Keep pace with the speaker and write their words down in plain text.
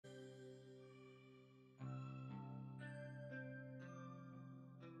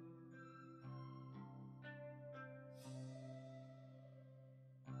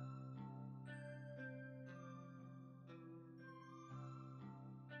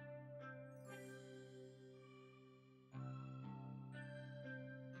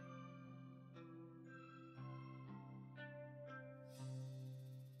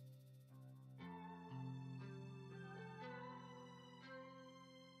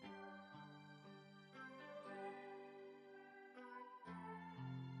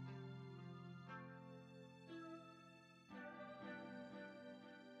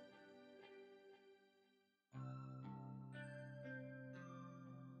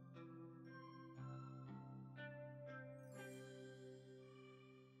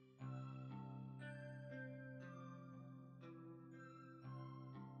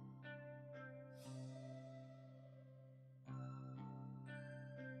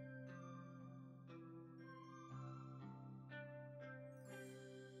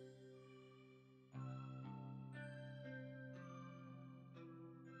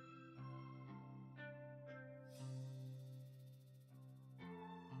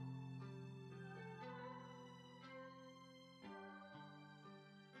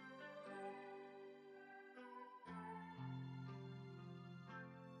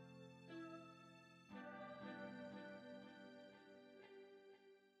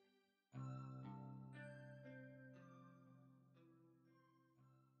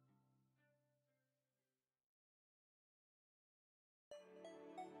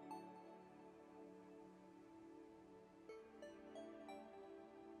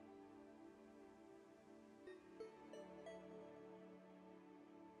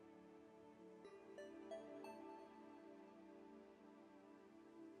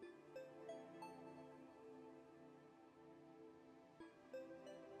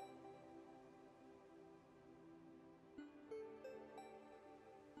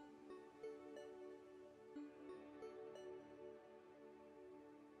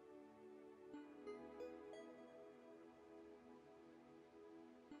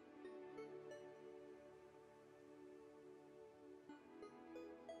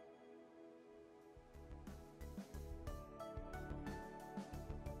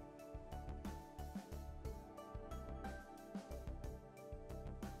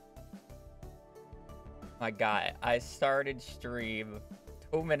My guy, I started stream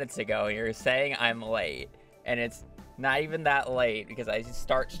 2 minutes ago. You're saying I'm late, and it's not even that late because I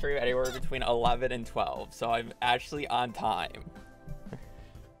start stream anywhere between 11 and 12, so I'm actually on time.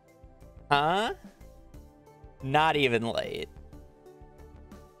 Huh? Not even late.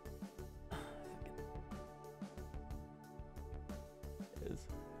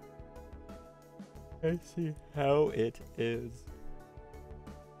 I see how it is.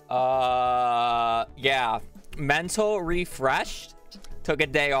 Yeah. Mental refreshed. Took a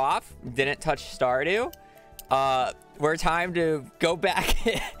day off. Didn't touch Stardew. We're time to go back.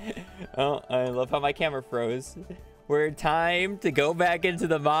 Oh, I love how my camera froze. We're time to go back into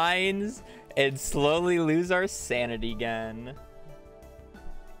the mines and slowly lose our sanity again.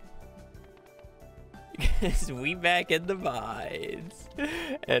 Because we back in the mines.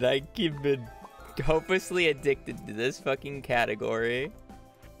 And I keep been hopelessly addicted to this fucking category.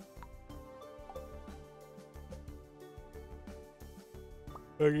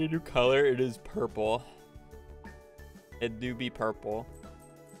 Okay, new color, it is purple. It do be purple.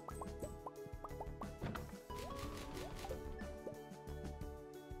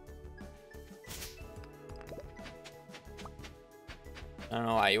 I don't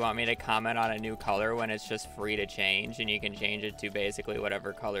know why you want me to comment on a new color when it's just free to change and you can change it to basically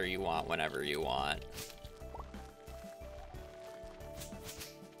whatever color you want whenever you want.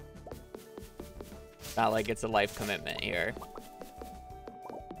 Not like it's a life commitment here.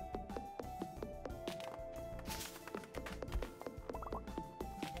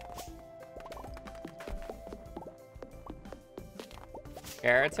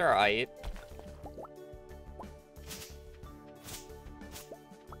 Carrots are aight.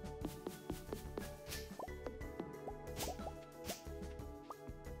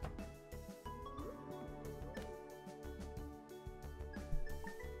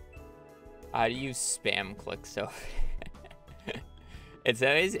 How do you spam click so? It's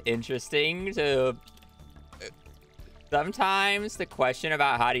always interesting to... Sometimes the question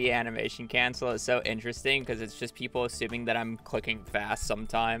about how do you animation cancel is so interesting because it's just people assuming that I'm clicking fast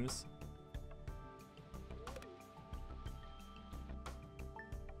sometimes.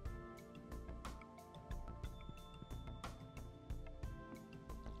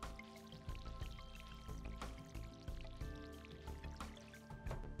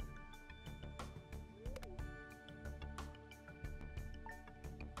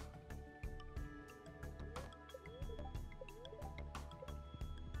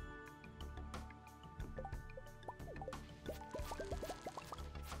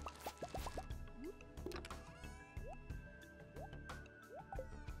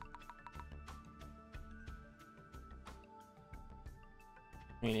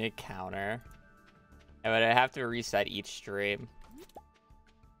 We need a counter. And would I have to reset each stream?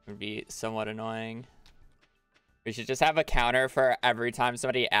 It would be somewhat annoying. We should just have a counter for every time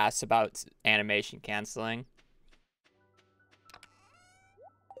somebody asks about animation canceling.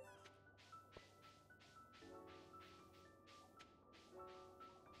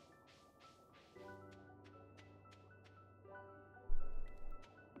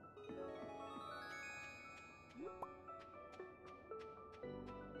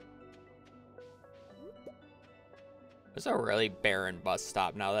 It was a really barren bus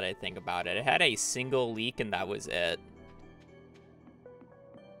stop now that I think about it. It had a single leak and that was it.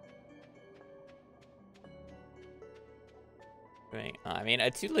 I mean,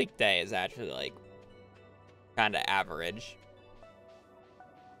 a 2-leak day is actually like kind of average.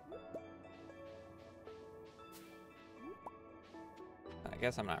 I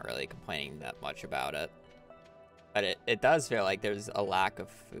guess I'm not really complaining that much about it. But it does feel like there's a lack of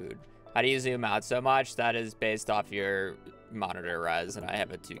food. How do you zoom out so much? That is based off your monitor res, and I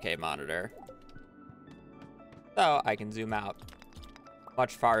have a 2K monitor. So I can zoom out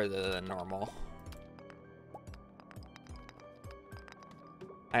much farther than normal.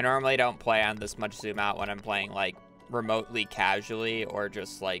 I normally don't play on this much zoom out when I'm playing like remotely casually or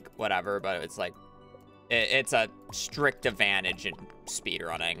just like whatever, but it's like, it's a strict advantage in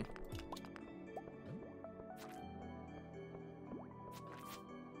speedrunning.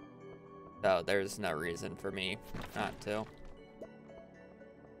 So there's no reason for me not to.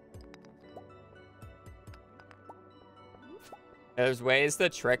 There's ways to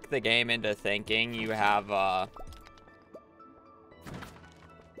trick the game into thinking you have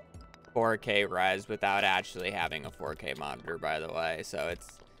 4K res without actually having a 4K monitor, by the way. So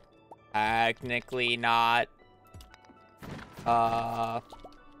it's technically not hardware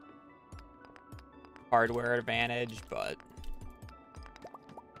advantage, but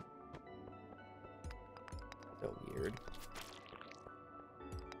so weird.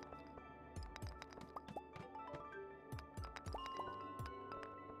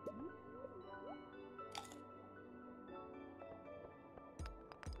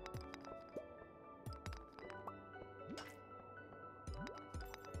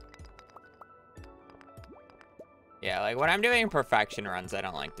 Yeah, like when I'm doing perfection runs, I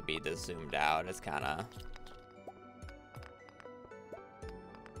don't like to be this zoomed out. It's kind of...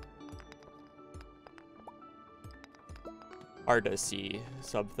 hard to see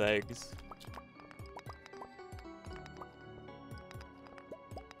some things.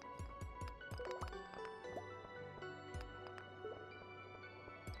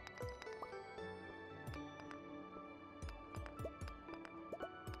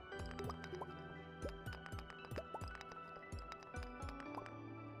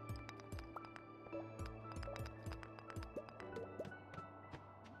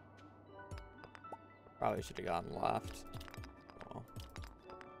 Probably should have gone left. Oh.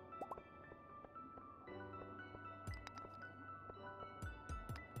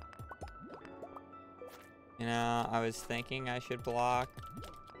 You know, I was thinking I should block.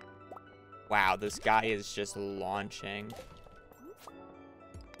 Wow, this guy is just launching.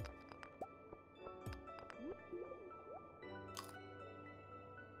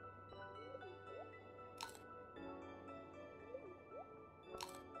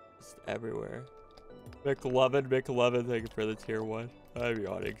 Just everywhere. McLovin, thank you for the tier 1. I'm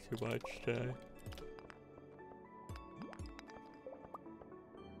yawning too much today.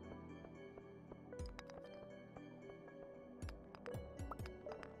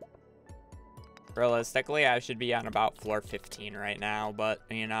 Realistically, I should be on about floor 15 right now, but,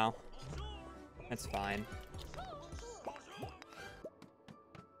 you know, it's fine.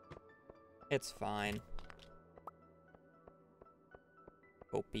 It's fine.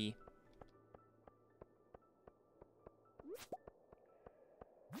 Opie.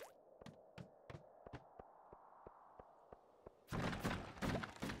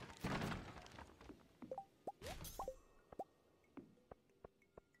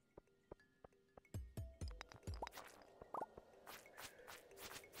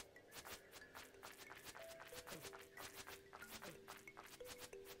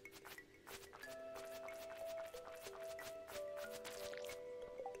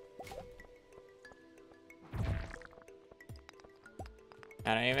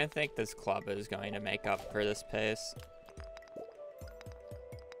 I don't even think this club is going to make up for this pace.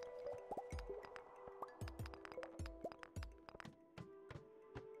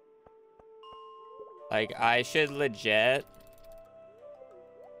 Like, I should legit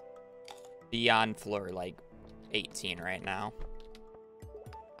be on floor, like, 18 right now.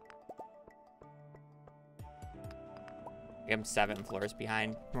 I'm 7 floors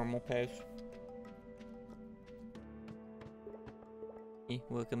behind normal pace.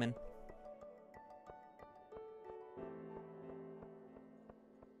 Welcome in.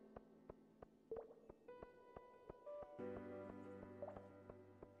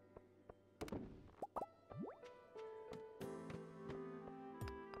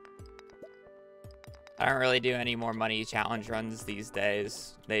 I don't really do any more money challenge runs these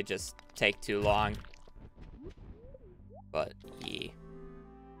days. They just take too long. But yeah.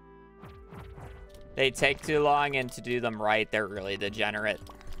 They take too long, and to do them right, they're really degenerate.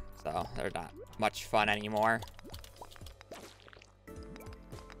 So they're not much fun anymore.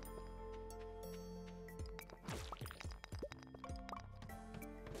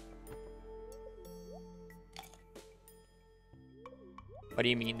 What do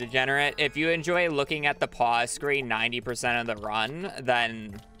you mean degenerate? If you enjoy looking at the pause screen 90% of the run,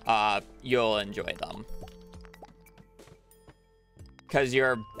 then you'll enjoy them. Because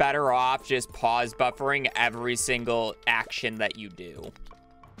you're better off just pause buffering every single action that you do.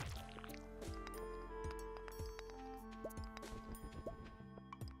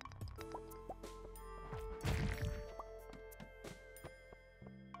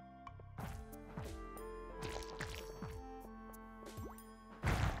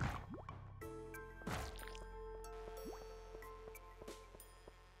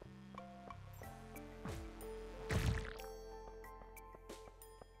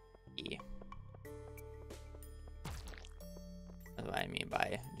 That's what I mean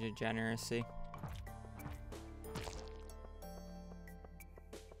by degeneracy.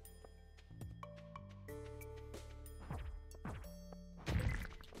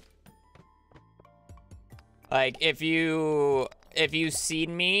 Like, if you seed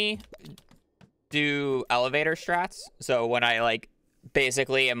me do elevator strats, so when I like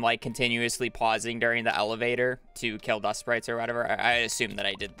basically am like continuously pausing during the elevator to kill dust sprites or whatever, I assume that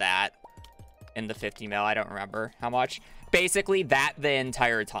I did that in the 50 mil. I don't remember how much. Basically that the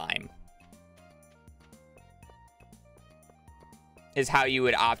entire time is how you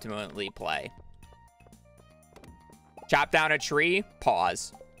would optimally play. Chop down a tree,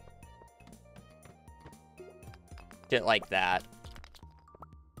 pause. Shit like that.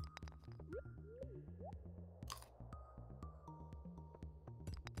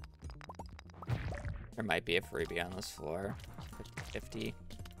 There might be a freebie on this floor. 50.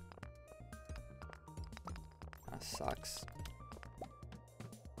 That sucks.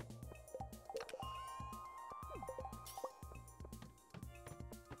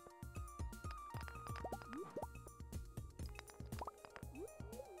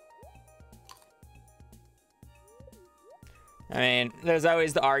 I mean, there's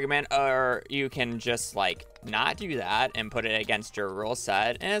always the argument, or you can just, like, not do that and put it against your rule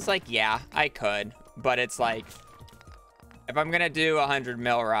set. And it's like, yeah, I could. But it's like, if I'm going to do a 100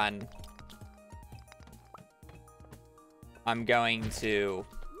 mil run, I'm going to...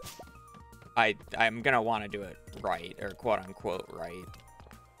 I'm going to want to do it right, or quote-unquote right.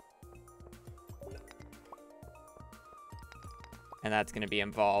 And that's going to be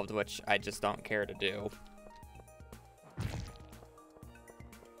involved, which I just don't care to do.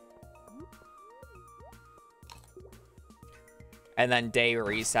 And then day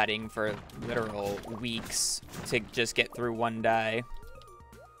resetting for literal weeks to just get through one day.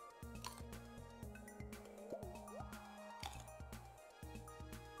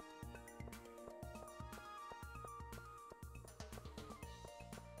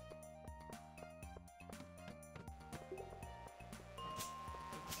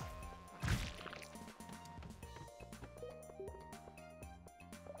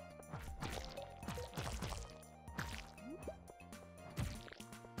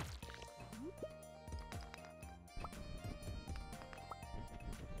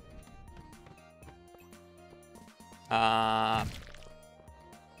 I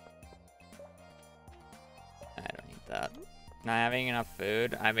don't need that. Not having enough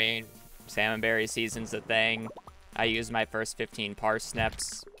food. I mean, salmon berry season's a thing. I use my first 15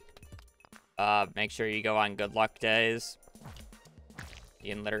 parsnips. Make sure you go on good luck days.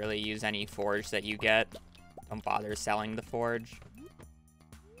 You can literally use any forage that you get. Don't bother selling the forage.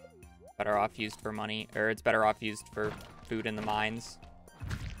 Better off used for money, or it's better off used for food in the mines.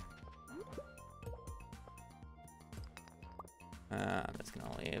 I'm just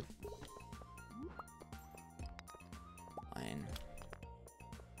gonna leave. Fine.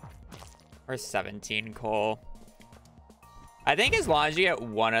 Or 17 coal. I think as long as you get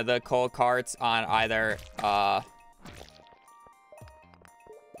one of the coal carts on either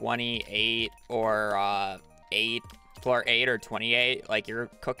 28 or 8, floor 8 or 28, like you're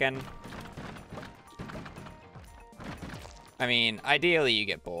cooking. I mean, ideally you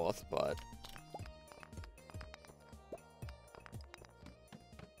get both, but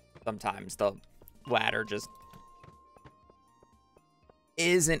sometimes the ladder just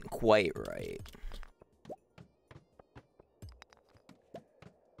isn't quite right.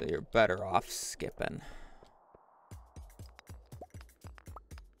 So you're better off skipping.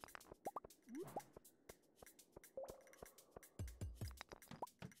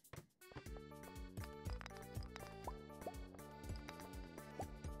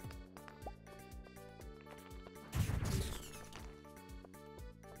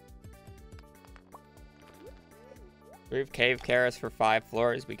 We have cave carrots for 5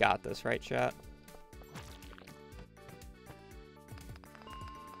 floors. We got this, right, chat?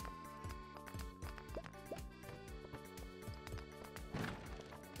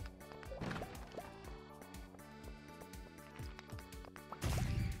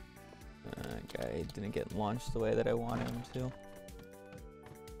 Okay, didn't get launched the way that I wanted him to.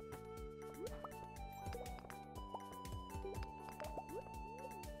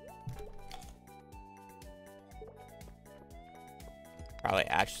 Probably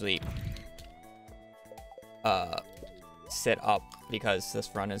actually sit up because this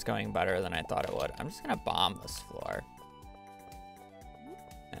run is going better than I thought it would. I'm just gonna bomb this floor.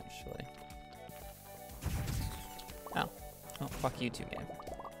 Actually. Oh, fuck you two, game.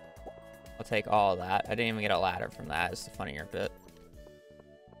 I'll take all of that. I didn't even get a ladder from that. It's the funnier bit.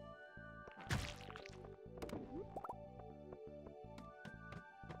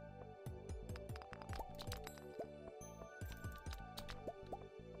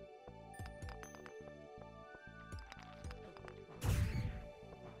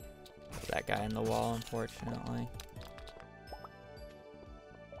 That guy in the wall, unfortunately.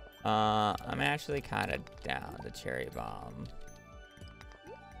 I'm actually kind of down to cherry bomb.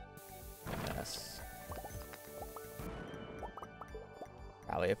 Yes.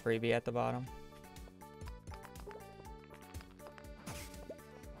 Probably a freebie at the bottom.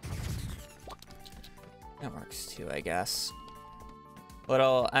 That works too, I guess.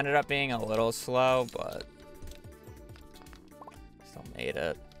 Ended up being a little slow, but still made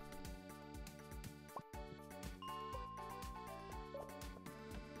it.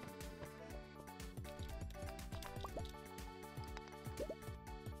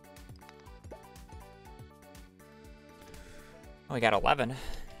 Oh, we got 11.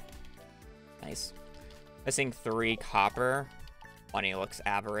 Nice. Missing 3 copper. Money looks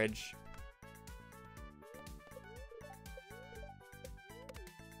average.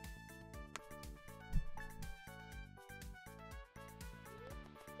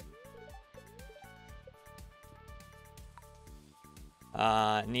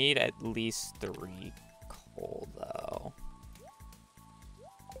 Need at least 3 coal, though.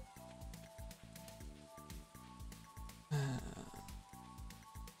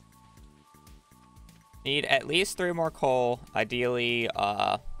 Need at least 3 more coal. Ideally,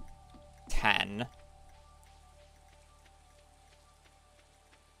 10.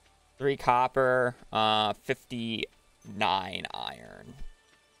 3 copper, 59 iron.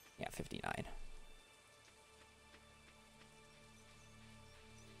 Yeah, 59.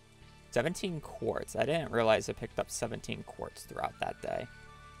 17 quartz. I didn't realize I picked up 17 quartz throughout that day.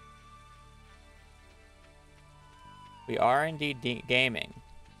 We are indeed gaming,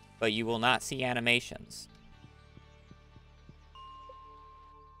 but you will not see animations.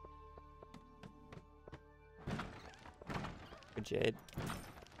 Good jade.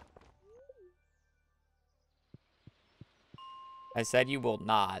 I said you will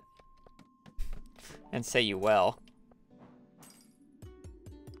not. And say you will.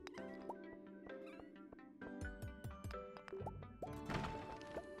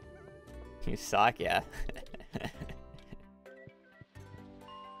 You suck, yeah.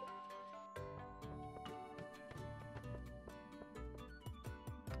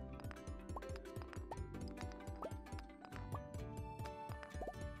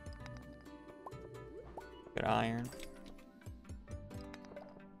 Good iron.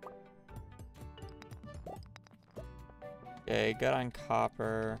 Okay, good on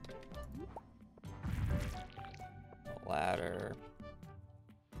copper. Ladder.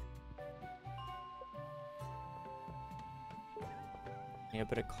 Need a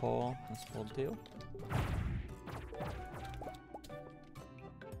bit of coal. This will do.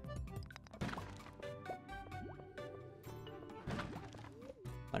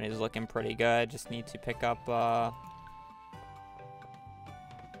 Money's looking pretty good. Just need to pick up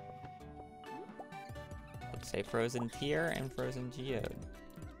let's say frozen tier and frozen geode.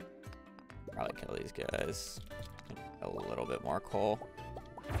 Probably kill these guys. A little bit more coal.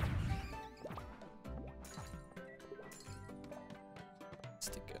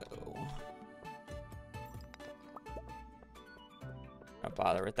 To go. Don't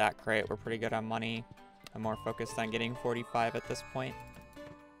bother with that crate. We're pretty good on money. I'm more focused on getting 45 at this point.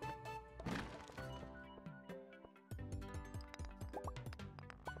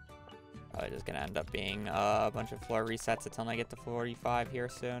 Probably just gonna end up being a bunch of floor resets until I get to 45 here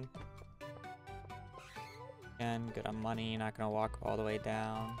soon. Again, good on money. Not gonna walk all the way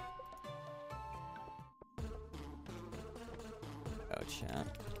down. Oh, chat.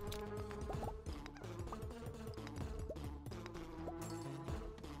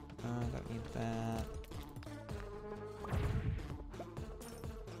 Don't need that.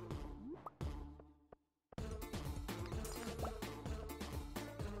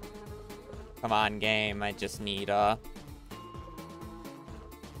 Come on, game. I just need I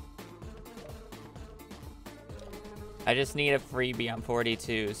just need a freebie on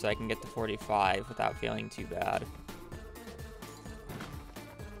 42 so I can get to 45 without feeling too bad.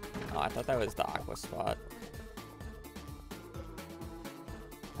 Oh, I thought that was the aqua spot.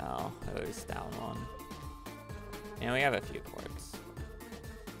 No, it was down one. And we have a few quartz.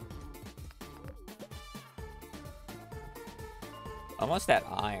 Almost at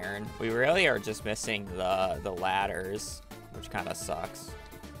iron. We really are just missing the ladders, which kind of sucks.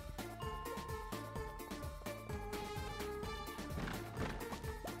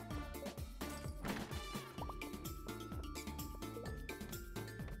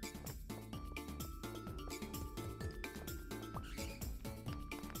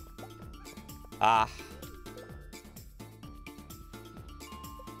 Ah.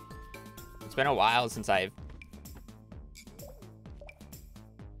 It's been a while since I've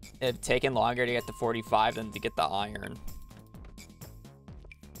taken longer to get to 45 than to get the iron.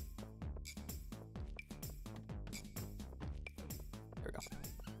 There we go.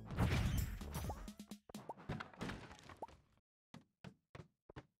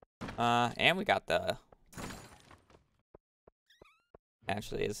 And we got the...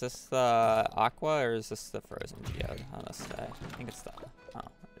 Actually, is this the aqua or is this the frozen geode on this side? I think it's the... Oh,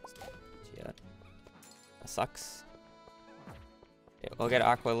 it is the geode. That sucks. Okay, we'll get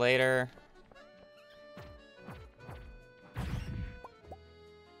aqua later.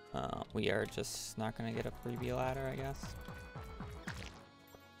 We are just not going to get a freebie ladder, I guess.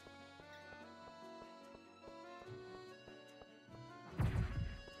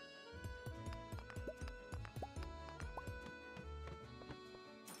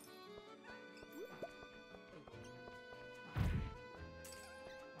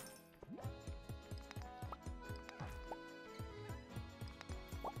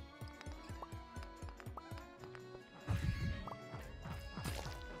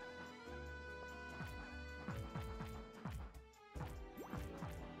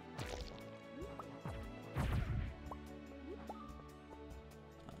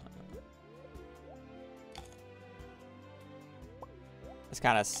 This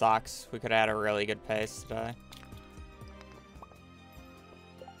kind of sucks. We could have had a really good pace today.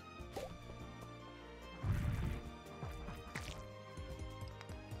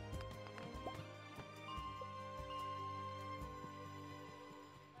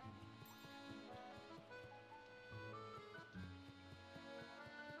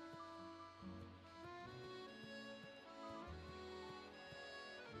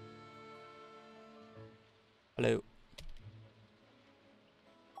 Hello.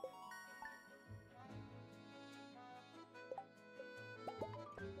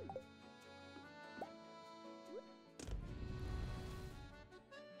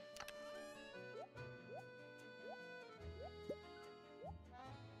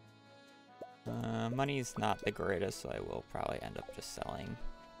 Money's not the greatest, so I will probably end up just selling.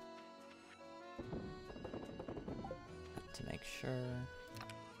 To make sure.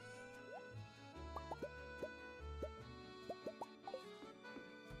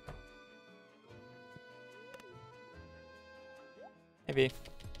 Maybe.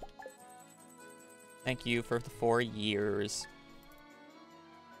 Thank you for the 4 years.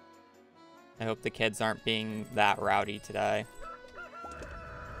 I hope the kids aren't being that rowdy today.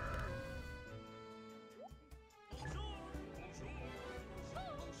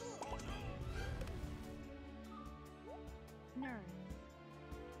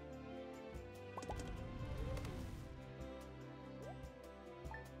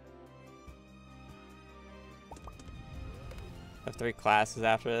 I have 3 classes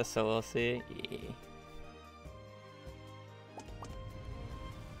after this, so we'll see. Yeah.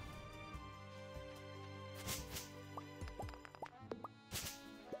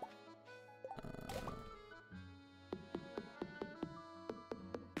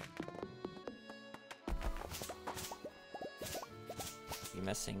 You're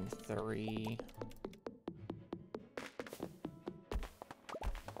missing 3.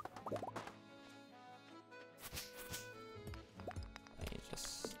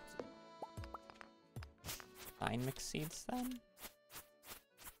 Mixed seeds then?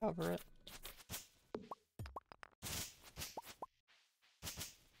 Cover it.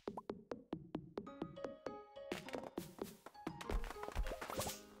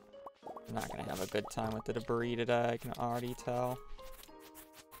 I'm not gonna have a good time with the debris today, I can already tell.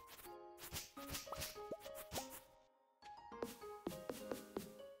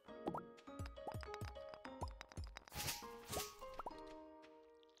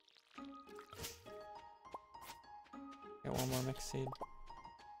 Get one more mixed seed.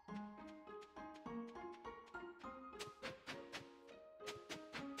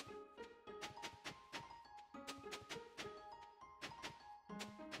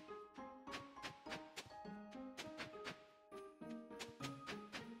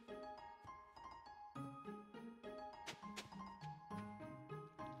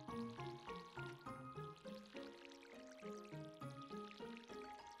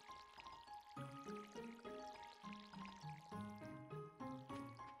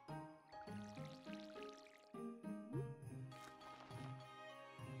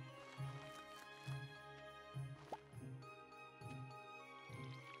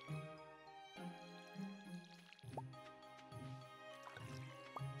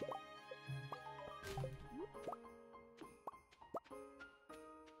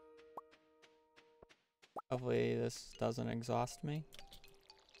 Hopefully this doesn't exhaust me.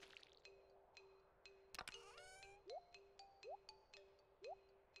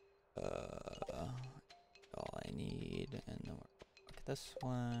 All I need, and then look at this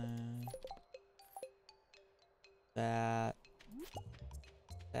one. That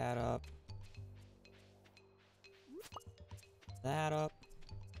up. That up.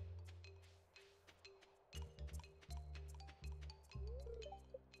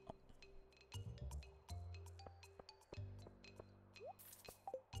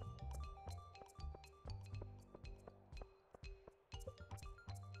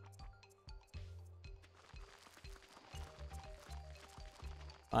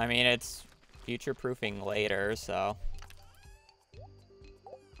 I mean, it's future-proofing later, so...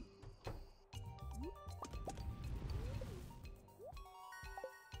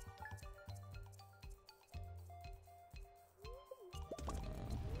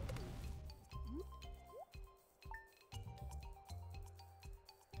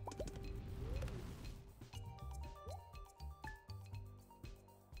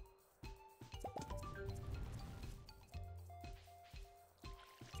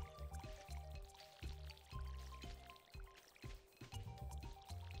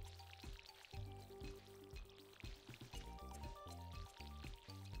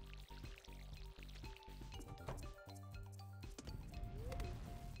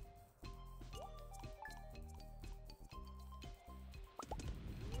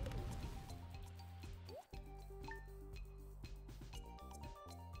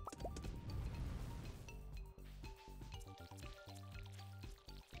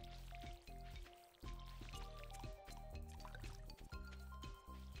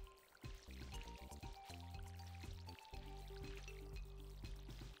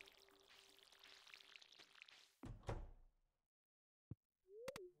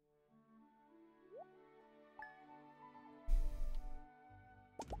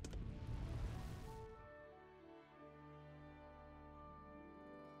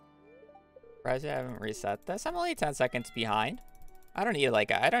 Surprised I haven't reset this. I'm only 10 seconds behind. I don't need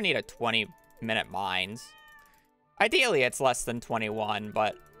I don't need a 20-minute mines. Ideally, it's less than 21,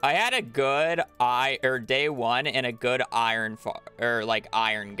 but I had a good day one and a good iron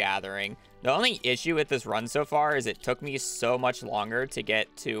gathering. The only issue with this run so far is it took me so much longer to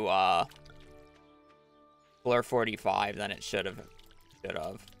get to floor 45 than it should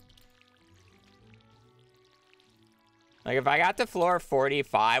have. Like, if I got to floor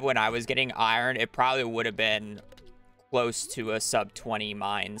 45 when I was getting iron, it probably would have been close to a sub 20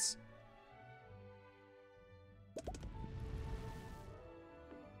 mines.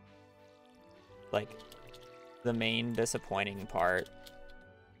 Like, the main disappointing part.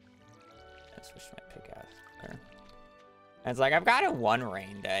 I switched my pickaxe there. And it's like, I've got a 1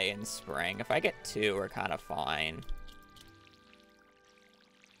 rain day in spring. If I get 2, we're kind of fine.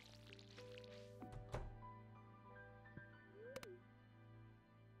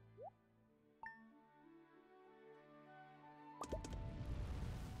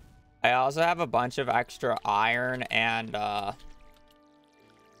 I also have a bunch of extra iron and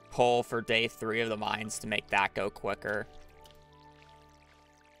coal for day 3 of the mines to make that go quicker.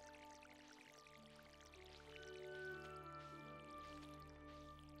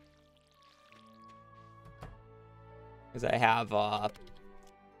 Because I have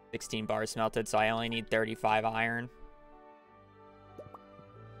 16 bars smelted, so I only need 35 iron.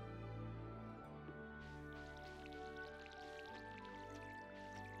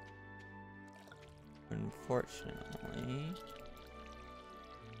 Unfortunately,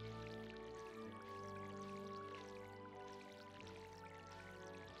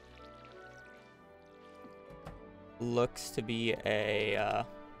 looks to be a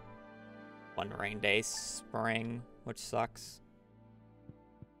 1 rain day spring, which sucks.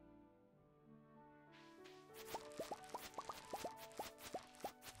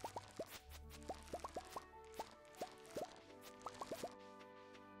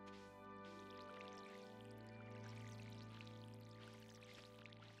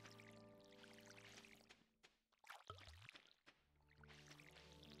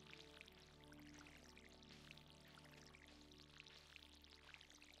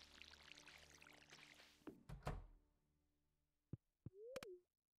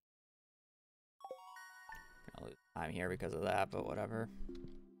 I'll lose time here because of that, but whatever.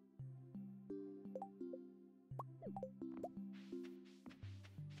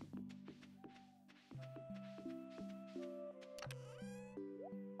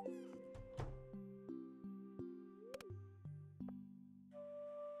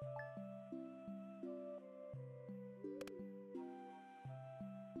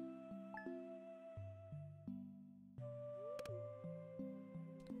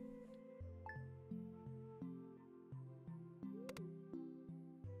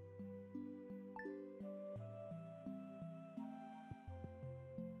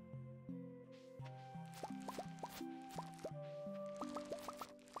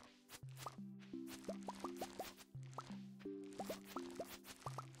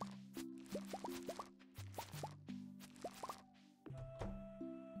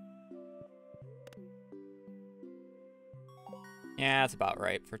 Yeah, that's about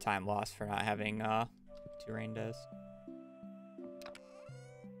right for time lost for not having 2 rain days.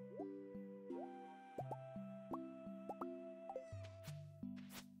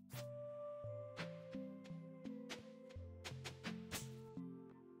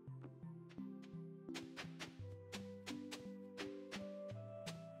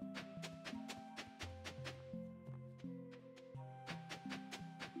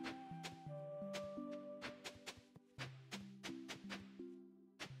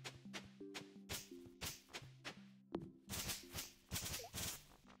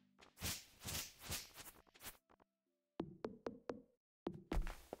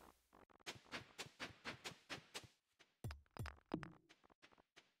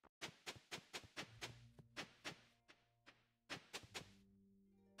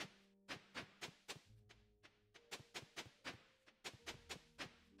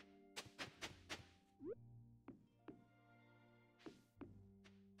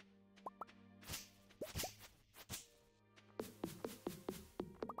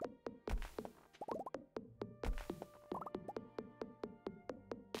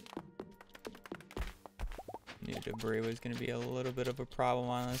 Knew debris was going to be a little bit of a problem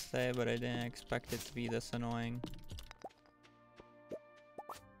on this day, but I didn't expect it to be this annoying.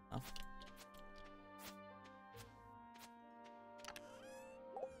 Oh.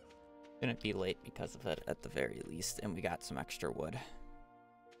 Couldn't be late because of it at the very least, and we got some extra wood.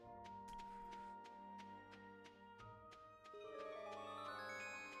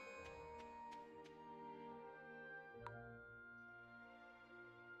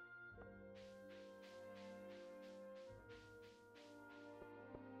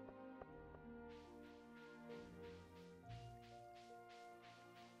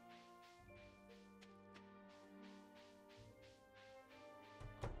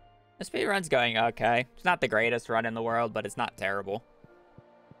 The speed run's going okay. It's not the greatest run in the world, but it's not terrible.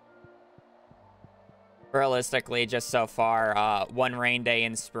 Realistically, just so far, one rain day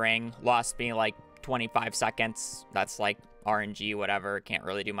in spring lost me like 25 seconds. That's like RNG, whatever. Can't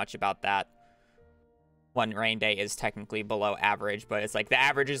really do much about that. One rain day is technically below average, but it's like the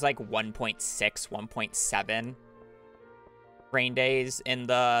average is like 1.6, 1.7 rain days in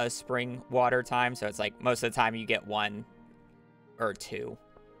the spring water time. So it's like most of the time you get 1 or 2.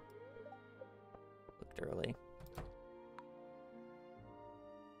 Looked early.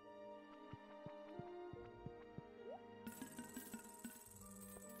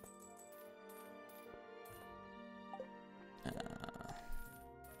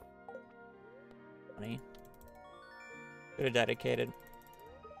 Could have dedicated.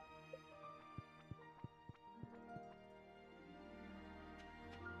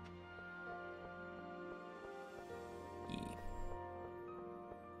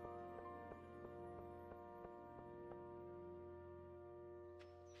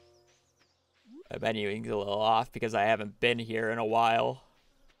 My menuing's a little off because I haven't been here in a while.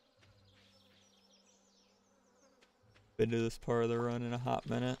 Been to this part of the run in a hot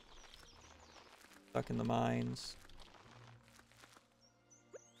minute. Stuck in the mines.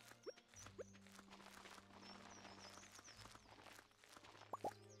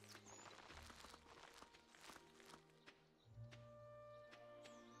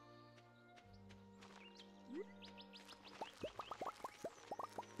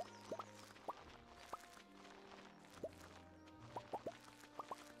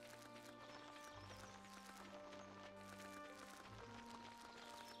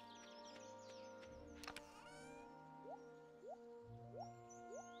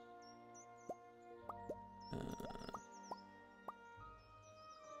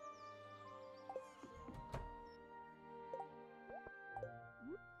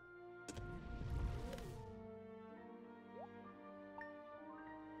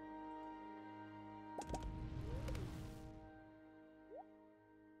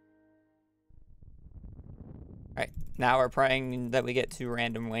 Now we're praying that we get 2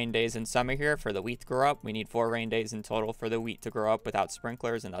 random rain days in summer here for the wheat to grow up. We need 4 rain days in total for the wheat to grow up without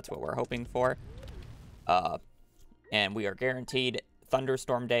sprinklers, and that's what we're hoping for. And we are guaranteed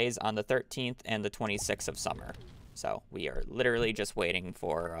thunderstorm days on the 13th and the 26th of summer. So we are literally just waiting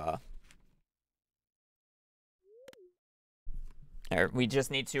for... we just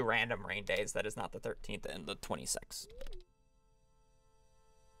need 2 random rain days. That is not the 13th and the 26th.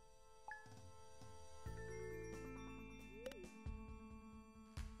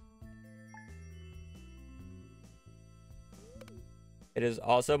 It is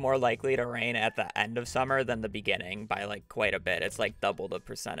also more likely to rain at the end of summer than the beginning by like quite a bit. It's like double the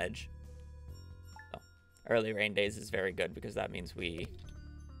percentage. So, early rain days is very good because that means we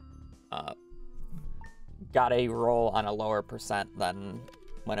got a roll on a lower percent than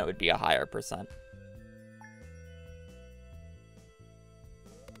when it would be a higher percent.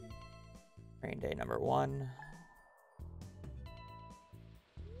 Rain day number 1.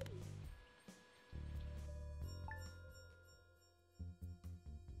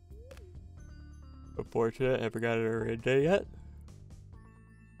 Unfortunate, haven't got a rain day yet.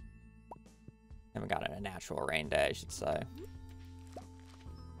 Haven't gotten a natural rain day, I should say.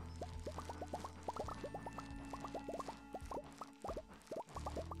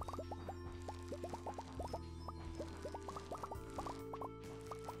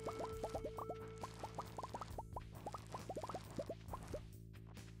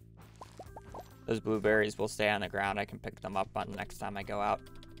 Those blueberries will stay on the ground. I can pick them up on next time I go out.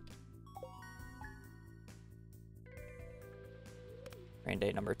 Rain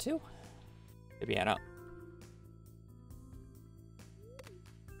day number 2. Ibiano.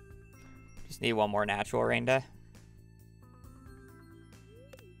 Just need 1 more natural rain day.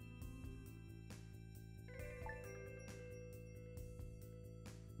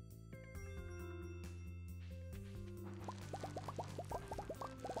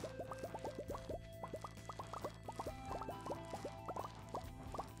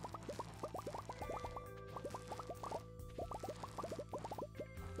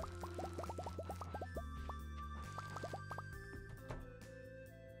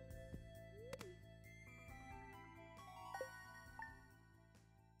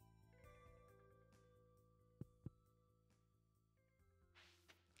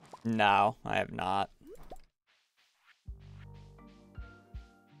 No, I have not.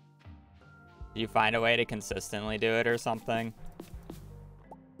 Do you find a way to consistently do it or something?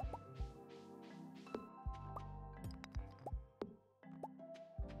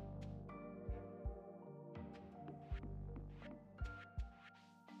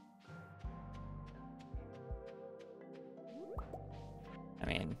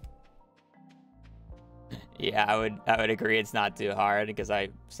 Yeah, I would agree it's not too hard because I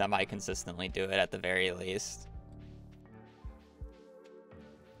semi-consistently do it at the very least.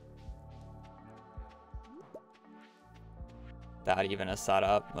 Without even a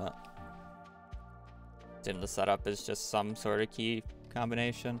setup, but the setup is just some sort of key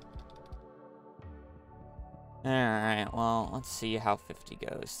combination. Alright, well, let's see how 50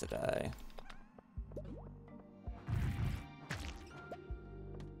 goes today.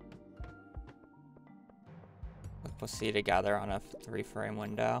 We'll see together on a 3-frame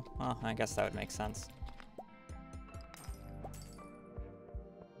window. Well, I guess that would make sense.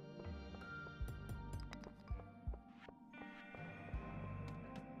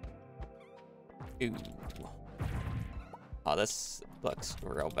 Ooh. Oh, this looks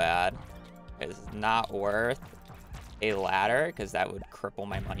real bad. It's not worth a ladder because that would cripple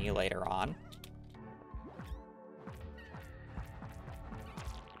my money later on.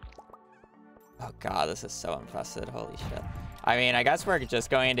 Oh god, this is so infested. Holy shit. I mean, I guess we're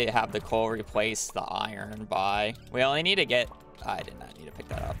just going to have the coal replace the iron by... We only need to get... I did not need to pick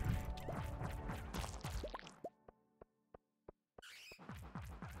that up.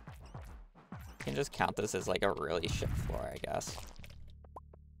 You can just count this as like a really shit floor, I guess.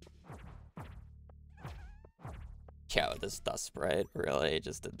 Yo, this dust sprite really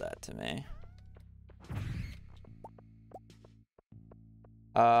just did that to me.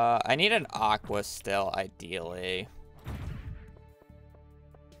 I need an aqua still, ideally.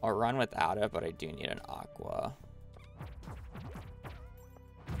 I'll run without it, but I do need an aqua.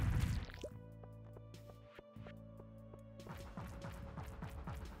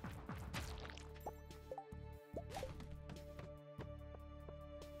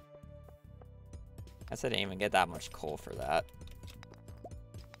 Guess I didn't even get that much coal for that.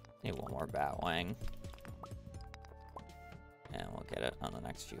 Need one more bat wing. And we'll get it on the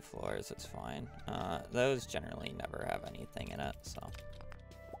next few floors, it's fine. Those generally never have anything in it, so.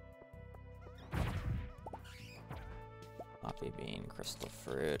 Coffee bean, crystal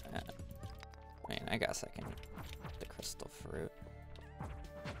fruit. I mean, I guess I can get the crystal fruit.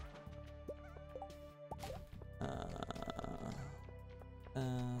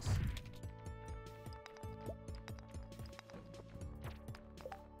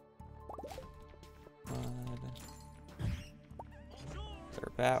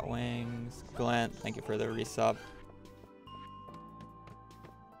 Bat wings. Glint, thank you for the resub.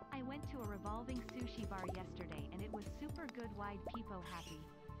 I went to a revolving sushi bar yesterday and it was super good. Wide people happy.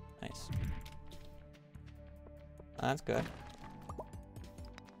 Nice. That's good.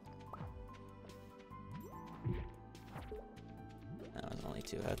 That was only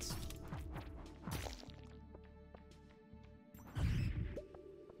 2 hits.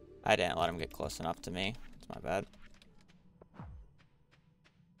 I didn't let him get close enough to me. It's my bad.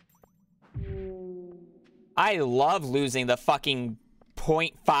 I love losing the fucking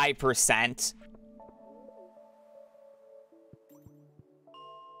 0.5%.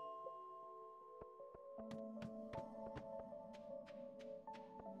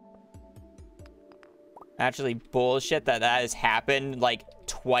 Actually, bullshit that has happened like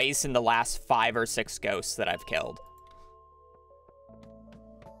twice in the last 5 or 6 ghosts that I've killed.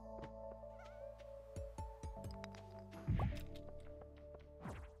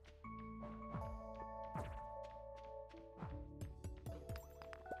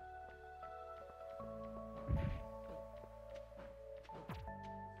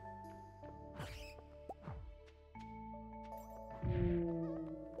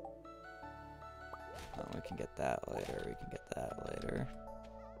 We can get that later. We can get that later.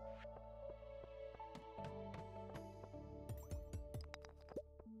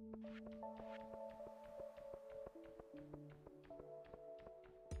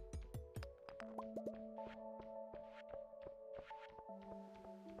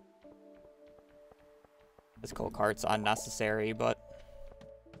 This coal cart's unnecessary, but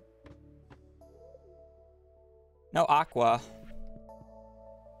no aqua.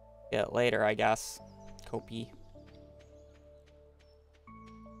 Get it later, I guess. Copy.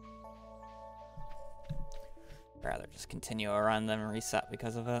 Rather just continue a run than reset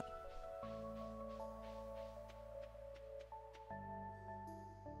because of it.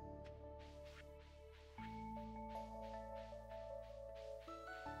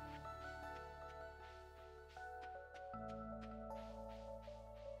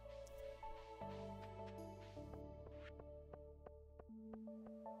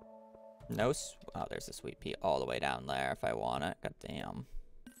 No, oh, there's a sweet pea all the way down there if I want it. God damn.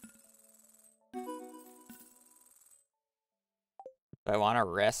 Do I want to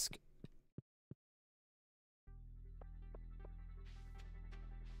risk?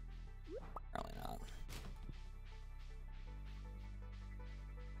 Probably not.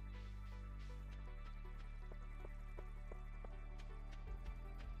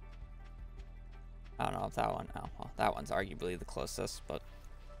 I don't know if that one... Oh, well, that one's arguably the closest, but...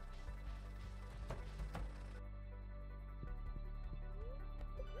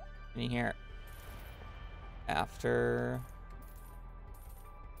 In here. After...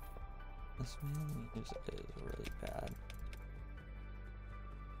 This man is really bad.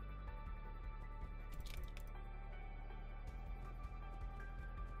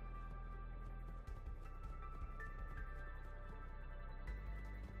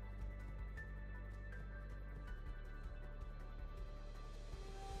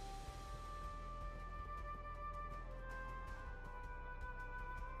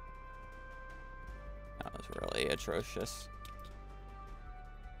 That was really atrocious.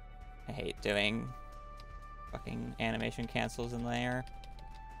 I hate doing fucking animation cancels in there.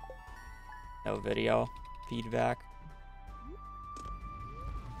 No video feedback.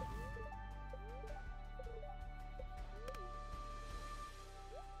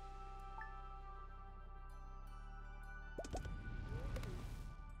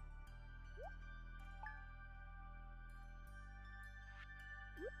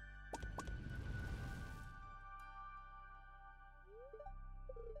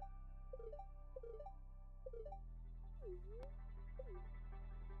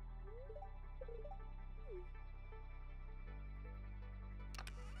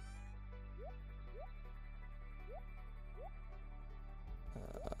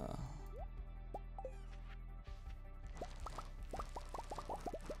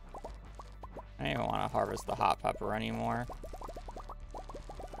 I don't even want to harvest the hot pepper anymore.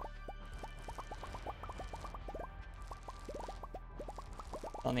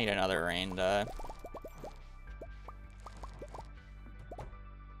 I'll need another rain dye.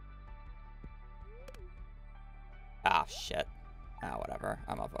 Ah, shit. Ah, whatever.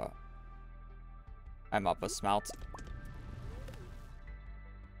 I'm up a smelt.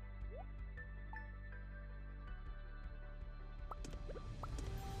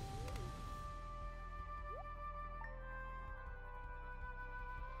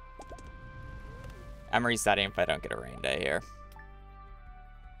 I'm resetting if I don't get a rain day here.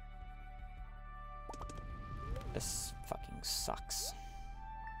 This fucking sucks.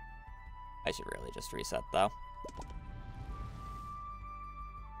 I should really just reset, though.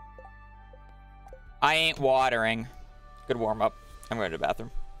 I ain't watering. Good warm-up. I'm going to the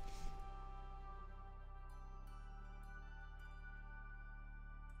bathroom.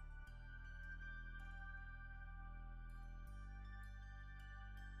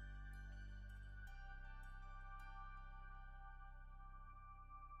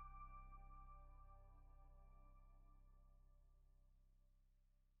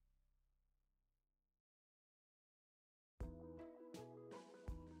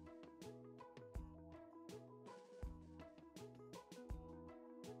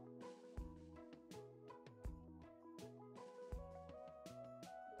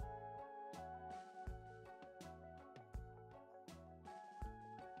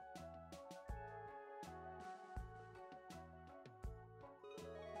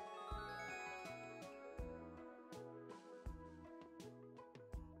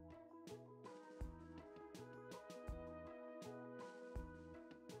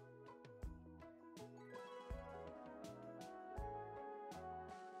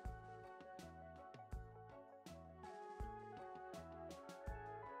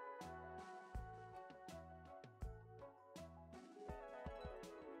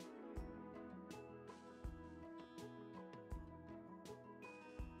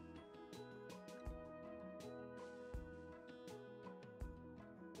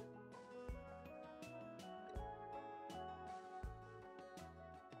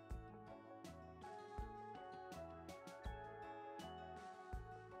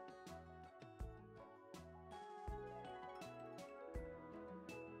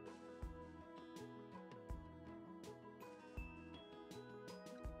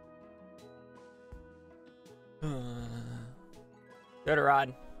 Good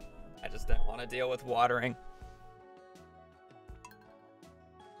rod. I just didn't want to deal with watering.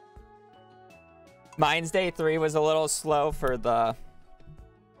 Mine's day 3 was a little slow for the...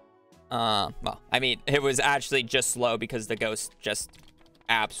 well, I mean, it was actually just slow because the ghost just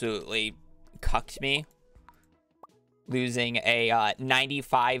absolutely cucked me. Losing a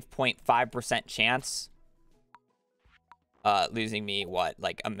 95.5% chance. Losing me, what,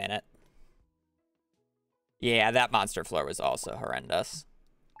 like a minute? Yeah, that monster floor was also horrendous.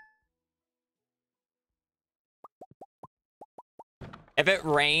 If it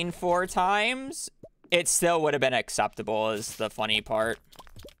rained 4 times, it still would have been acceptable is the funny part.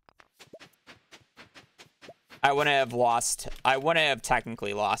 I wouldn't have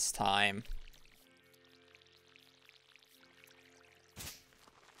technically lost time.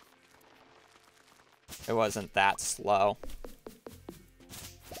 It wasn't that slow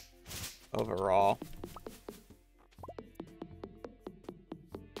overall.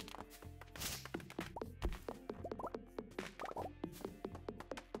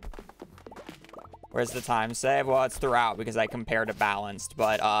 Where's the time save? Well, it's throughout because I compared to balanced,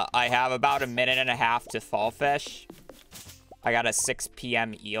 but I have about 1.5 minutes to fall fish. I got a 6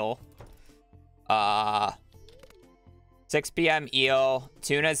 p.m. eel. 6 p.m. eel.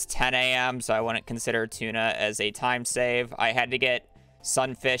 Tuna's 10 a.m., so I wouldn't consider tuna as a time save. I had to get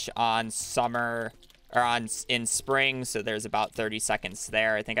sunfish on summer, or in spring, so there's about 30 seconds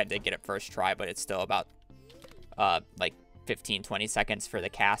there. I think I did get it first try, but it's still about like 15, 20 seconds for the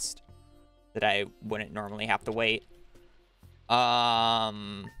cast that I wouldn't normally have to wait.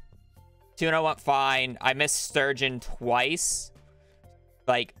 Tuna went fine. I missed sturgeon twice.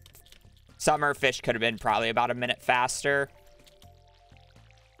 Like, summer fish could have been probably about 1 minute faster.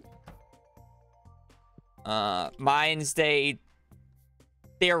 Mine's Day...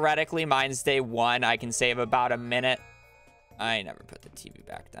 Theoretically, Mine's Day 1, I can save about 1 minute. I never put the TV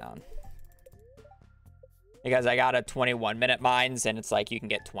back down. Because I got a 21-minute Mines, and it's like you can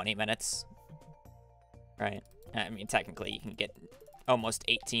get 20 minutes. Right? I mean, technically, you can get almost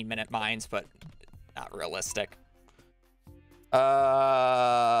 18-minute Mines, but not realistic.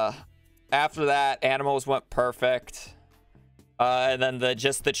 After that, animals went perfect. And then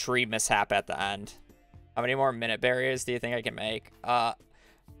just the tree mishap at the end. How many more minute barriers do you think I can make?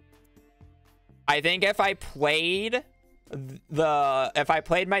 I think if I played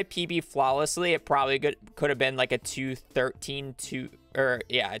my PB flawlessly, it probably could have been like a 213 a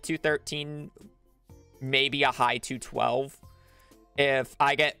 213, maybe a high 212. If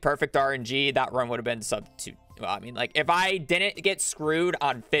I get perfect RNG, that run would have been sub 2. Well, I mean, like, if I didn't get screwed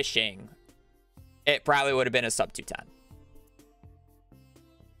on fishing, it probably would have been a sub 210.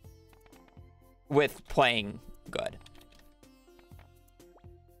 With playing good.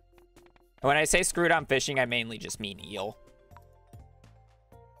 When I say screwed on fishing, I mainly just mean eel.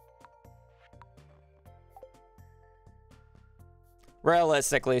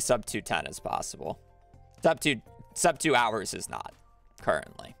 Realistically, sub 210 is possible. Sub 2 hours is not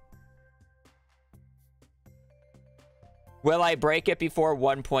currently. Will I break it before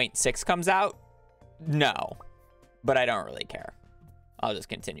 1.6 comes out? No, but I don't really care. I'll just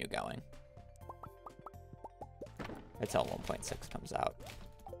continue going until 1.6 comes out.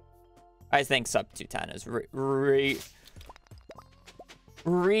 I think sub 210 is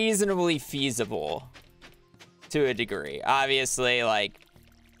reasonably feasible to a degree. Obviously, like,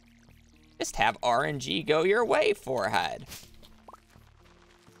 just have RNG go your way, forehead.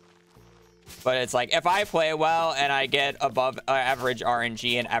 But it's like, if I play well and I get above average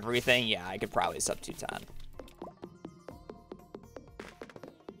RNG and everything, yeah, I could probably sub 210.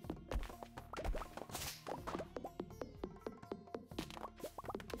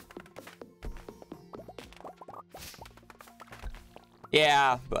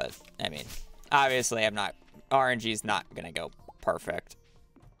 Yeah, but, I mean, obviously RNG's not gonna go perfect.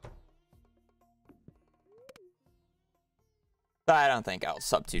 So I don't think I'll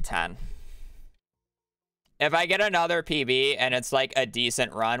sub 210. If I get another PB and it's like a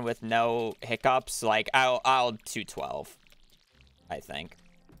decent run with no hiccups, like I'll 212. I think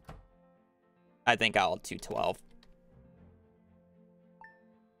I'll 212.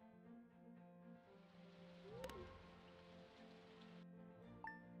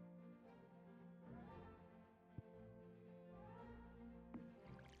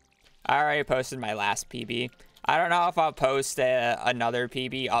 I already posted my last PB. I don't know if I'll post another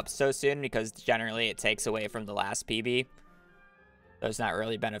PB up so soon because generally it takes away from the last PB. So it's not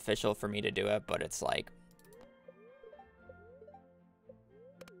really beneficial for me to do it, but it's like...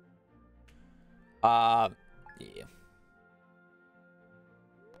 yeah.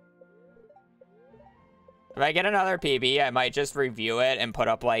 If I get another PB, I might just review it and put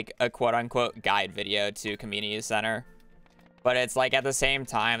up like a quote-unquote guide video to Community Center. But it's like at the same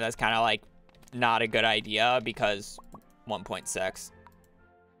time, that's kind of like not a good idea because 1.6.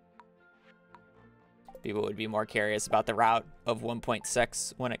 People would be more curious about the route of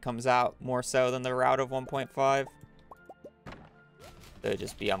 1.6 when it comes out, more so than the route of 1.5. So it'd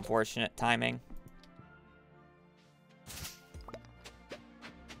just be unfortunate timing.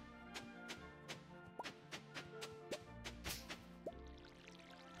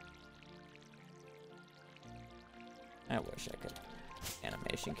 I wish I could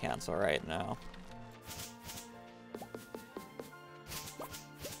animation cancel right now.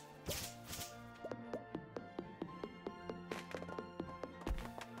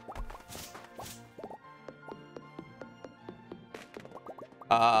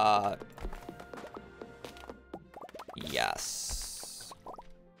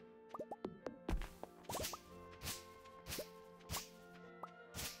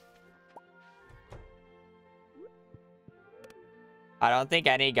 I don't think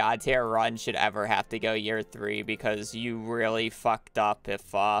any God tier run should ever have to go year 3 because you really fucked up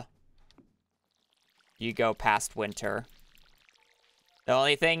if you go past winter. The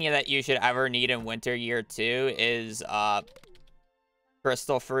only thing that you should ever need in winter year 2 is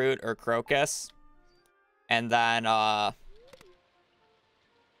crystal fruit or crocus. And then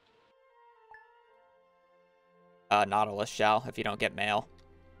nautilus shell if you don't get mail.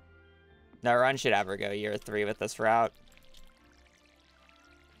 No run should ever go year 3 with this route.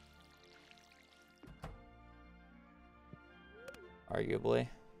 Arguably.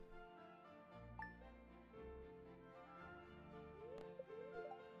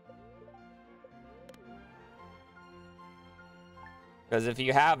 Because if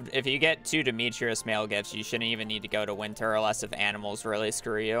you get 2 Demetrius mail gifts, you shouldn't even need to go to winter unless if animals really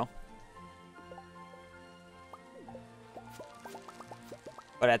screw you.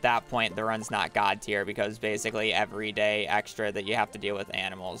 But at that point, the run's not God tier because basically every day extra that you have to deal with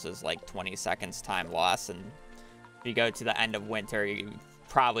animals is like 20 seconds time loss. And if you go to the end of winter, you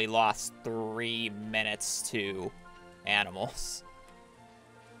probably lost 3 minutes to animals.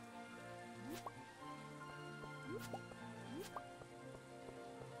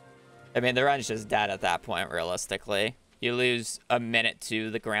 I mean, the run's just dead at that point, realistically. You lose a minute to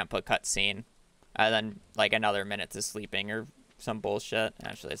the grandpa cutscene, and then like another minute to sleeping or some bullshit.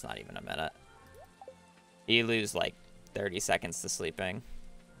 Actually, it's not even a minute. You lose like 30 seconds to sleeping.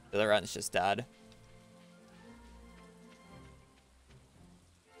 So the run's just dead.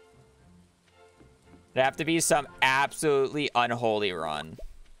 It'd have to be some absolutely unholy run.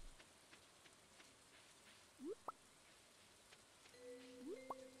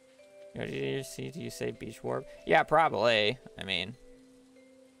 Do you say beach warp? Yeah, probably. I mean,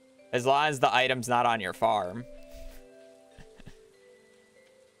 as long as the item's not on your farm.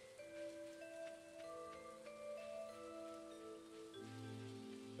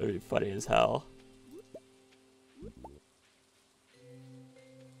 That'd be funny as hell.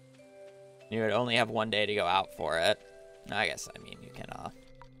 You would only have 1 day to go out for it. I guess, I mean, you can,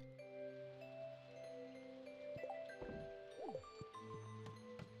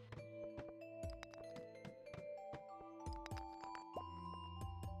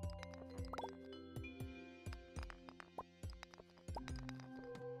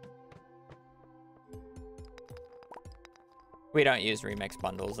 we don't use remix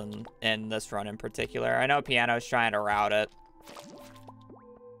bundles in this run in particular. I know Piano's trying to route it,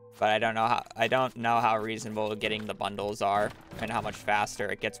 but I don't know how reasonable getting the bundles are and how much faster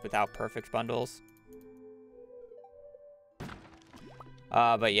it gets without perfect bundles.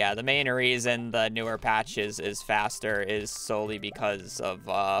 But yeah, the main reason the newer patches is faster is solely because of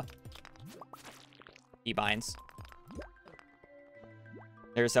keybinds.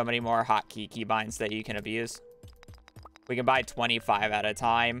 There's so many more hotkey keybinds that you can abuse. We can buy 25 at a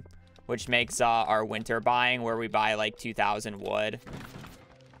time, which makes our winter buying where we buy like 2,000 wood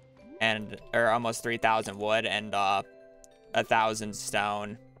or almost 3,000 wood and 1,000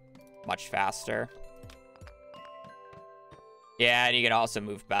 stone much faster. Yeah, and you can also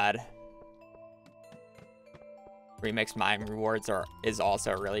move bed. Remix mine rewards is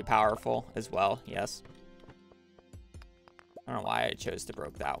also really powerful as well. Yes. I don't know why I chose to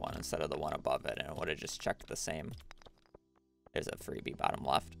broke that one instead of the one above it, and it would have just checked the same. There's a freebie bottom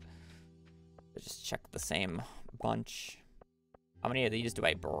left. Just check the same bunch. How many of these do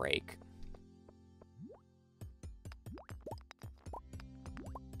I break?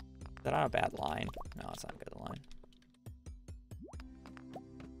 Is that on a bad line? No, it's not a good line.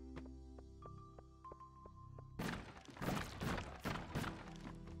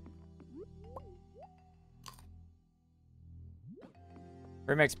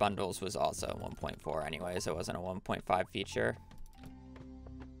 Remix bundles was also 1.4 anyways. It wasn't a 1.5 feature.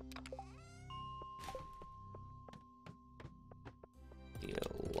 You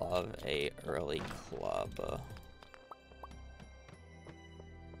love a early club.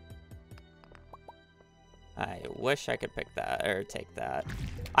 I wish I could pick that or take that.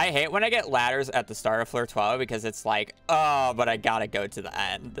 I hate when I get ladders at the start of Fleur 12 because it's like, oh, but I gotta go to the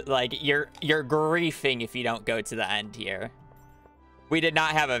end. Like you're griefing if you don't go to the end here. We did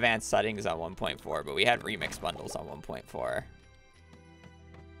not have advanced settings on 1.4, but we had remix bundles on 1.4.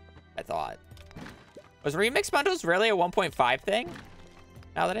 I thought. Was remix bundles really a 1.5 thing?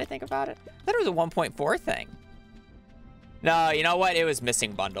 Now that I think about it. I thought it was a 1.4 thing. No, you know what? It was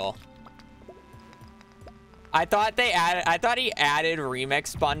missing bundle. I thought he added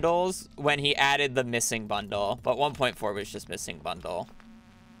remix bundles when he added the missing bundle, but 1.4 was just missing bundle.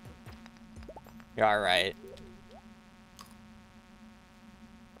 You're all right.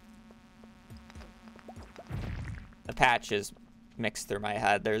 The patch is mixed through my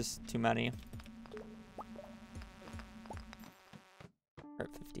head. There's too many. Rip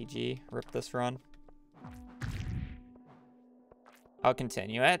 50G. Rip this run. I'll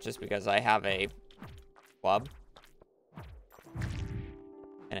continue it just because I have a club.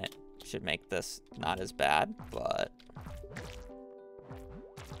 And it should make this not as bad, but...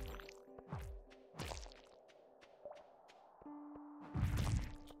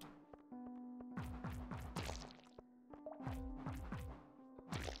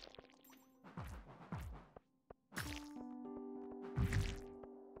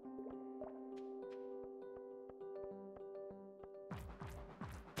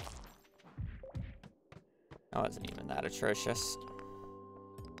 That wasn't even that atrocious.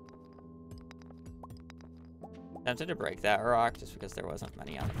 Tempted to break that rock just because there wasn't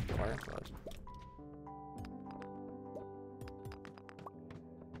many on the floor, but...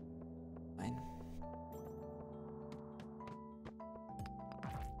 Fine.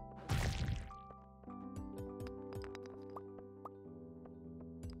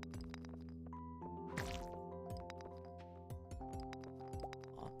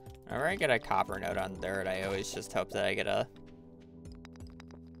 Whenever I get a copper node on dirt, I always just hope that I get a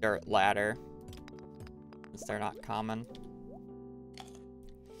dirt ladder. Since they're not common.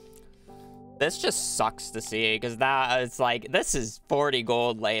 This just sucks to see, because now it's like, this is 40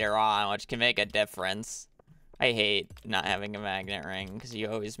 gold later on, which can make a difference. I hate not having a magnet ring, because you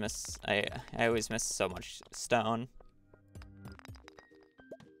always miss, I always miss so much stone.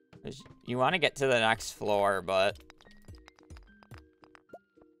 You want to get to the next floor, but...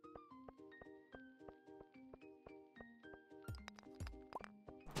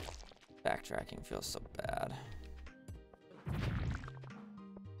 Backtracking feels so bad.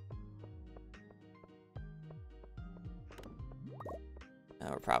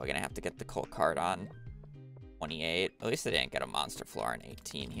 We're probably gonna have to get the cold card on 28. At least I didn't get a monster floor on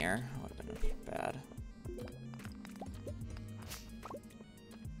 18 here. Would have been bad.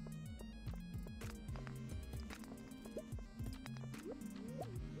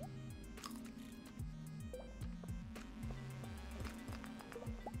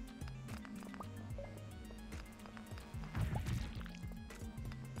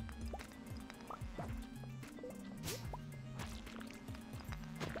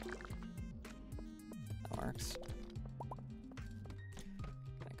 Works.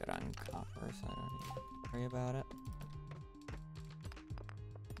 I good on copper, so I don't need to worry about it.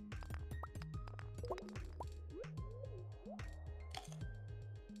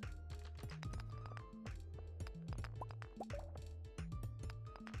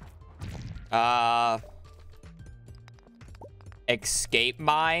 Escape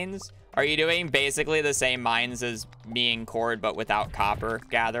mines? Are you doing basically the same mines as me and Cord, but without copper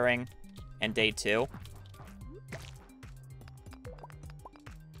gathering in day 2?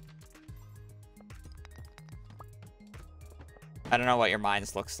 I don't know what your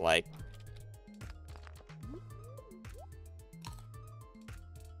mines looks like.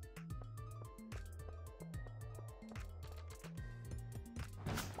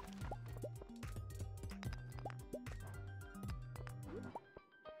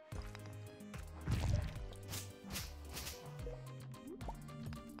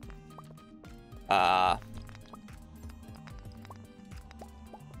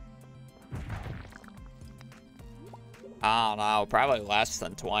 I don't know, probably less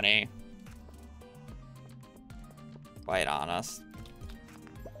than 20. Quite honest.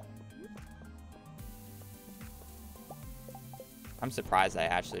 I'm surprised I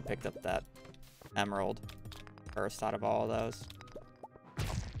actually picked up that emerald first out of all of those.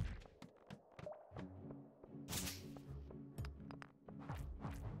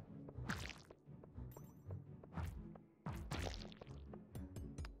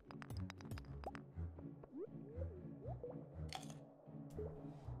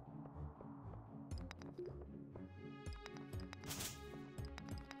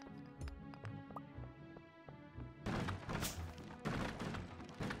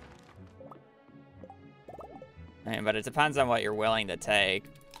 I mean, but it depends on what you're willing to take.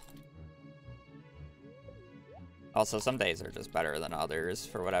 Also, some days are just better than others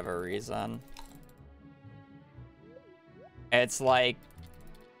for whatever reason. It's like,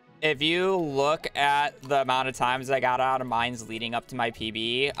 if you look at the amount of times I got out of mines leading up to my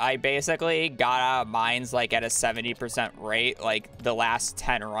PB, I basically got out of mines like at a 70% rate, like the last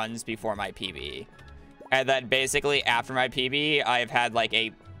 10 runs before my PB. And then basically after my PB, I've had like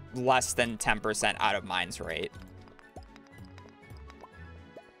a less than 10% out of mines rate.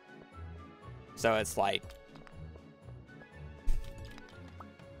 So it's like...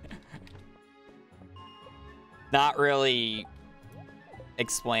 not really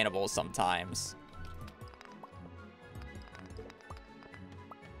explainable sometimes.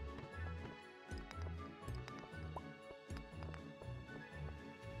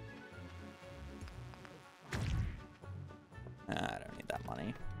 I don't need that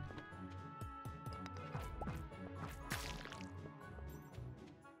money.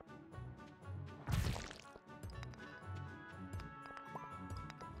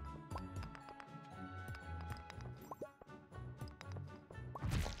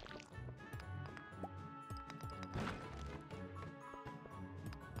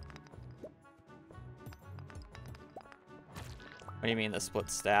 What do you mean the split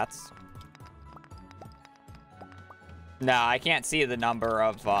stats? No, I can't see the number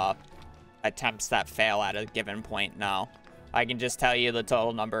of attempts that fail at a given point now. I can just tell you the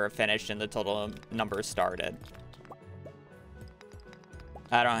total number of finished and the total number started.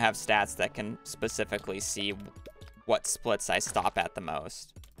 I don't have stats that can specifically see what splits I stop at the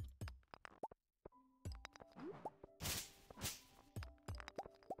most.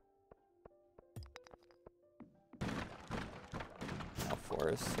 No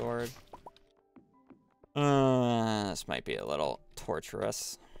forest sword. This might be a little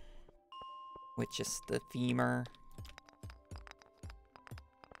torturous. Which is the femur.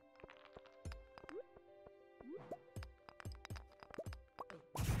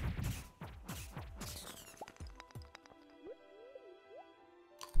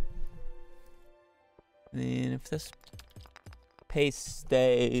 And if this pace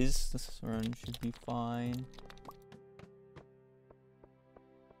stays, this run should be fine.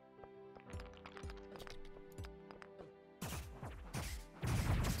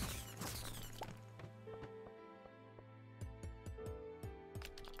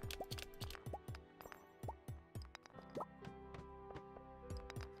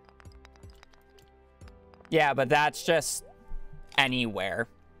 Yeah, but that's just anywhere.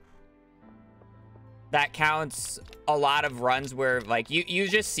 That counts a lot of runs where, like, you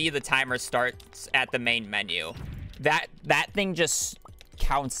just see the timer starts at the main menu. That thing just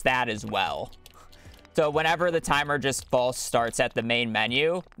counts that as well. So whenever the timer just false starts at the main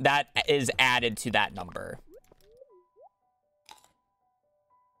menu, that is added to that number.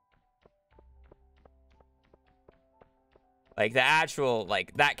 Like, the actual,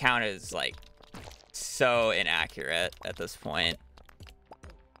 like, that count is, like, so inaccurate at this point.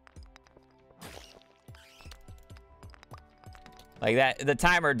 Like that, the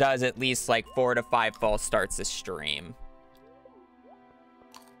timer does at least like 4 to 5 false starts a stream.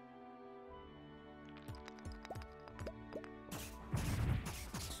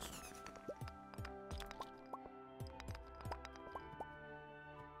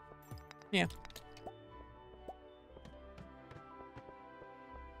 Yeah.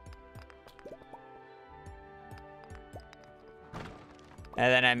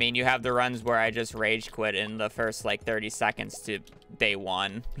 And then, I mean, you have the runs where I just rage quit in the first, like, 30 seconds to day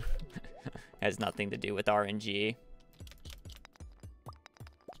 1. Has nothing to do with RNG.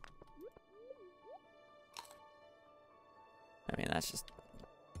 I mean, that's just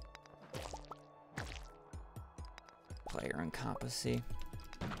player incompetency.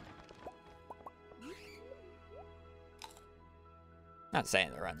 Not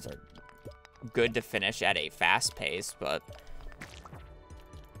saying the runs are good to finish at a fast pace, but...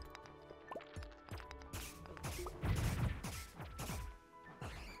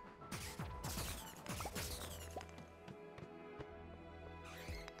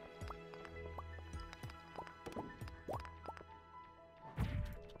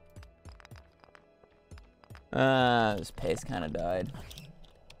 this pace kind of died.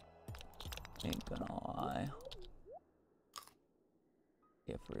 Ain't gonna lie.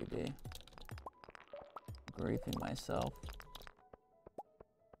 Get freebie. Griefing myself.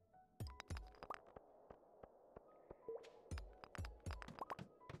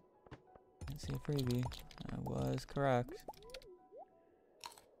 Let's see a freebie. I was correct.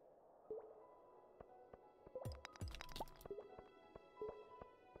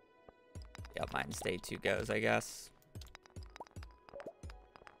 Yep, mine day 2 goes, I guess.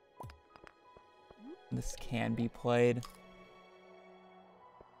 This can be played.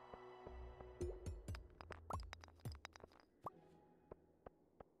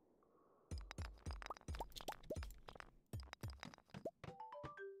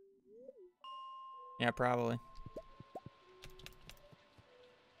 Yeah, probably.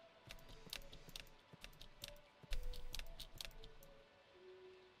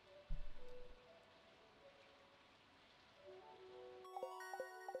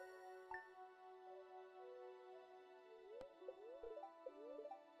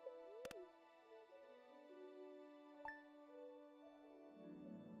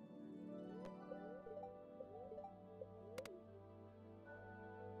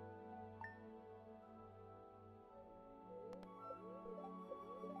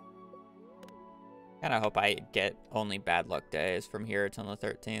 Kinda hope I get only bad luck days from here till the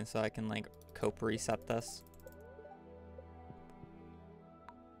 13th so I can, like, cope reset this.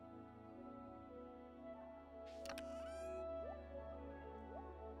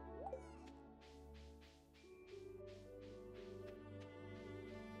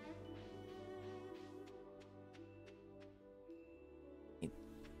 Need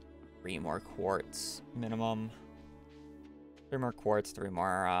 3 more quartz minimum. 3 more quartz, 3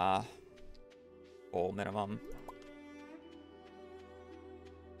 more, gold minimum.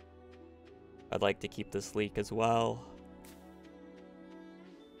 I'd like to keep this leak as well.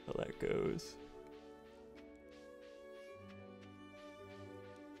 How that goes.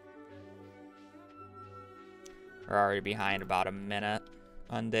 We're already behind about a minute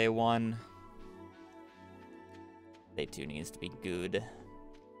on day 1. Day 2 needs to be good.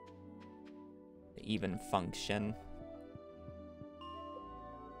 To even function.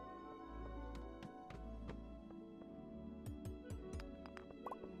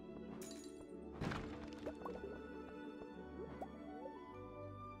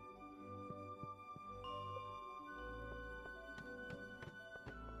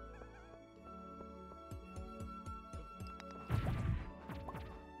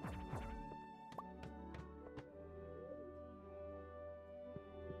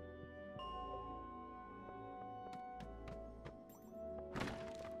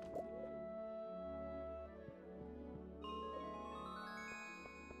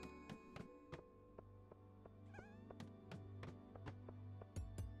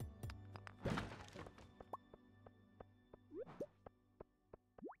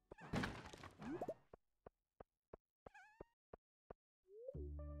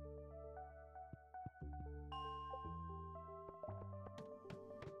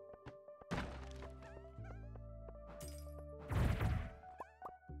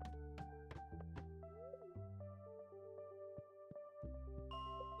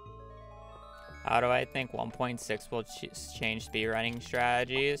 How do I think 1.6 will change speedrunning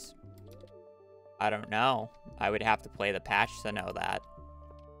strategies? I don't know. I would have to play the patch to know that.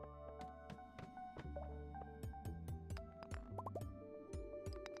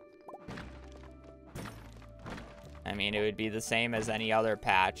 I mean, it would be the same as any other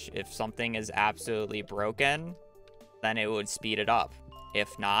patch. If something is absolutely broken, then it would speed it up.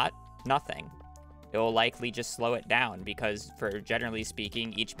 If not, nothing. It will likely just slow it down because, for generally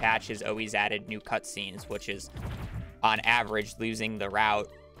speaking, each patch has always added new cutscenes, which is, on average, losing the route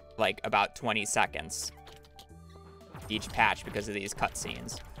like about 20 seconds each patch because of these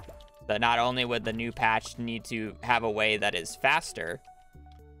cutscenes. So not only would the new patch need to have a way that is faster,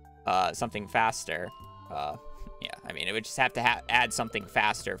 something faster. Yeah, I mean, it would just have to add something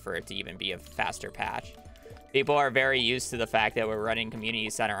faster for it to even be a faster patch. People are very used to the fact that we're running Community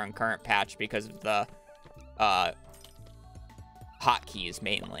Center on current patch because of the hotkeys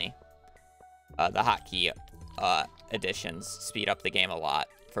mainly. The hotkey additions speed up the game a lot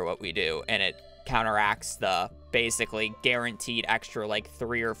for what we do, and it counteracts the basically guaranteed extra like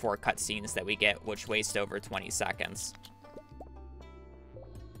 3 or 4 cutscenes that we get, which waste over 20 seconds.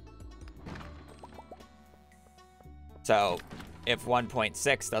 So if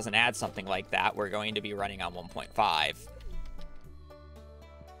 1.6 doesn't add something like that, we're going to be running on 1.5.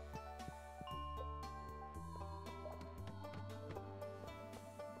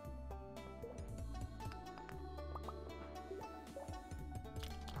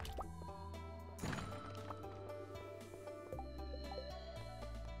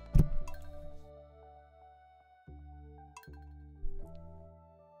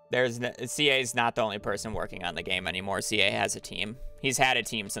 CA is not the only person working on the game anymore. CA has a team. He's had a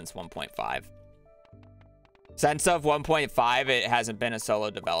team since 1.5. Since of 1.5, it hasn't been a solo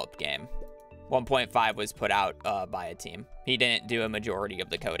developed game. 1.5 was put out by a team. He didn't do a majority of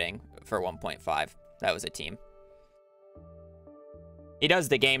the coding for 1.5. That was a team. He does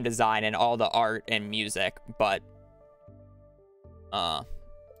the game design and all the art and music, but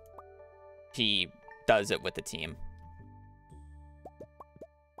he does it with the team.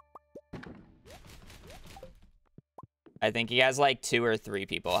 I think he has like 2 or 3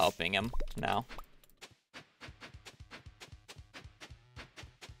 people helping him now.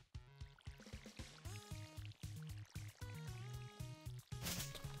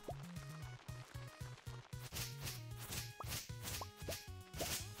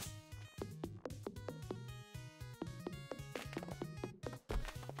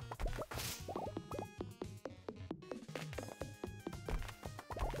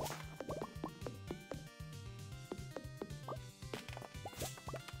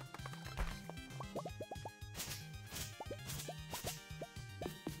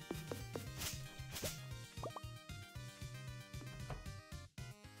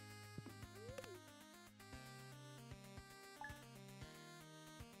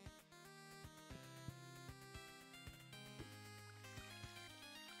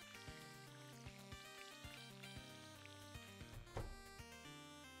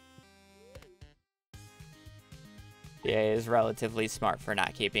 CA is relatively smart for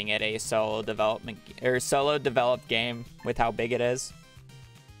not keeping it a solo development or solo developed game with how big it is.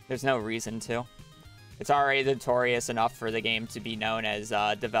 There's no reason to. It's already notorious enough for the game to be known as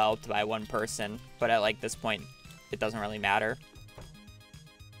developed by one person, but at like this point, it doesn't really matter.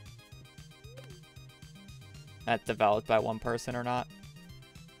 That developed by one person or not.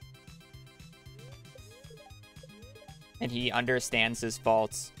 And he understands his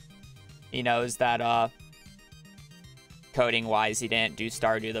faults. He knows that coding-wise, he didn't do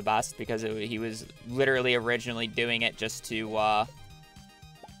Stardew the best because he was literally originally doing it just to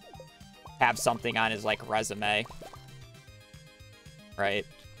have something on his like resume, right?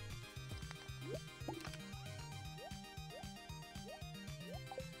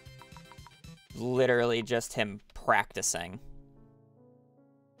 Literally just him practicing.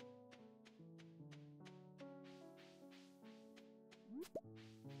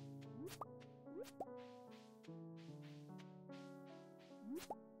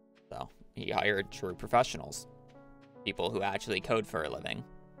 So he hired true professionals, people who actually code for a living.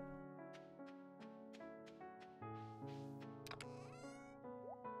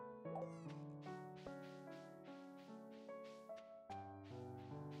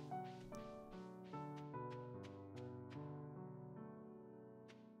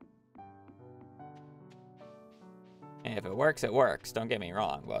 And if it works, it works. Don't get me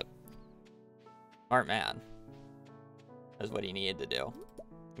wrong, but smart man. That's what he needed to do.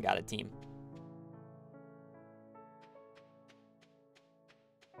 He got a team.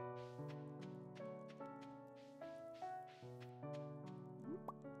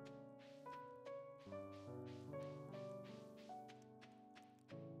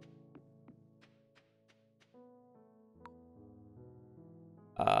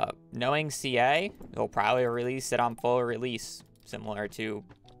 Knowing CA, they'll probably release it on full release, similar to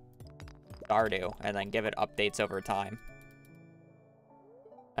Stardew, and then give it updates over time.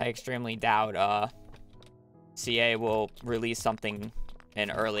 I extremely doubt CA will release something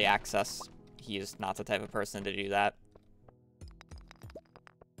in early access. He is not the type of person to do that.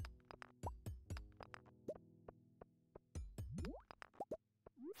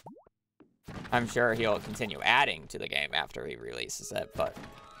 I'm sure he'll continue adding to the game after he releases it, but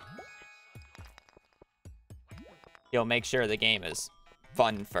he'll make sure the game is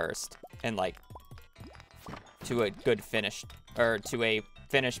fun first and like to a good finish, or to a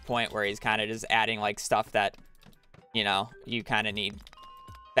finished point where he's kind of just adding like stuff that, you know, you kind of need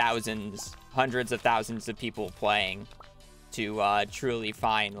thousands, hundreds of thousands of people playing to truly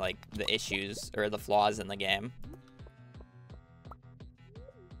find like the issues or the flaws in the game.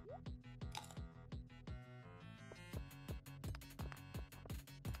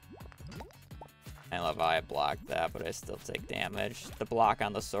 I love how I blocked that, but I still take damage. The block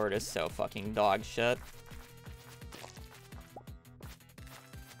on the sword is so fucking dog shit.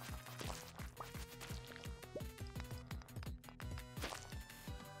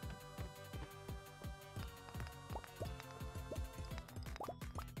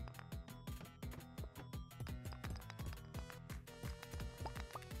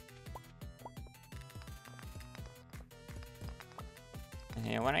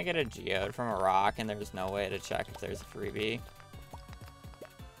 And when I get a geode from a rock and there's no way to check if there's a freebie.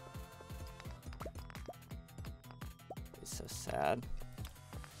 It's so sad.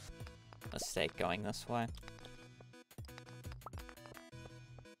 Mistake going this way.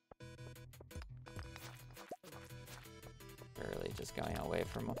 Literally just going away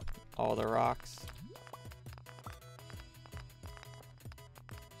from all the rocks.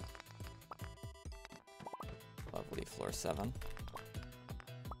 Lovely floor 7.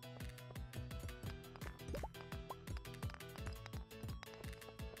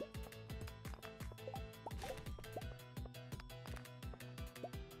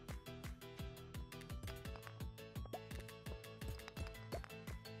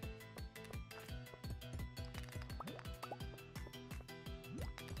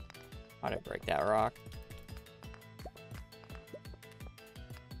 How'd I break that rock?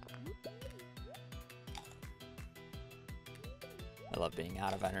 I love being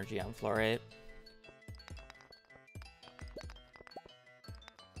out of energy on floor 8.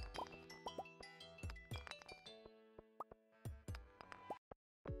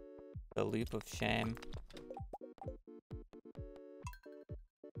 The loop of shame.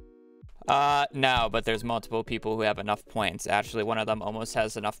 No, but there's multiple people who have enough points. Actually, one of them almost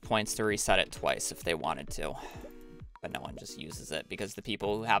has enough points to reset it twice if they wanted to. But no one just uses it because the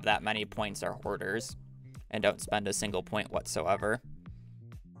people who have that many points are hoarders and don't spend a single point whatsoever.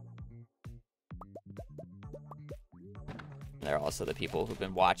 They're also the people who've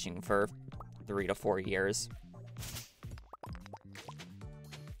been watching for 3 to 4 years.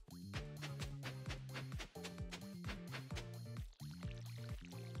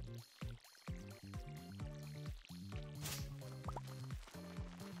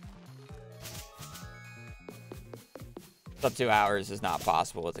 Sub 2 hours is not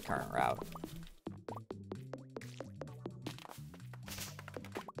possible with the current route.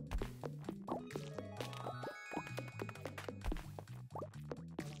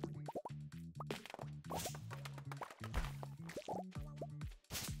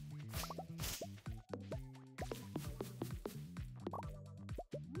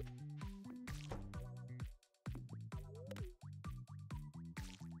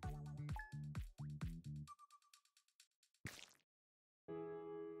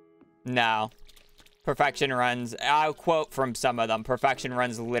 No. Perfection runs, I'll quote from some of them, perfection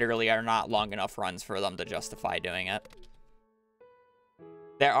runs literally are not long enough runs for them to justify doing it.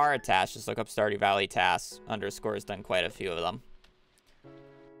 There are tasks, just look up Stardew Valley tasks. Underscore's done quite a few of them.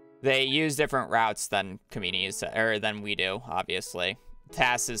 They use different routes than communities, or than we do, obviously.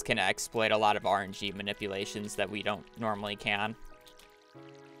 Tasks can exploit a lot of RNG manipulations that we don't normally can.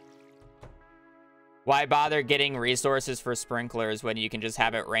 Why bother getting resources for sprinklers when you can just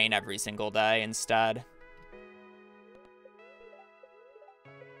have it rain every single day instead?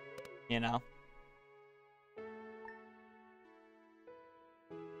 You know?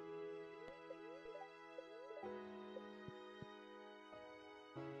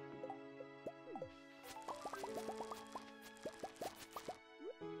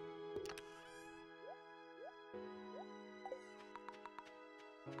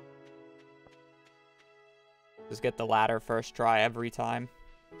 Just get the ladder first try every time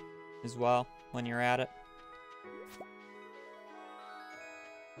as well when you're at it.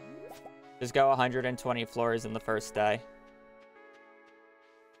 Just go 120 floors in the first day.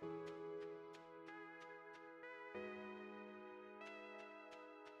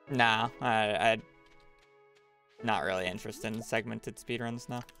 Nah, I'm not really interested in segmented speedruns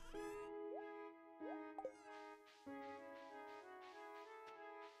now.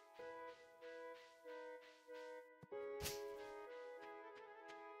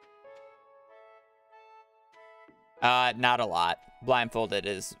 Not a lot. Blindfolded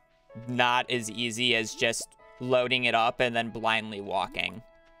is not as easy as just loading it up and then blindly walking.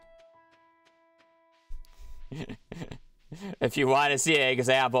 If you want to see an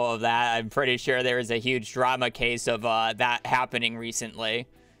example of that, I'm pretty sure there was a huge drama case of that happening recently,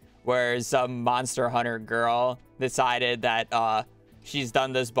 where some Monster Hunter girl decided that she's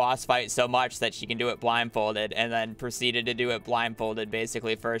done this boss fight so much that she can do it blindfolded, and then proceeded to do it blindfolded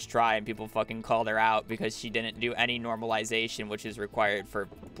basically first try, and people fucking called her out because she didn't do any normalization, which is required for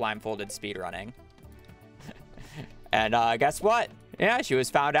blindfolded speedrunning. And guess what? Yeah, she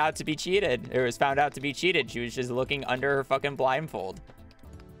was found out to be cheated. It was found out to be cheated. She was just looking under her fucking blindfold.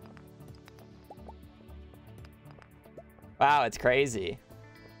 Wow, it's crazy.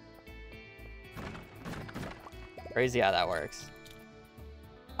 Crazy how that works.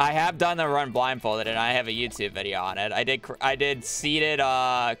 I have done the run blindfolded, and I have a YouTube video on it. I did seated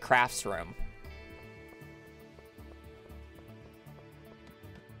crafts room.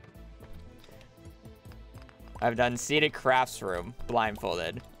 I've done seated crafts room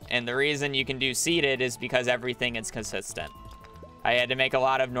blindfolded, and the reason you can do seated is because everything is consistent. I had to make a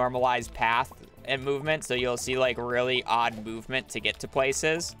lot of normalized path and movement, so you'll see like really odd movement to get to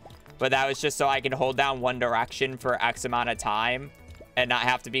places, but that was just so I could hold down one direction for X amount of time and not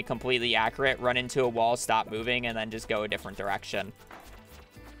have to be completely accurate, run into a wall, stop moving, and then just go a different direction.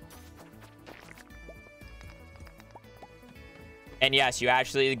 And yes, you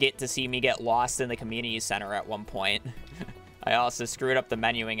actually get to see me get lost in the community center at one point. I also screwed up the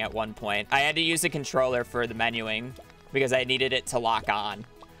menuing at one point. I had to use the controller for the menuing because I needed it to lock on.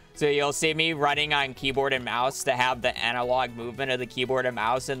 So you'll see me running on keyboard and mouse to have the analog movement of the keyboard and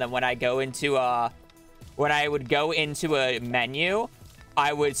mouse, and then when I go into when I would go into a menu,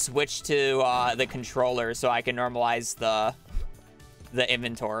 I would switch to the controller so I can normalize the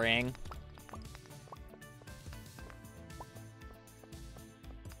inventorying.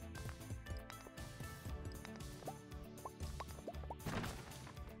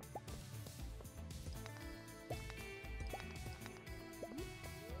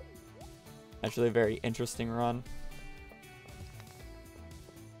 Actually a very interesting run.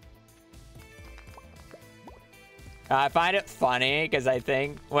 I find it funny because I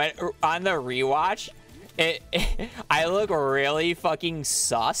think when on the rewatch, I look really fucking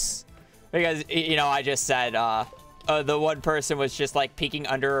sus because, you know, I just said the one person was just like peeking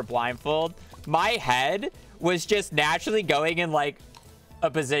under her blindfold. My head was just naturally going in like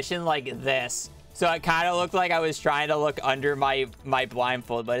a position like this. So it kind of looked like I was trying to look under my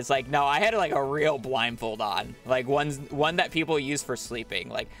blindfold, but it's like, no, I had like a real blindfold on, like one that people use for sleeping.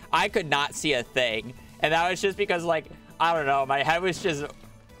 Like I could not see a thing. And that was just because, like, I don't know, my head was just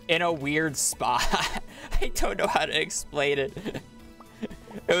in a weird spot. I don't know how to explain it.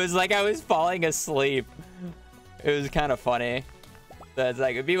 It was like I was falling asleep. It was kind of funny. So it's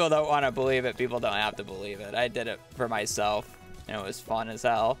like, if people don't want to believe it, people don't have to believe it. I did it for myself, and it was fun as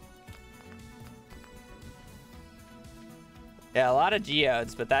hell. Yeah, a lot of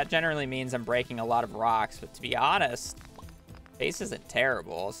geodes, but that generally means I'm breaking a lot of rocks. But to be honest, pace isn't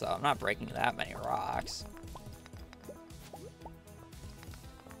terrible, so I'm not breaking that many rocks.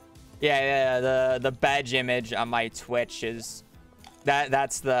 Yeah, the badge image on my Twitch is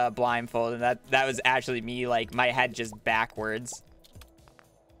that's the blindfold, and that was actually me, like my head just backwards.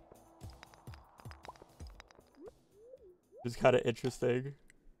 It's kind of interesting.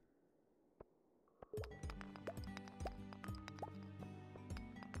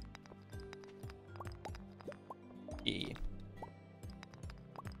 E.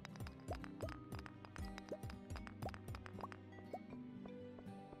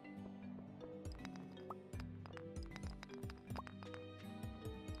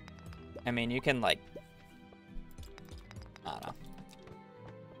 I mean, you can, like, I don't know.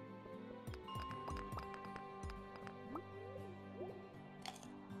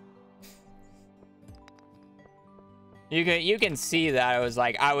 You can see that it was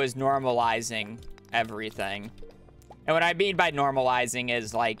like I was normalizing everything. And what I mean by normalizing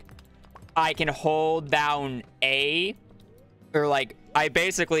is, like, I can hold down A, or, like, I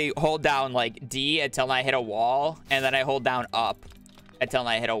basically hold down, like, D until I hit a wall, and then I hold down up until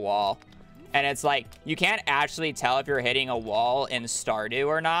I hit a wall. And it's like, you can't actually tell if you're hitting a wall in Stardew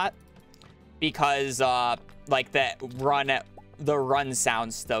or not, because, like, the run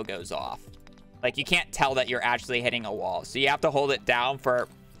sound still goes off. Like, you can't tell that you're actually hitting a wall. So you have to hold it down for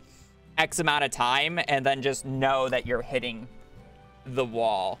X amount of time, and then just know that you're hitting the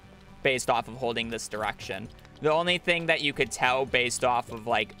wall based off of holding this direction. The only thing that you could tell based off of,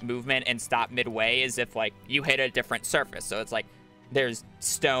 like, movement and stop midway is if, like, you hit a different surface. So it's like, there's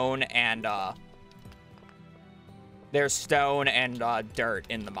stone and dirt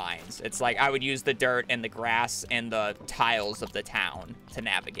in the mines. It's like I would use the dirt and the grass and the tiles of the town to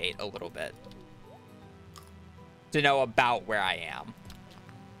navigate a little bit, to know about where I am,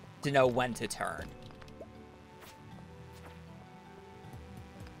 to know when to turn.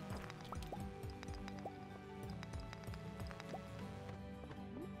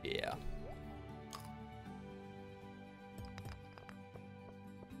 Yeah.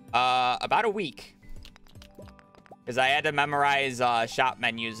 About a week. Because I had to memorize shop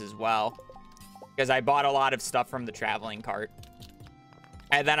menus as well. Because I bought a lot of stuff from the traveling cart.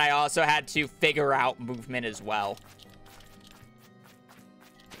 And then I also had to figure out movement as well.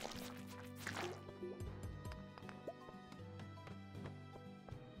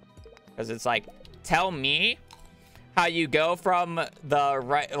 Because it's like, tell me how you go from the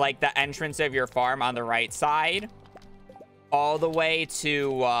right, like the entrance of your farm on the right side, all the way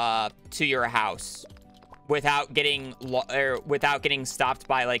to your house, without getting stopped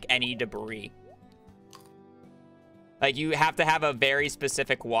by, like, any debris. Like, you have to have a very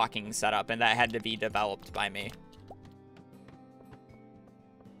specific walking setup, and that had to be developed by me.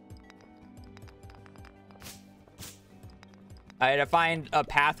 I had to find a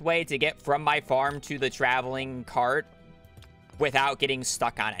pathway to get from my farm to the traveling cart without getting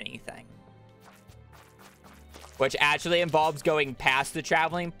stuck on anything. Which actually involves going past the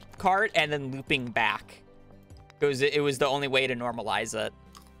traveling cart and then looping back. It was the only way to normalize it.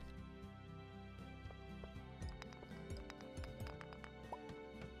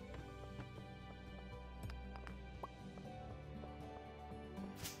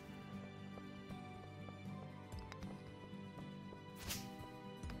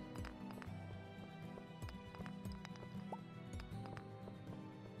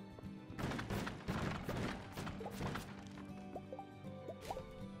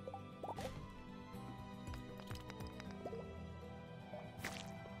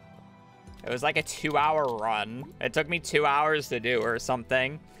 It was like a 2-hour run. It took me 2 hours to do or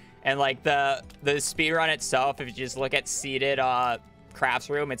something. And like the speed run itself, if you just look at seated crafts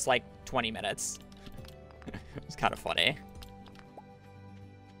room, it's like 20 minutes. It's kind of funny.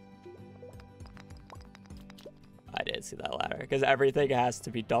 I did see that ladder because everything has to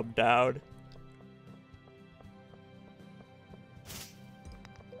be dumbed down.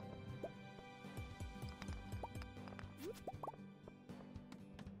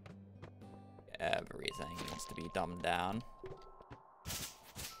 Everything needs to be dumbed down.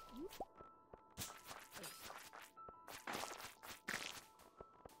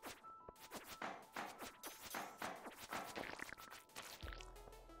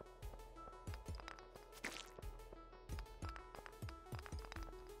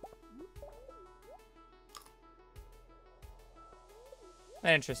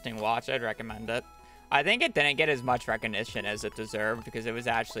 An interesting watch. I'd recommend it. I think it didn't get as much recognition as it deserved because it was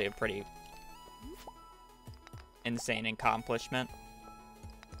actually a pretty insane accomplishment,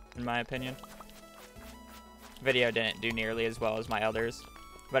 in my opinion. Video didn't do nearly as well as my others,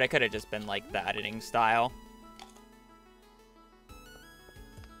 but it could have just been like the editing style.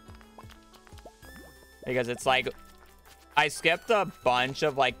 Because it's like, I skipped a bunch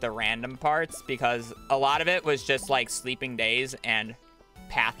of like the random parts because a lot of it was just like sleeping days and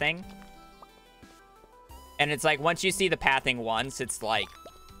pathing. And it's like, once you see the pathing once, it's like,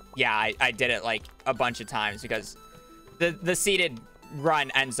 yeah, I did it like a bunch of times because the seated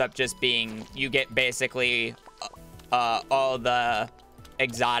run ends up just being, you get basically all the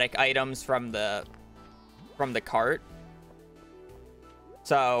exotic items from the cart.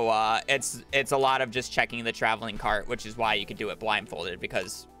 So it's a lot of just checking the traveling cart, which is why you could do it blindfolded,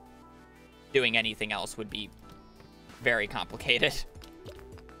 because doing anything else would be very complicated.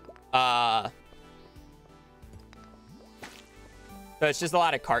 So it's just a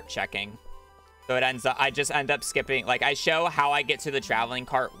lot of cart checking. So it ends up, I just end up skipping, like I show how I get to the traveling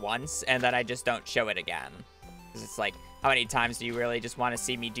cart once, and then I just don't show it again. Because it's like, how many times do you really just want to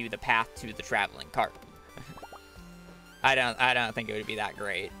see me do the path to the traveling cart? I don't think it would be that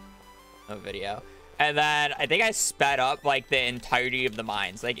great of a video. And then I think I sped up like the entirety of the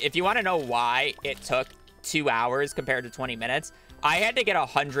mines. Like if you want to know why it took 2 hours compared to 20 minutes, I had to get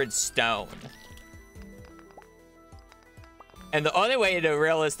 100 stone. And the only way to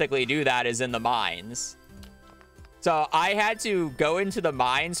realistically do that is in the mines. So I had to go into the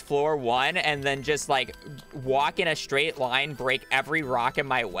mines floor 1 and then just like walk in a straight line, break every rock in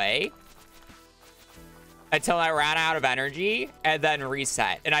my way until I ran out of energy and then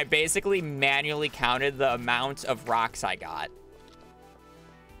reset. And I basically manually counted the amount of rocks I got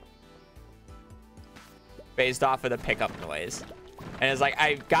based off of the pickup noise. And it's like,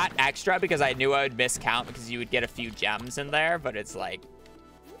 I got extra because I knew I would miscount because you would get a few gems in there, but it's like,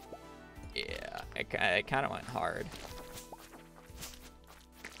 yeah, it kind of went hard.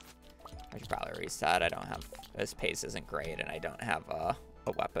 I should probably reset. I don't have, this pace isn't great, and I don't have a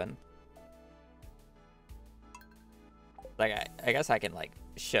weapon. Like, I guess I can, like,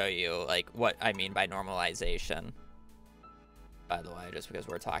 show you, like, what I mean by normalization. By the way, just because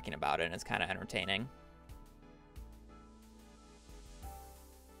we're talking about it, and it's kind of entertaining.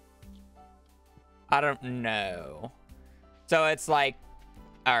 I don't know. So it's like,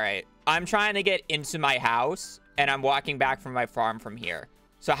 all right, I'm trying to get into my house and I'm walking back from my farm from here.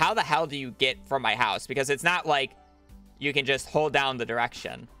 So how the hell do you get from my house? Because it's not like you can just hold down the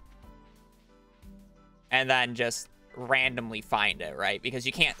direction and then just randomly find it, right? Because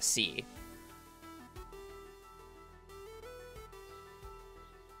you can't see.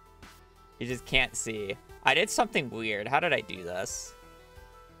 You just can't see. I did something weird. How did I do this?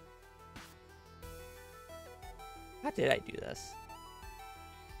 How did I do this?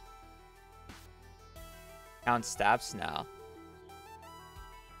 Count steps? No.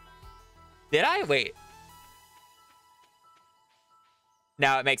 Did I? Wait.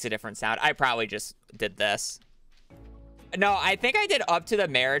 No, it makes a different sound. I probably just did this. No, I think I did up to the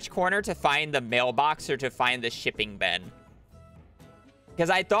marriage corner to find the mailbox or to find the shipping bin.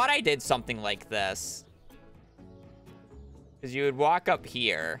 Because I thought I did something like this. Because you would walk up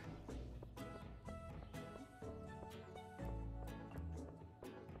here.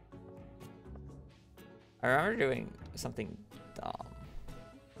 I remember doing something dumb.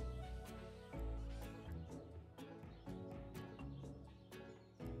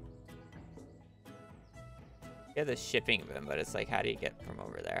 Yeah, the shipping bin, but it's like, how do you get from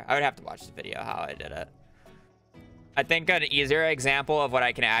over there? I would have to watch the video how I did it. I think an easier example of what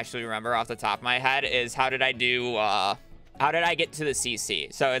I can actually remember off the top of my head is how did I do, how did I get to the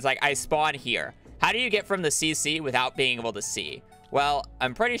CC? So it's like, I spawn here. How do you get from the CC without being able to see? Well,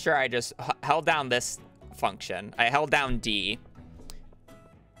 I'm pretty sure I just held down this function. I held down D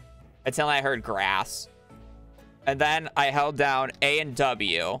until I heard grass. And then I held down A and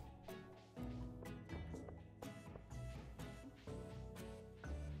W.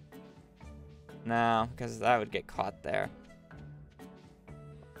 No, because that would get caught there.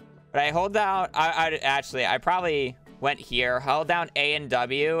 But I hold down, I probably went here, held down A and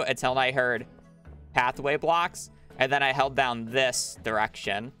W until I heard pathway blocks. And then I held down this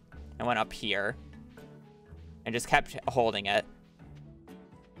direction and went up here. And just kept holding it.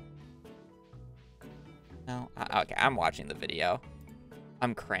 No, okay, I'm watching the video.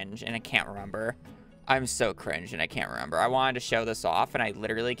 I'm cringe and I can't remember. I'm so cringe and I can't remember. I wanted to show this off and I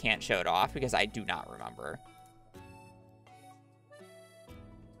literally can't show it off because I do not remember.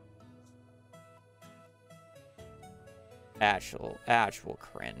 Actual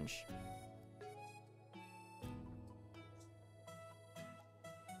cringe.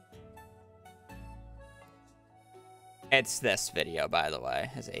 It's this video, by the way,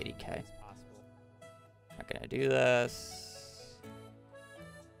 has 80K. Not gonna do this.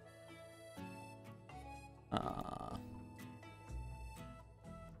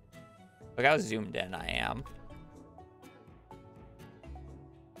 Look how zoomed in I am.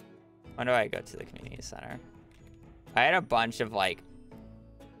 When do I go to the community center? I had a bunch of like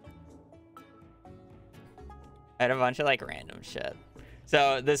random shit.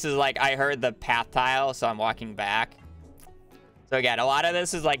 So this is like, I heard the path tile, so I'm walking back. So again, a lot of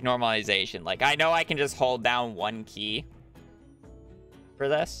this is like normalization. Like I know I can just hold down one key for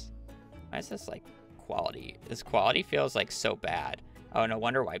this. Why is this like quality? This quality feels like so bad. Oh, no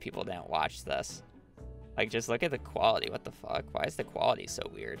wonder why people didn't watch this. Like just look at the quality. What the fuck? Why is the quality so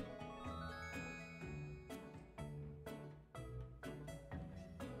weird?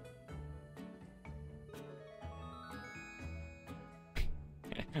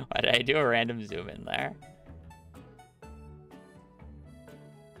 Why did I do a random zoom in there?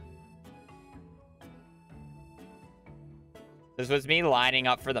 This was me lining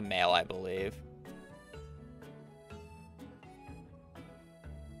up for the mail, I believe.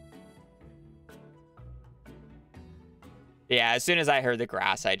 Yeah, as soon as I heard the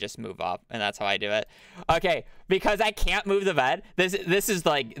grass, I just move up, and that's how I do it. Okay, because I can't move the bed. This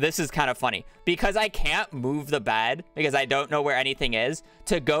is kind of funny. Because I can't move the bed, because I don't know where anything is,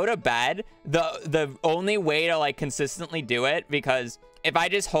 to go to bed, the only way to like consistently do it, because if I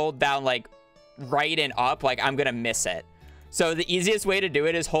just hold down like right and up, like I'm gonna miss it. So the easiest way to do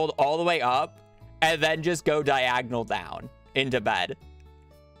it is hold all the way up and then just go diagonal down into bed.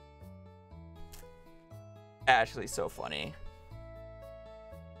 Ashley's so funny.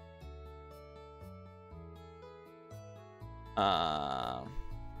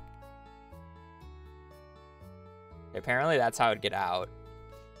 Apparently that's how I'd get out.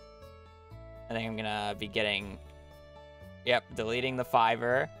 I think I'm gonna be getting, yep, deleting the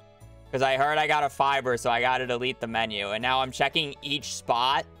fiber. Because I heard I got a fiber, so I gotta delete the menu. And now I'm checking each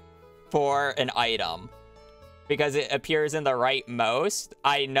spot for an item. Because it appears in the right most.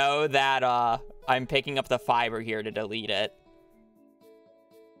 I know that I'm picking up the fiber here to delete it.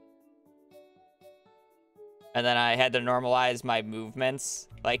 And then I had to normalize my movements.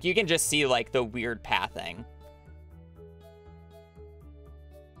 Like, you can just see, like, the weird pathing.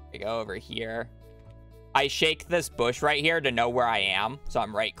 I go over here. I shake this bush right here to know where I am. So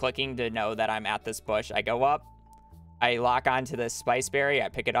I'm right-clicking to know that I'm at this bush. I go up. I lock onto this spice berry. I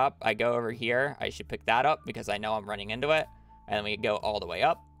pick it up. I go over here. I should pick that up because I know I'm running into it. And then we go all the way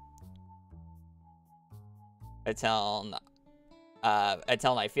up. Until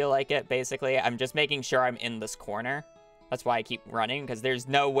I feel like it, basically. I'm just making sure I'm in this corner. That's why I keep running, because there's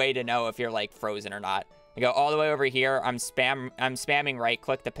no way to know if you're, like, frozen or not. I go all the way over here. I'm spamming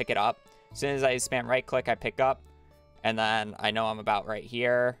right-click to pick it up. As soon as I spam right-click, I pick up. And then I know I'm about right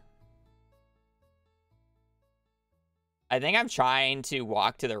here. I think I'm trying to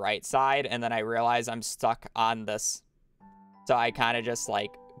walk to the right side, and then I realize I'm stuck on this. So I kind of just,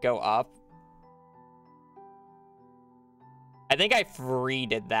 like, go up. I think I free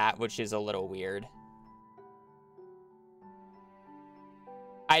did that, which is a little weird.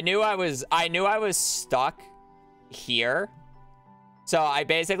 I knew I was stuck here. So I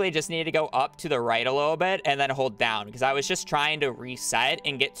basically just needed to go up to the right a little bit and then hold down, because I was just trying to reset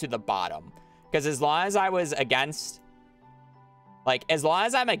and get to the bottom. Because as long as I was against, like, as long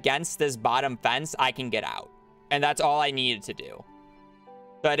as I'm against this bottom fence, I can get out. And that's all I needed to do.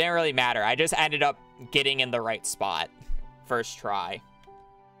 So it didn't really matter. I just ended up getting in the right spot. First try.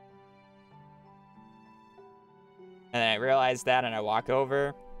 And then I realized that and I walk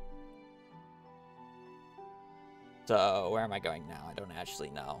over. So where am I going now? I don't actually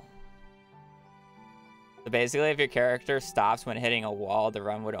know. So basically, if your character stops when hitting a wall, the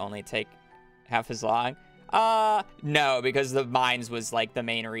run would only take half as long. No, because the mines was like the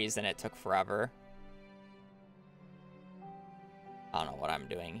main reason it took forever. I don't know what I'm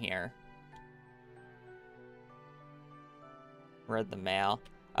doing here. Read the mail.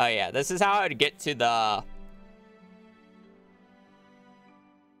 Oh yeah, this is how I would get to the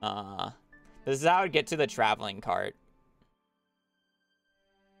this is how I would get to the traveling cart.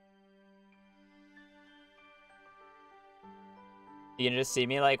 You can just see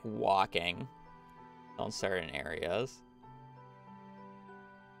me like walking on certain areas.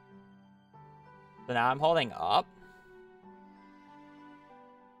 So now I'm holding up.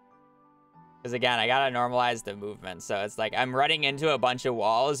 Because again, I gotta normalize the movement. So it's like I'm running into a bunch of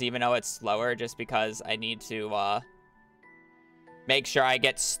walls, even though it's slower, just because I need to make sure I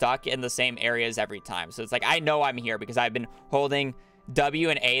get stuck in the same areas every time. So it's like, I know I'm here because I've been holding W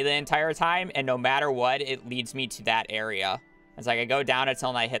and A the entire time, and no matter what, it leads me to that area. It's like I go down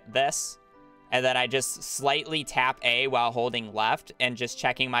until I hit this, and then I just slightly tap A while holding left and just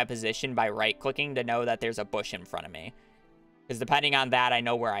checking my position by right-clicking to know that there's a bush in front of me. Because depending on that, I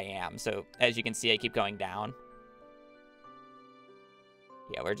know where I am. So as you can see, I keep going down.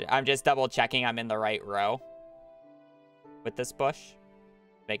 Yeah, I'm just double-checking I'm in the right row with this bush,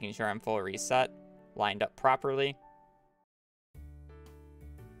 making sure I'm full reset, lined up properly.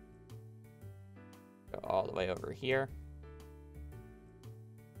 Go all the way over here.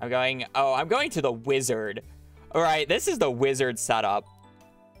 I'm going to the wizard. All right, this is the wizard setup.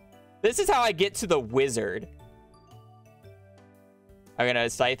 This is how I get to the wizard. I'm gonna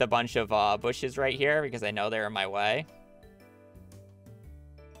scythe a bunch of bushes right here because I know they're in my way.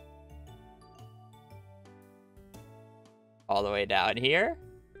 All the way down here.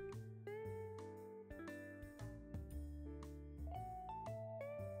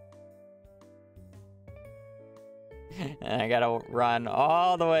 And I gotta run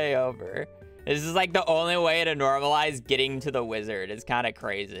all the way over. This is like the only way to normalize getting to the wizard. It's kind of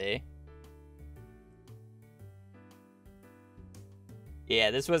crazy.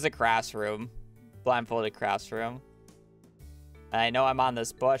 Yeah, this was a crafts room. Blindfolded crafts room. And I know I'm on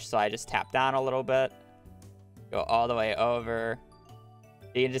this bush, so I just tap down a little bit. Go all the way over.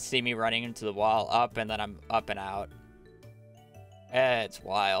 You can just see me running into the wall, up, and then I'm up and out. It's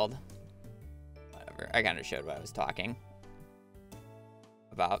wild. Whatever. I kind of showed what I was talking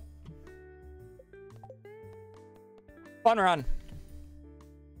about. Fun run.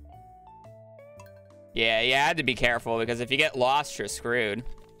 Yeah, you had to be careful because if you get lost, you're screwed.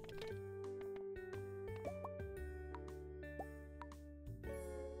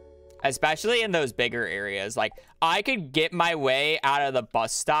 Especially in those bigger areas. Like, I could get my way out of the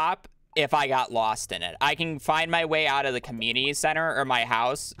bus stop if I got lost in it. I can find my way out of the community center or my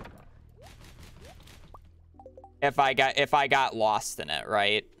house if I got lost in it,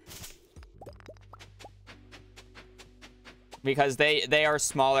 right? Because they are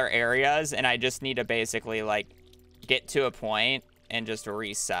smaller areas, and I just need to basically, like, get to a point and just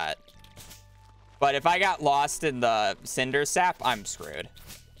reset. But if I got lost in the cinder sap, I'm screwed.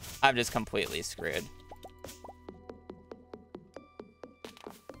 I'm just completely screwed.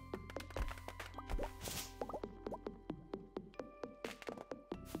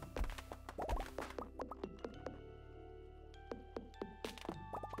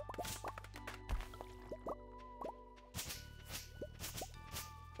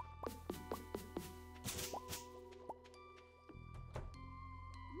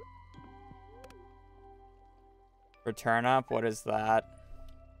 Return up? What is that?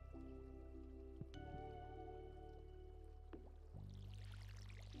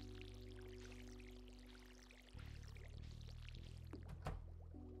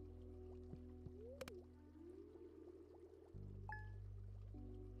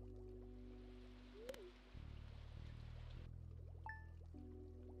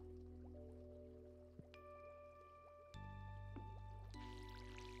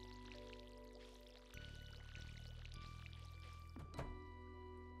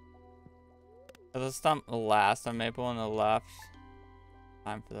 The stump last on maple on the left.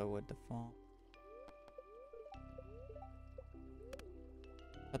 Time for the wood to fall.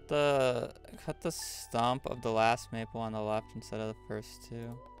 Cut the stump of the last maple on the left instead of the first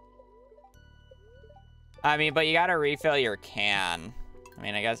two. I mean, but you gotta refill your can. I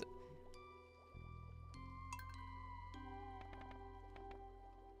mean, I guess.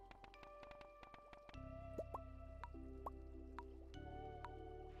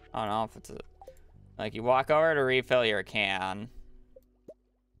 I don't know if it's a. Like, you walk over to refill your can.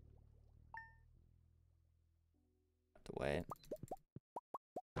 Have to wait.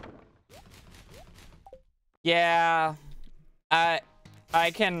 Yeah. I'll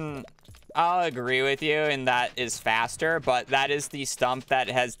agree with you, and that is faster, but that is the stump that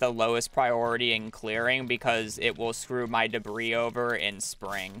has the lowest priority in clearing because it will screw my debris over in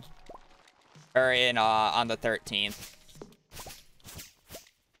spring. Or in, on the 13th.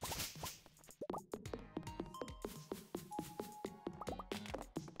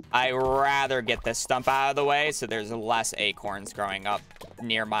 I'd rather get this stump out of the way so there's less acorns growing up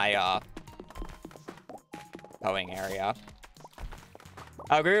near my hoeing area.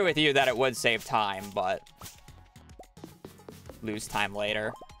 I agree with you that it would save time, but lose time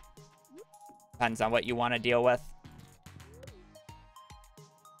later. Depends on what you want to deal with.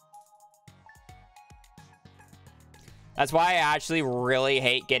 That's why I actually really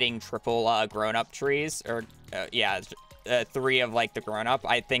hate getting triple grown-up trees. Or, yeah, 3 of like the grown-up,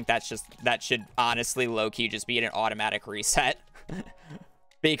 I think that should honestly low-key just be an automatic reset.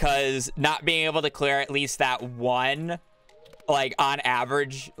 Because not being able to clear at least that one, like on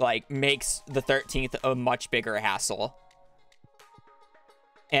average, like makes the 13th a much bigger hassle.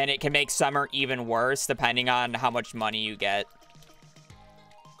 And it can make summer even worse depending on how much money you get.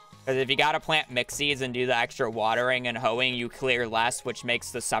 Because if you gotta plant mix seeds and do the extra watering and hoeing, you clear less, which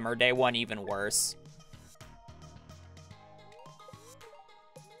makes the summer day one even worse.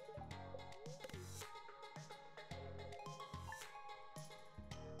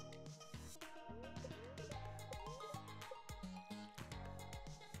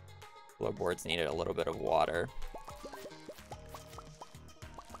 Floorboards needed a little bit of water.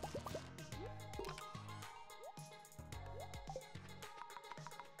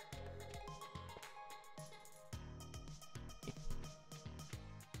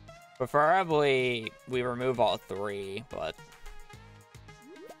 Preferably, we remove all 3, but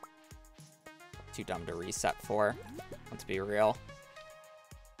too dumb to reset for. Let's be real.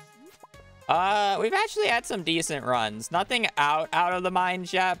 We've actually had some decent runs. Nothing out of the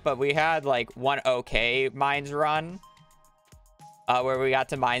mines yet, but we had like one okay mines run. Where we got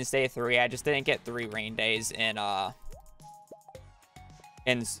to mines day 3. I just didn't get 3 rain days I'm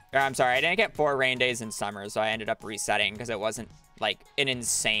sorry, I didn't get 4 rain days in summer, so I ended up resetting because it wasn't like an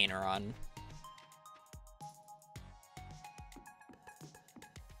insane run.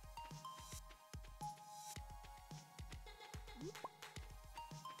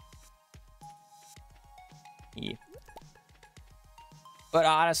 Yeah. But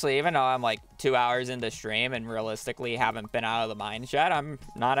honestly, even though I'm like 2 hours into stream and realistically haven't been out of the mines yet, I'm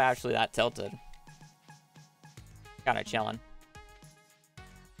not actually that tilted. Kind of chilling.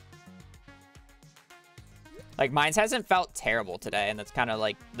 Like, mines hasn't felt terrible today, and that's kind of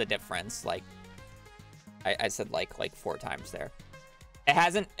like the difference. Like, I said like 4 times there. It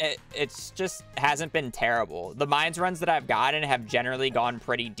hasn't, it's just hasn't been terrible. The mines runs that I've gotten have generally gone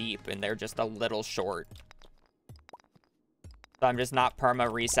pretty deep, and they're just a little short. So I'm just not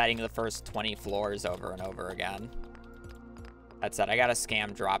perma resetting the first 20 floors over and over again. That said, I got a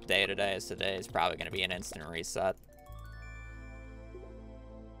scam drop day today, so today is probably going to be an instant reset.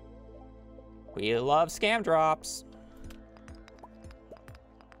 We love scam drops.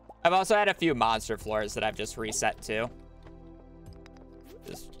 I've also had a few monster floors that I've just reset too.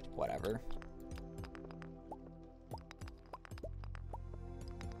 Just whatever.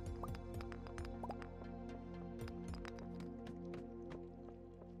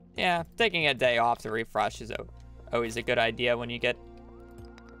 Yeah, taking a day off to refresh is always a good idea when you're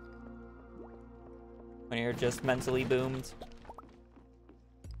just mentally boomed.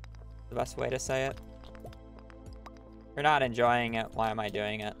 The best way to say it. If you're not enjoying it, why am I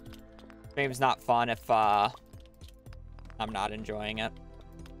doing it? Stream's not fun if I'm not enjoying it.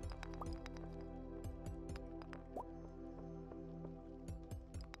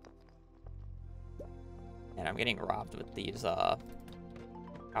 And I'm getting robbed with these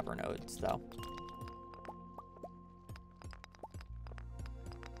copper nodes though.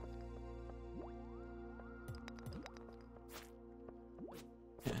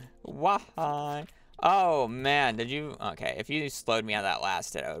 Why? Oh man, did you? Okay, if you slowed me on that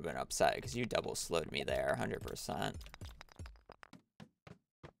last hit, I would have been upset because you double slowed me there, 100%.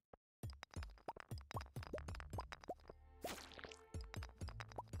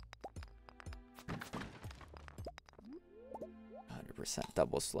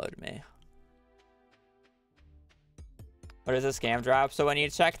 Double slowed me. What is a scam drop? So when you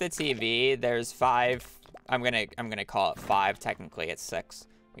check the TV, there's 5. I'm gonna call it 5. Technically, it's 6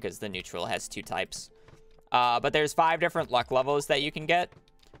 because the neutral has 2 types. But there's 5 different luck levels that you can get,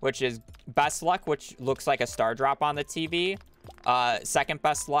 which is best luck, which looks like a star drop on the TV. Second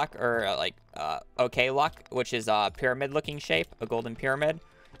best luck, or okay luck, which is a pyramid-looking shape, a golden pyramid.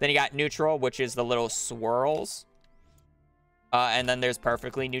 Then you got neutral, which is the little swirls. And then there's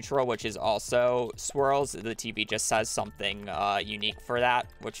perfectly neutral, which is also swirls. The TV just says something unique for that,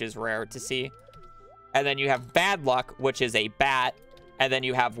 which is rare to see. And then you have bad luck, which is a bat. And then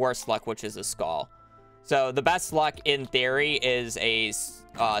you have worse luck, which is a skull. So the best luck, in theory, is a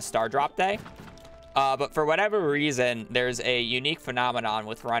star drop day. But for whatever reason, there's a unique phenomenon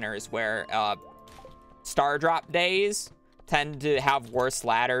with runners where star drop days tend to have worse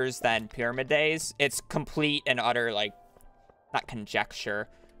ladders than pyramid days. It's complete and utter, like, not conjecture,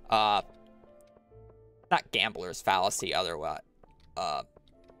 not gambler's fallacy, otherwise,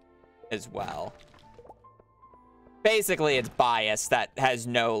 as well. Basically, it's bias that has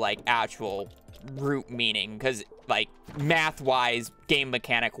no, like, actual root meaning, because, like, math-wise, game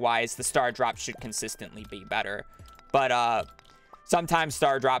mechanic-wise, the star drop should consistently be better. But sometimes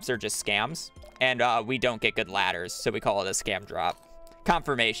star drops are just scams, and we don't get good ladders, so we call it a scam drop.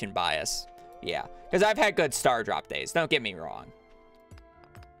 Confirmation bias. Yeah, because I've had good star drop days. Don't get me wrong.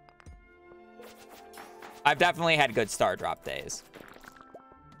 I've definitely had good star drop days.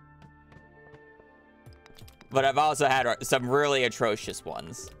 But I've also had some really atrocious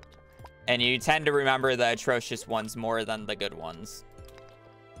ones. And you tend to remember the atrocious ones more than the good ones.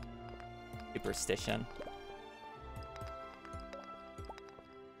 Superstition.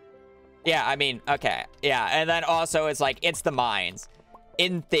 Yeah, I mean, okay. Yeah, and then also it's like, it's the mines.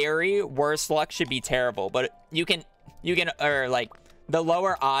 In theory, worse luck should be terrible, but you can, or like, the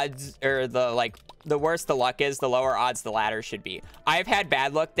lower odds, or the worse the luck is, the lower odds the ladder should be. I've had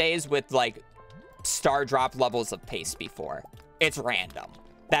bad luck days with, like, star drop levels of pace before. It's random.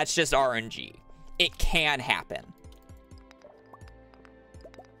 That's just RNG. It can happen.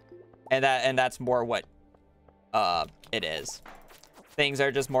 And that's more what it is. Things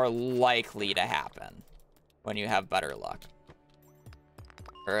are just more likely to happen when you have better luck.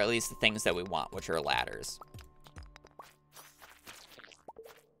 Or at least the things that we want, which are ladders.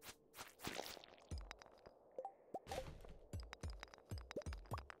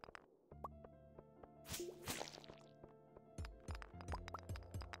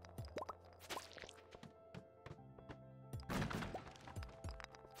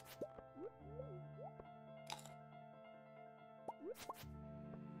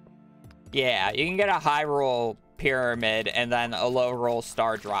 Yeah, you can get a high roll pyramid and then a low roll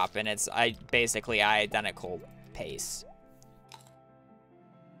star drop, and it's basically identical pace.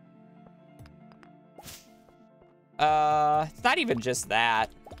 It's not even just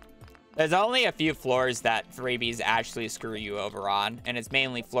that. There's only a few floors that 3Bs actually screw you over on, and it's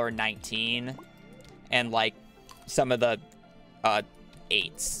mainly floor 19 and like some of the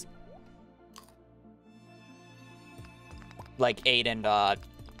 8s. Like 8 and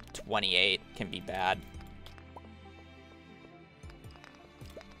 28 can be bad.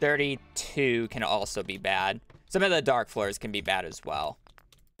 32 can also be bad. Some of the dark floors can be bad as well.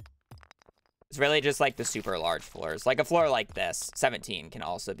 It's really just like the super large floors. Like a floor like this, 17, can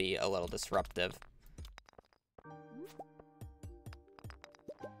also be a little disruptive.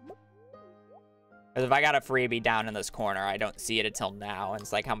 Because if I got a freebie down in this corner, I don't see it until now. And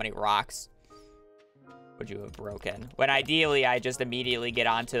it's like, how many rocks would you have broken? When ideally, I just immediately get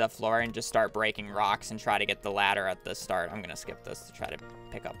onto the floor and just start breaking rocks and try to get the ladder at the start. I'm going to skip this to try to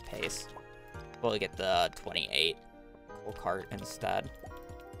pick up pace. We'll get the 28 coal cart instead.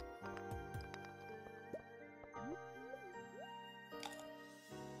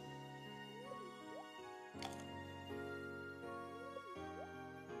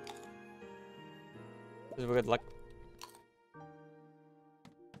 This is good luck.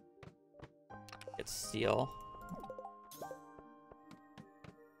 Get steel.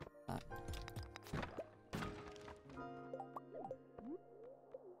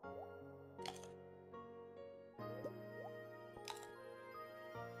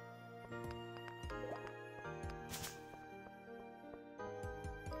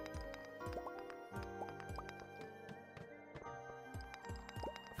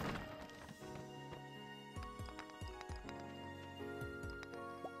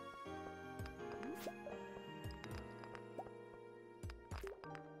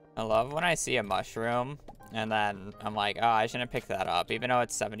 I love when I see a mushroom and then I'm like, oh, I shouldn't pick that up. Even though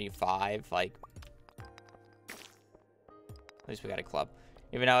it's 75, like, at least we got a club.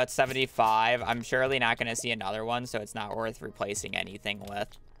 Even though it's 75, I'm surely not going to see another one, so it's not worth replacing anything with.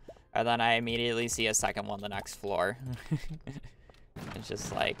 And then I immediately see a second one the next floor. It's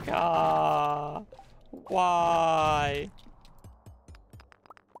just like, ah, why?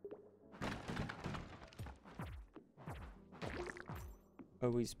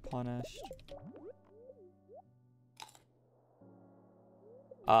 Always punished.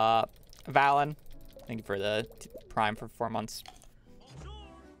 Valen, thank you for the Prime for 4 months.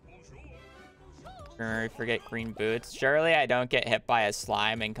 Forget green boots. Surely I don't get hit by a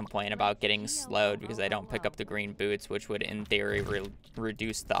slime and complain about getting slowed because I don't pick up the green boots, which would in theory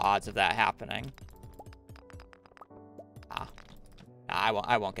reduce the odds of that happening. I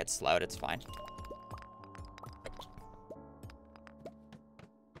won't get slowed. It's fine.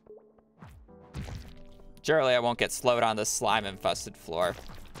 Surely I won't get slowed on this slime-infested floor.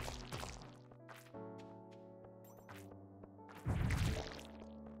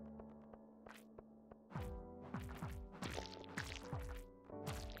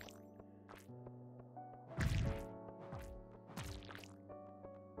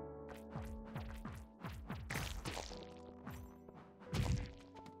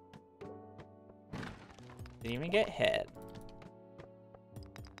 Didn't even get hit.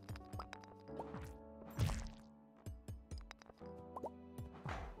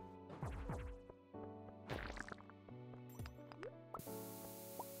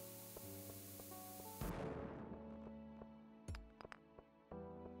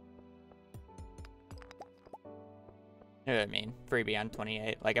 You know what I mean? Freebie on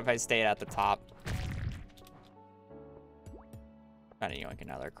 28. Like, if I stayed at the top. Trying to yoink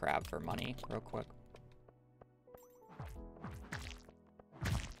another crab for money real quick.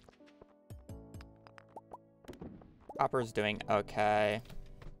 Copper's doing okay.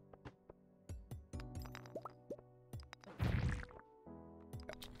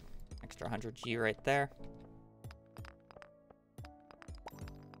 Extra 100G right there.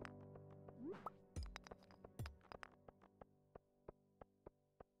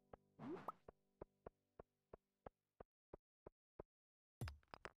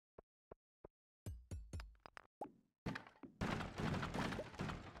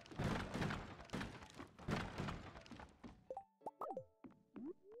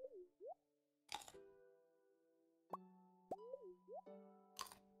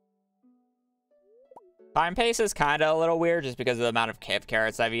 Time pace is kind of a little weird just because of the amount of cave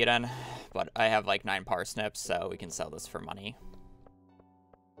carrots I've eaten, but I have like 9 parsnips, so we can sell this for money.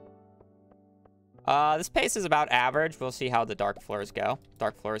 This pace is about average. We'll see how the dark floors go.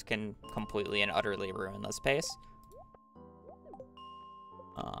 Dark floors can completely and utterly ruin this pace.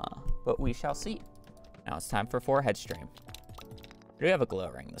 But we shall see. Now it's time for 4 headstream. We do have a glow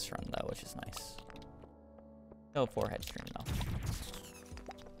ring this run though, which is nice. Still 4 headstream though.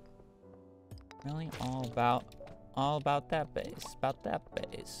 Really all about that base. About that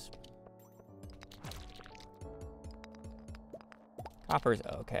base. Copper's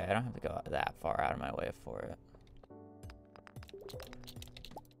okay. I don't have to go that far out of my way for it.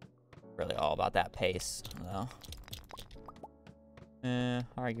 Really all about that pace, though.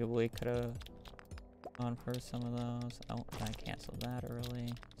 Arguably could have gone for some of those. Oh, I canceled that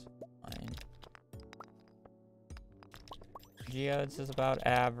early. It's fine. Geodes is about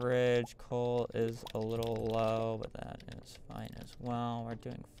average. Coal is a little low, but that is fine as well. We're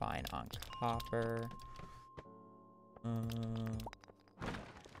doing fine on copper.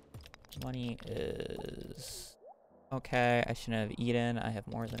 Money is okay. I shouldn't have eaten. I have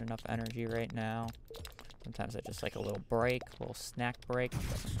more than enough energy right now. Sometimes I just like a little break, a little snack break.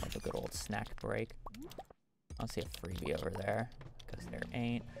 Like a good old snack break. I don't see a freebie over there because there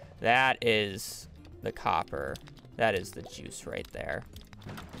ain't. That is the copper. That is the juice right there.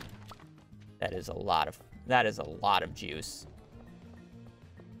 That is a lot of juice.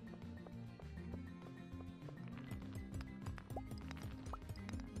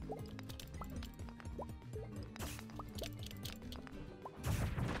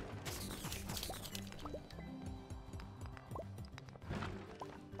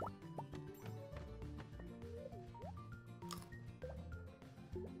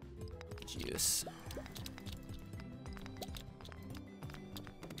 Juice.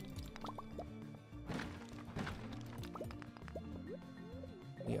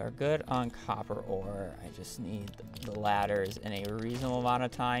 We are good on copper ore. I just need the ladders in a reasonable amount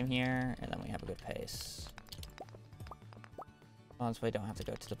of time here, and then we have a good pace. As long as we don't have to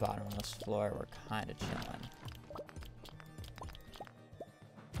go to the bottom of this floor, we're kind of chilling.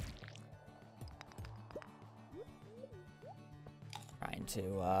 Trying to,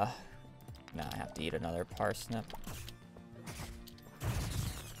 now I have to eat another parsnip.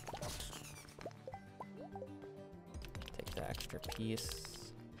 Take the extra piece.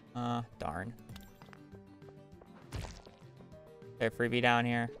 Darn. Okay, freebie down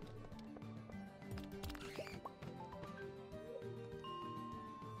here.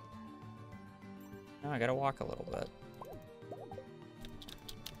 Now I gotta walk a little bit.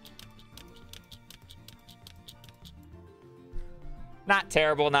 Not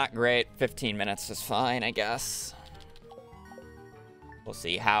terrible, not great. 15 minutes is fine, I guess. We'll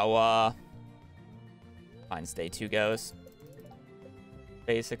see how Fines Day 2 goes.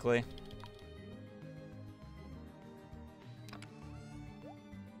 Basically.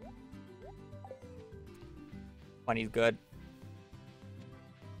 Money's good.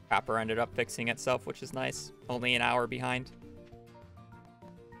 Copper ended up fixing itself, which is nice. Only an hour behind.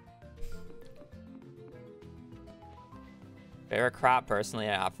 Favorite crop, personally,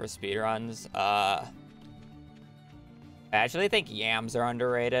 out for speedruns. I actually think yams are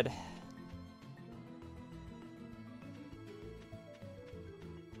underrated.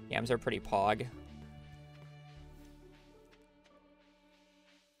 Yams are pretty pog.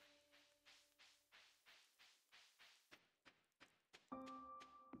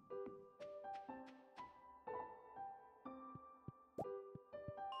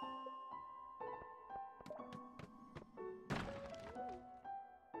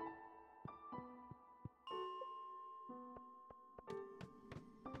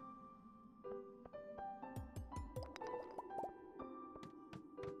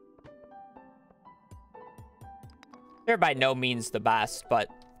 They're by no means the best, but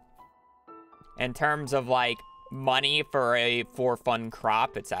in terms of like money for a for fun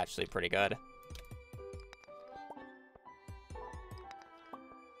crop, it's actually pretty good.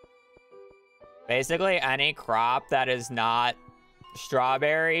 Basically, any crop that is not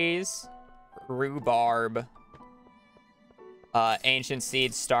strawberries, rhubarb, ancient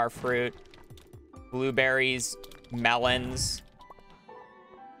seeds, starfruit, blueberries, melons,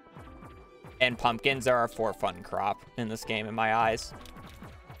 and pumpkins are a for fun crop in this game in my eyes.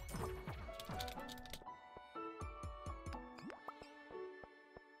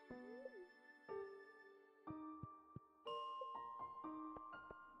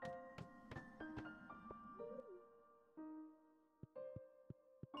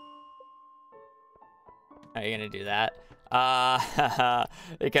 Are you gonna do that?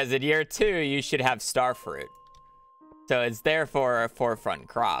 Because in year 2, you should have starfruit. So it's therefore a forefront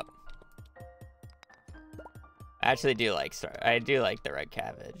crop. I actually do like I do like the red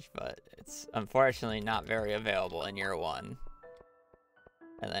cabbage, but it's unfortunately not very available in year 1.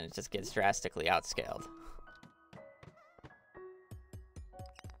 And then it just gets drastically outscaled.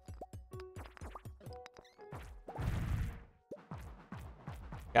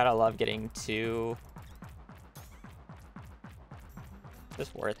 Gotta love getting 2. Is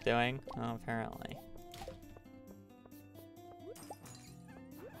this worth doing? Oh, apparently.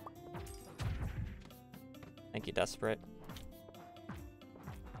 Thank you, Desperate.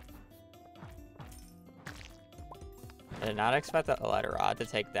 I did not expect the letter rod to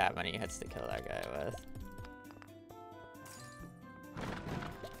take that many hits to kill that guy with.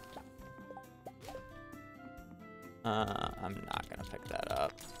 I'm not gonna pick that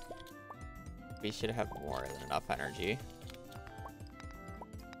up. We should have more than enough energy.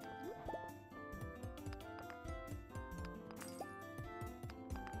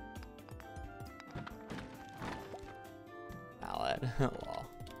 Mallet. Lol.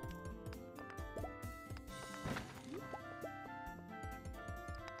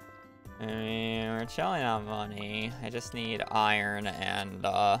 I mean, we're chilling on money. I just need iron and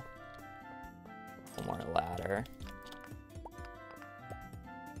one more ladder.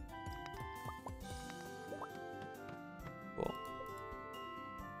 Cool.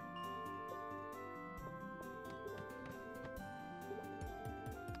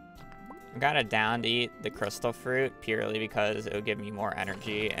 I'm kind of down to eat the crystal fruit purely because it would give me more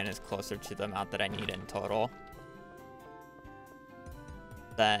energy and is closer to the amount that I need in total.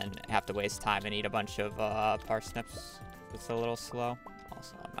 Then have to waste time and eat a bunch of parsnips. It's a little slow.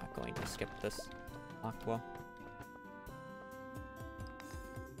 Also, I'm not going to skip this aqua.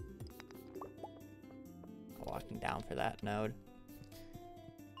 Walking down for that node.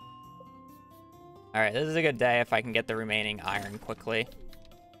 Alright, this is a good day if I can get the remaining iron quickly.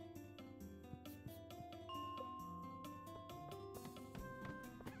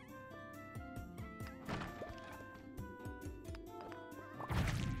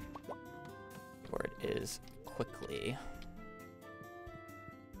 Word is quickly.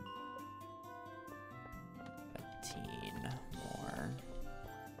 15 more.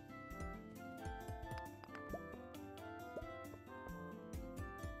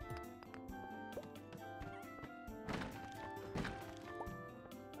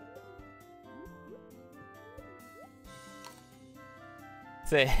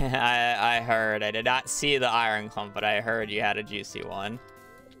 See, I heard. I did not see the iron clump, but I heard you had a juicy one.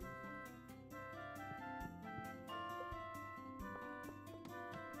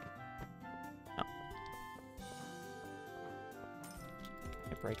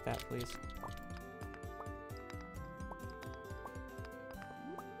 Break that, please.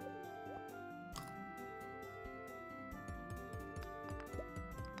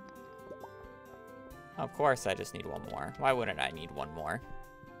 Of course, I just need one more. Why wouldn't I need one more?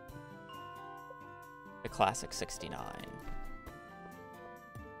 The classic 69.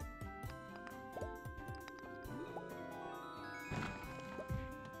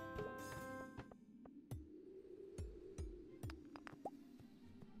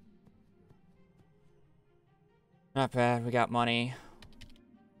 Not bad, we got money.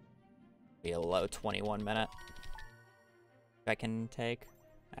 Be a low 21 minute. If I can take.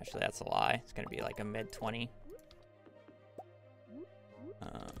 Actually, that's a lie. It's gonna be like a mid 20.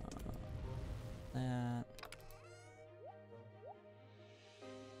 That.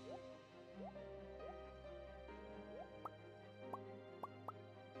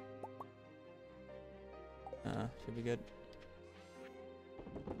 Should be good.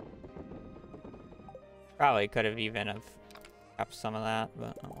 Probably could have even have kept some of that,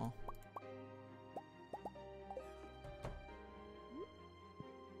 but oh well.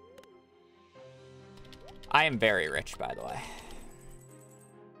 I am very rich, by the way.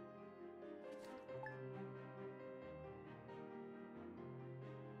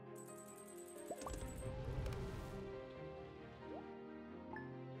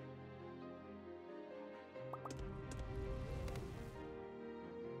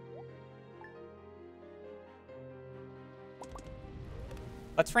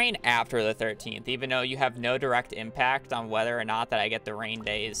 Let's rain after the 13th, even though you have no direct impact on whether or not that I get the rain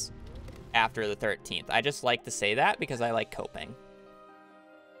days after the 13th. I just like to say that because I like coping.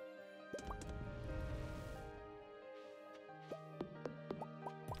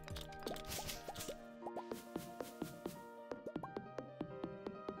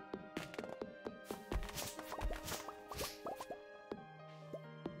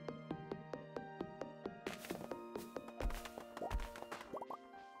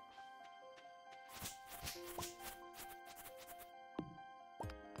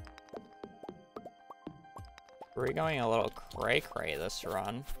 We're going a little cray-cray this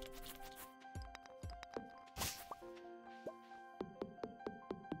run.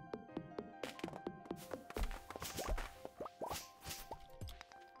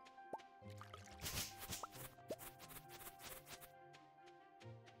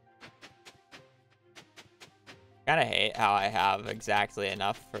 Kinda hate how I have exactly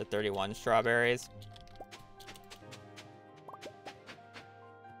enough for 31 strawberries.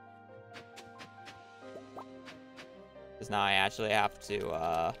 Because now I actually have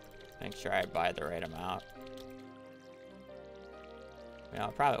to make sure I buy the right amount. You know,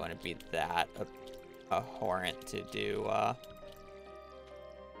 it probably wouldn't be that abhorrent to do an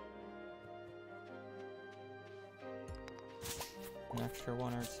extra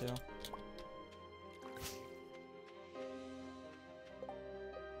one or two.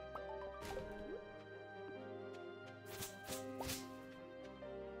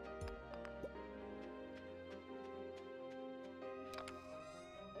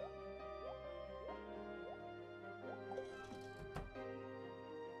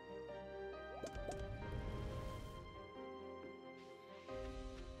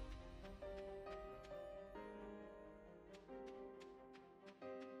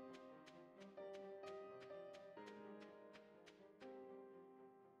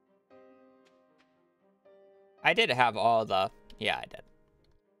 I did have all the... Yeah, I did.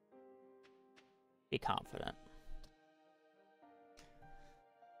 Be confident.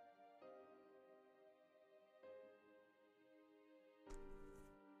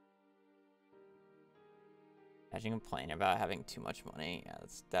 Imagine complaining about having too much money. Yeah,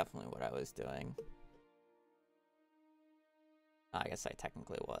 that's definitely what I was doing. I guess I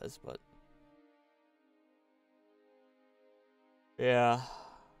technically was, but... Yeah.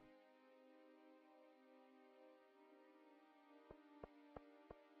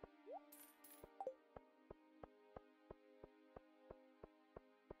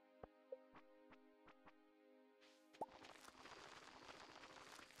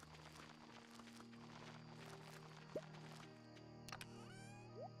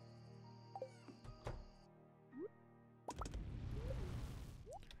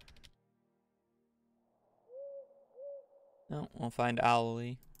 No, we'll find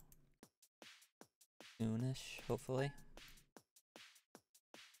Owly soonish, hopefully.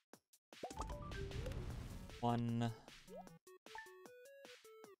 One.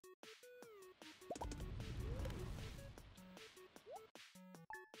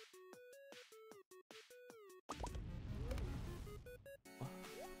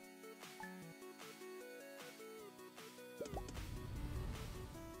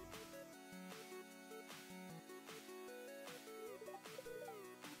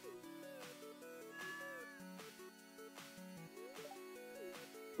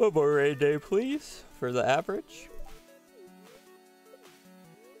 One more rain day, please, for the average.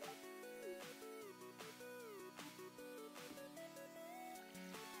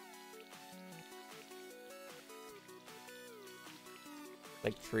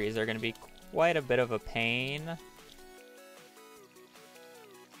 Like, trees are going to be quite a bit of a pain.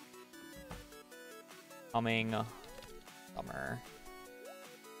 Coming summer.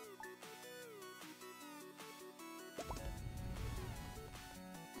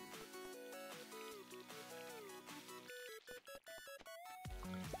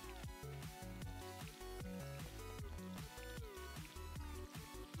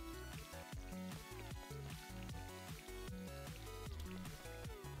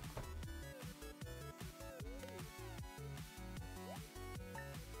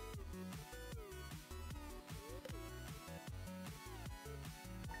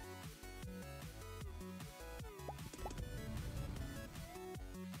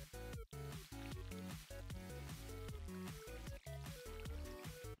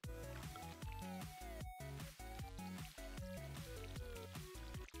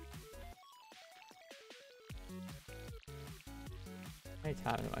 many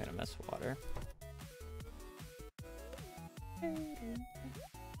times am I gonna miss water?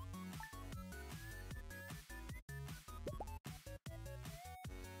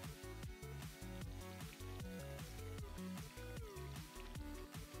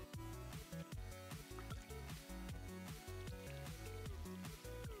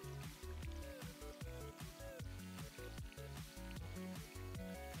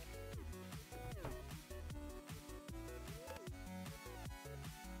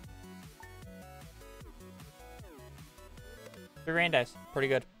 The rain dice, pretty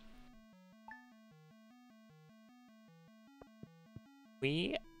good.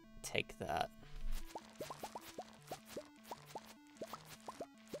 We take that.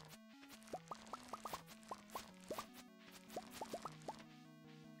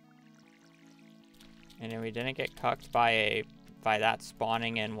 And then we didn't get cucked by that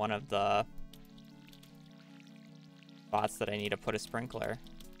spawning in one of the spots that I need to put a sprinkler.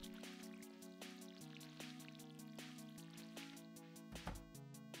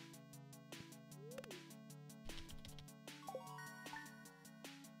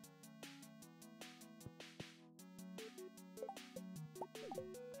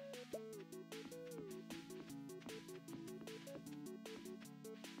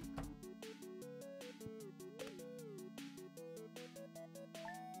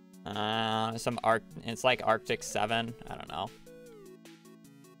 It's like Arctic 7. I don't know.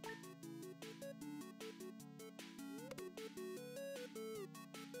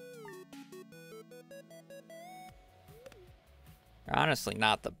 They're honestly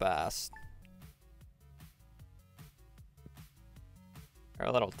not the best. They're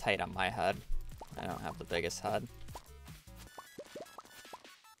a little tight on my head. I don't have the biggest head.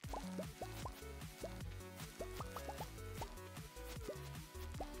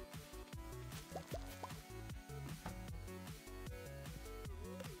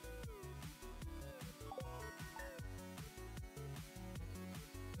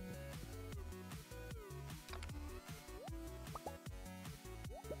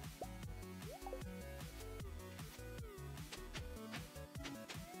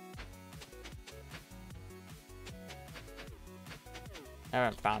 I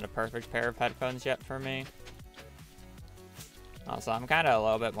haven't found a perfect pair of headphones yet for me. Also, I'm kind of a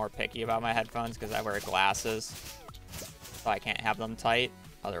little bit more picky about my headphones because I wear glasses, so I can't have them tight.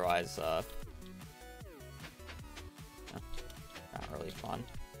 Otherwise, not really fun.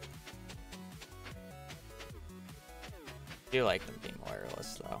 I do like them being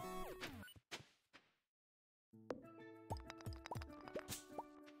wireless, though.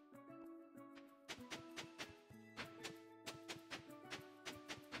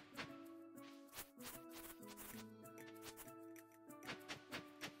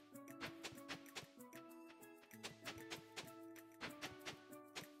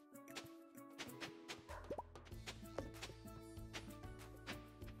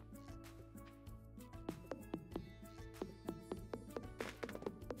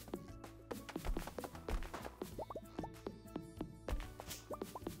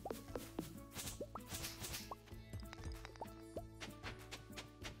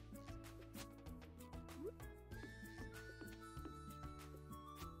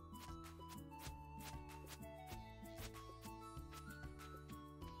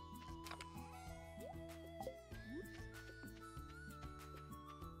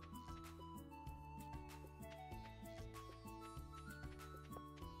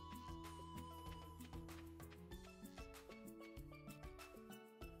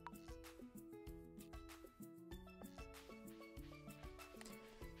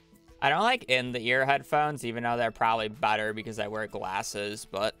 I don't like in-the-ear headphones, even though they're probably better because I wear glasses,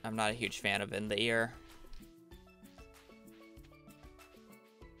 but I'm not a huge fan of in-the-ear.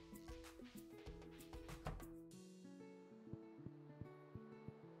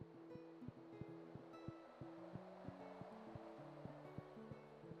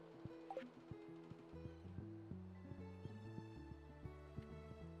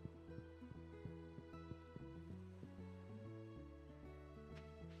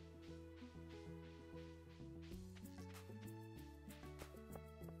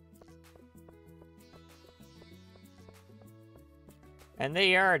 And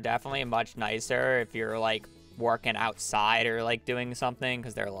they are definitely much nicer if you're like working outside or like doing something,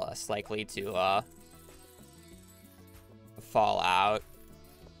 because they're less likely to fall out.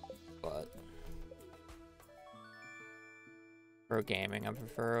 But for gaming, I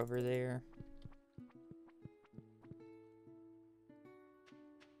prefer over there.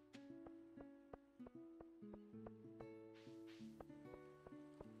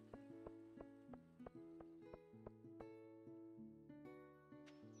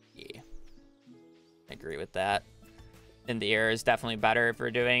 agree with that. In the air is definitely better if we're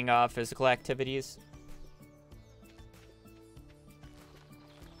doing physical activities.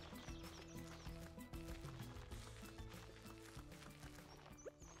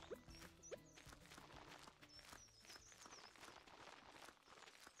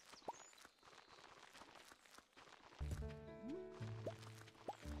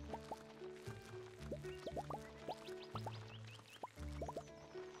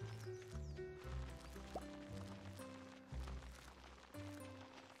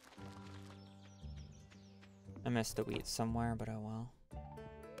 I missed the wheat somewhere, but oh well.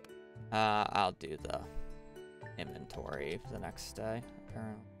 I'll do the inventory for the next day,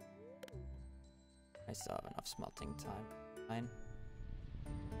 apparently. I still have enough smelting time. Fine.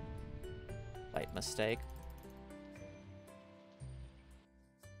 Slight mistake.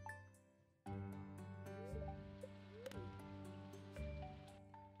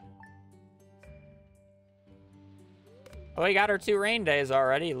 Oh, we got our 2 rain days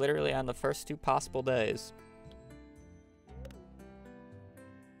already, literally on the first 2 possible days.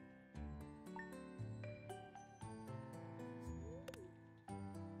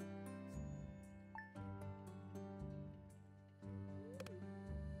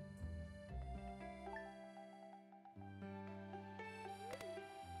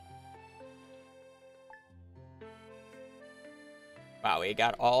 Wow, we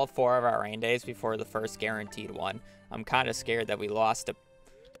got all 4 of our rain days before the first guaranteed one. I'm kind of scared that we lost an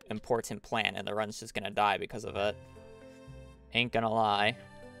important plant and the run's just gonna die because of it. Ain't gonna lie.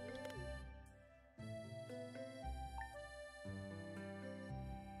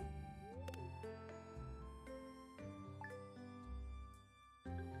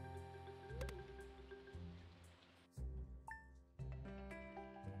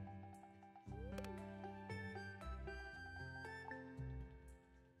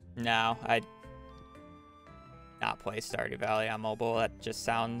 No, I'd not play Stardew Valley on mobile. That just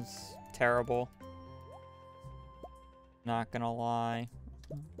sounds terrible. Not gonna lie.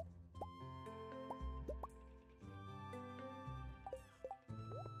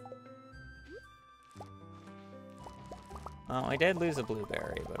 Oh, I did lose a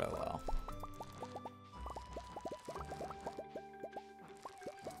blueberry, but oh well.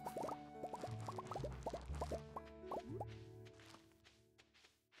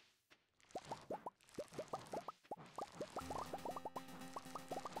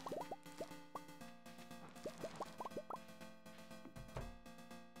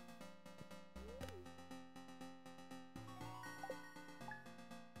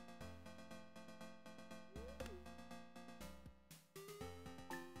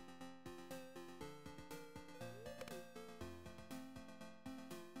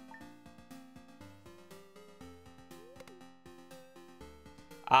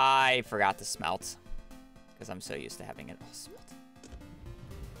 I forgot to smelt because I'm so used to having it all smelt.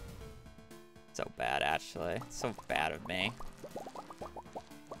 So bad, actually. It's so bad of me.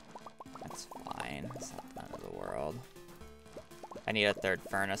 That's fine. It's not the end of the world. I need a 3rd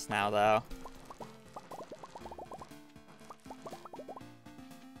furnace now, though.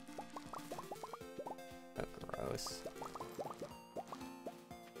 Oh, gross.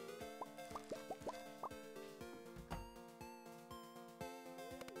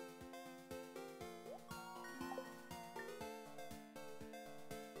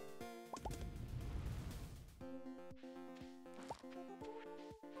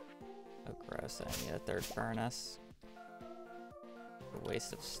 Oh, gross. I need a 3rd furnace. A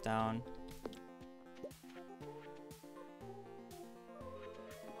waste of stone.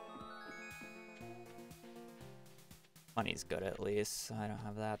 Money's good at least, so I don't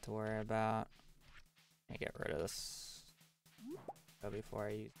have that to worry about. Let me get rid of this before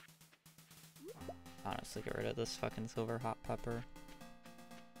I honestly get rid of this fucking silver hot pepper.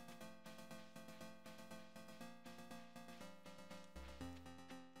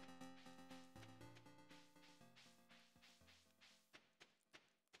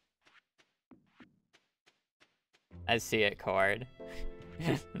 I see it, Cord.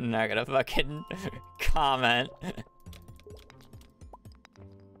 I'm not gonna fucking comment.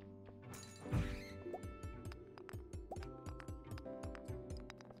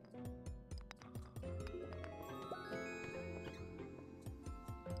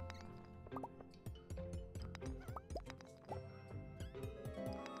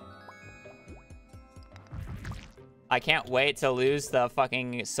 I can't wait to lose the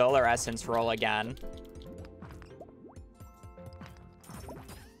fucking solar essence roll again.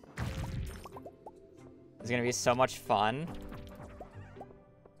 It's gonna be so much fun.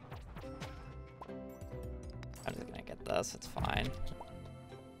 I'm just gonna get this, it's fine.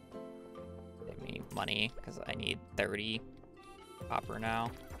 Give me money because I need 30 copper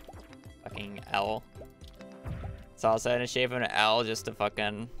now. Fucking L. So I was in the shape of an L just to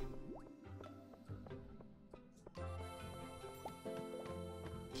fucking...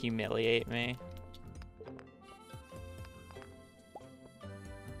 humiliate me.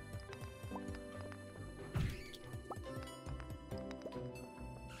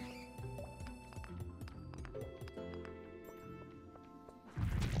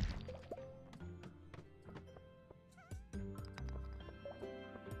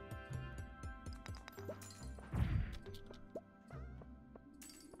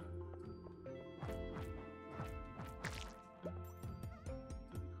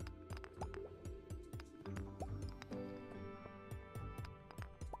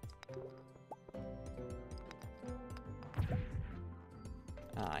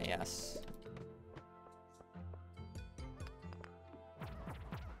 Ah, yes.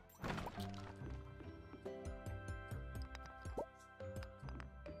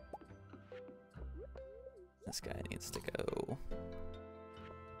 This guy needs to go.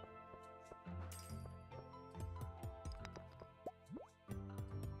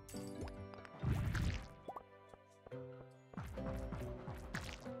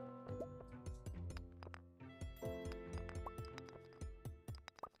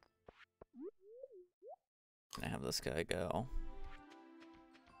 Gonna have this guy go.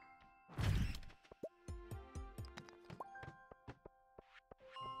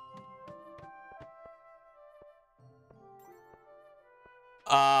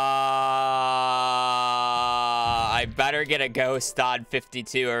 I better get a ghost on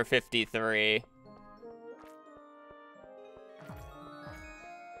 52 or 53.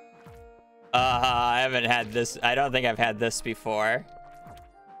 I haven't had this. I don't think I've had this before.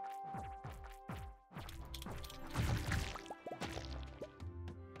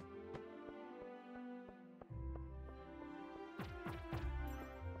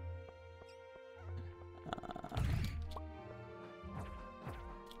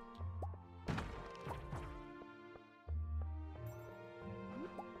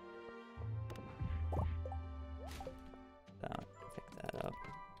 Don't pick that up.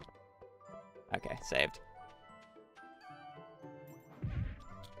 Okay, saved.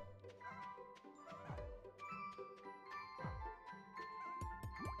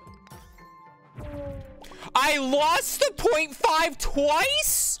 I lost the 0.5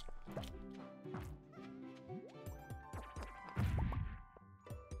 twice?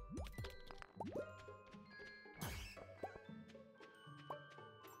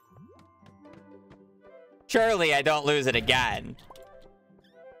 Surely I don't lose it again.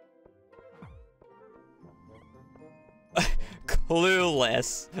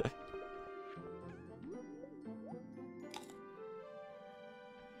 Clueless.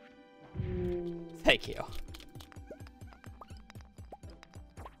 Thank you.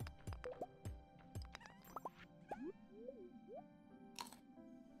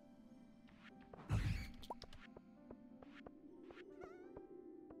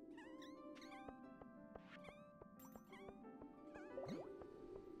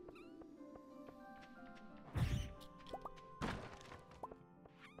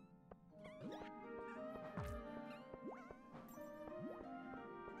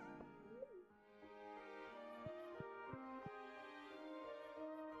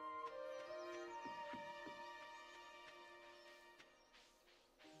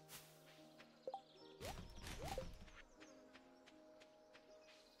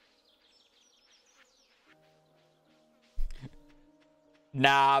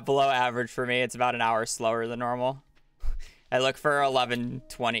 Nah, below average for me. It's about an hour slower than normal. I look for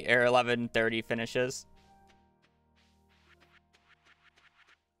 11:20 or 11:30 finishes.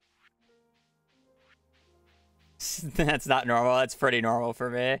 That's not normal. That's pretty normal for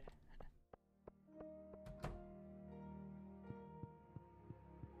me.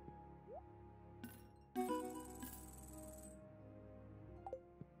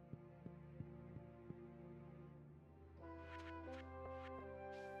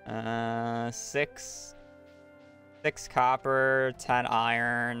 Six copper, 10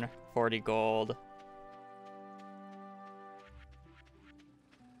 iron, 40 gold.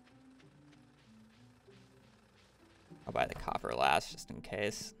 I'll buy the copper last just in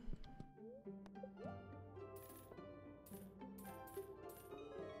case.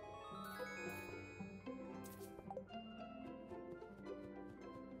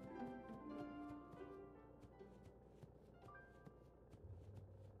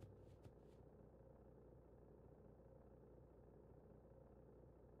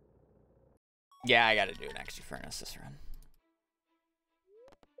 Yeah, I gotta do an extra furnace this run.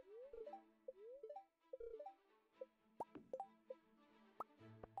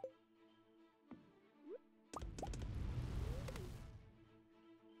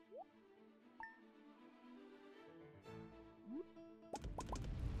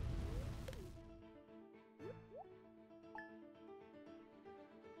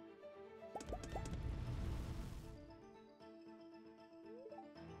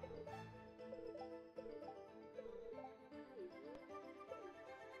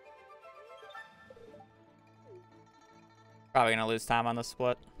 Probably gonna lose time on the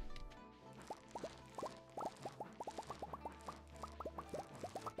split.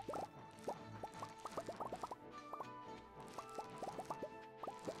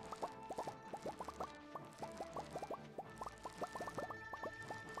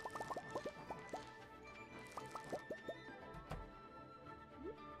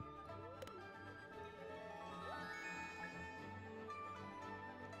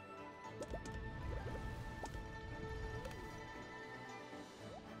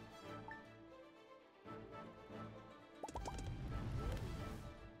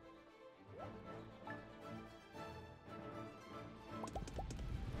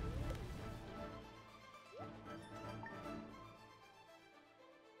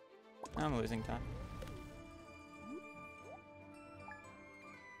 I'm losing time.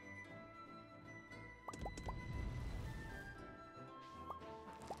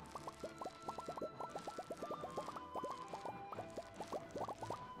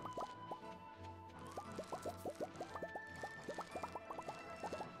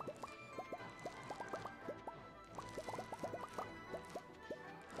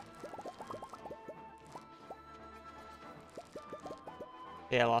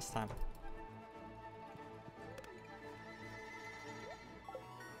 Yeah, I lost time.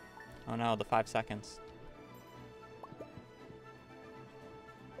 Oh no, the 5 seconds.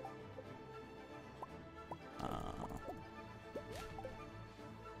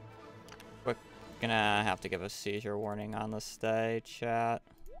 We're gonna have to give a seizure warning on the stay, chat.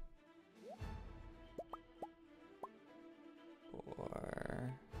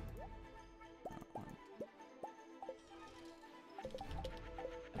 Or...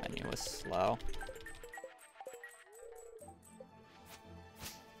 the menu was slow.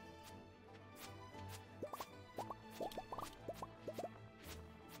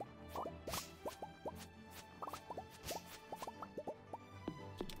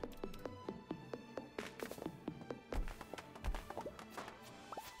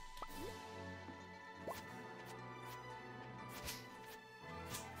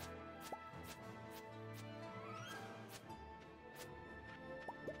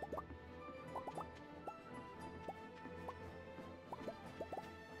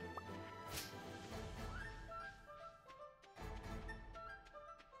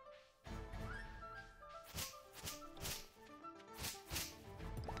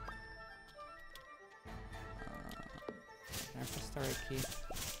 Key.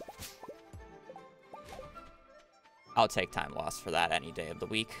 I'll take time loss for that any day of the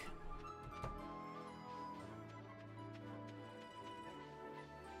week.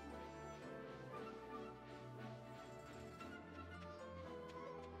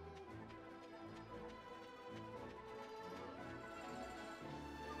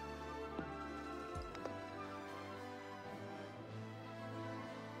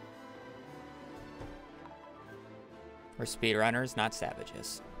 We're speedrunners, not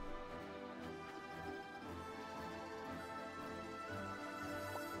savages.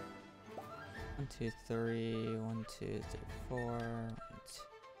 One, two, three. 1, 2, 3, 4.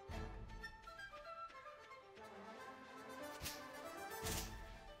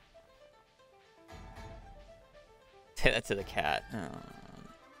 Say that to the cat.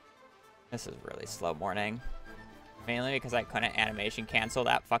 This is really slow morning. Mainly because I couldn't animation cancel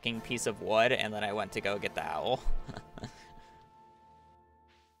that fucking piece of wood, and then I went to go get the owl.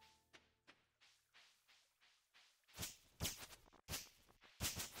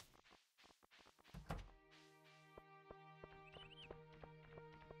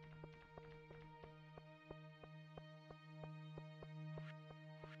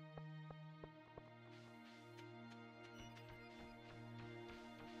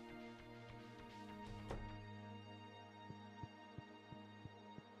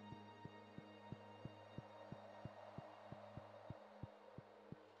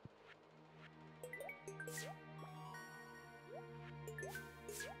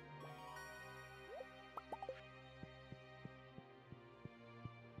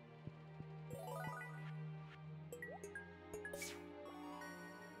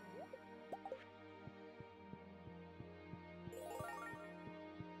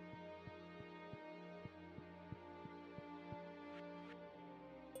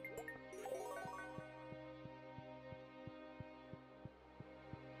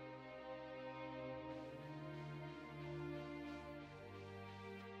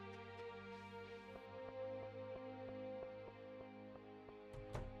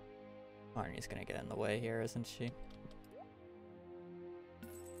 Arnie's gonna get in the way here, isn't she?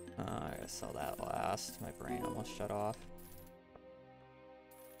 I gotta sell that last. My brain almost shut off.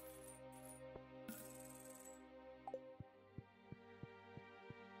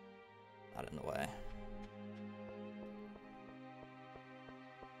 in the way.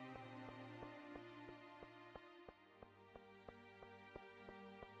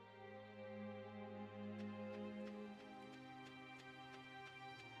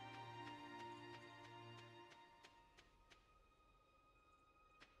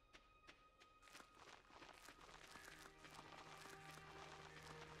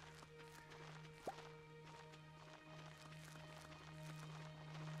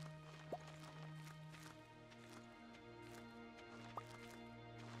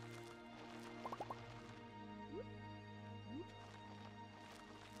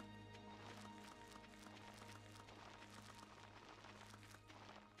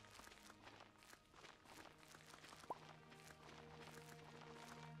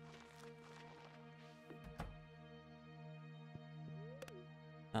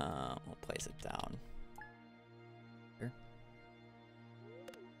 We'll place it down. Here.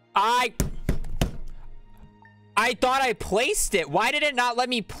 I thought I placed it. Why did it not let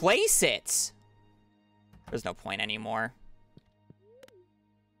me place it? There's no point anymore.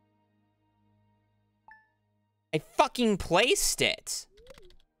 I fucking placed it.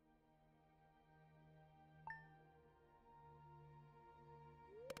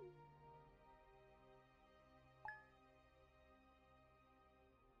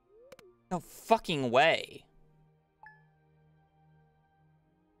 No fucking way.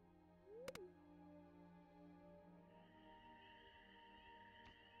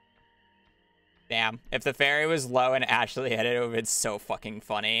 Damn. If the fairy was low and Ashley hit it, it would have been so fucking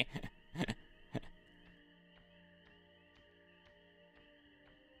funny.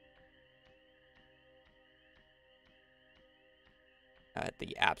 At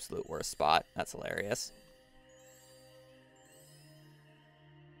the absolute worst spot. That's hilarious.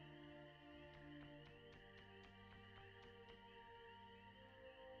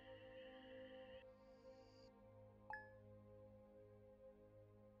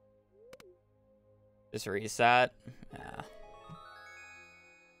 Just reset. Yeah.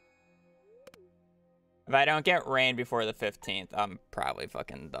 If I don't get rain before the 15th, I'm probably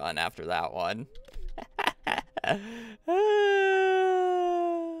fucking done after that one.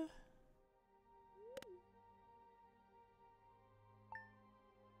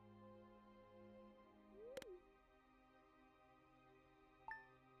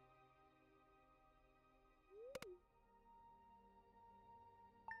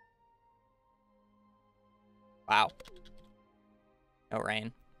 Wow. No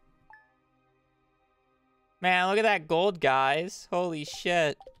rain. Man, look at that gold, guys. Holy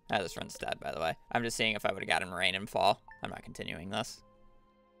shit. Ah, this run's dead, by the way. I'm just seeing if I would have gotten rain and fall. I'm not continuing this.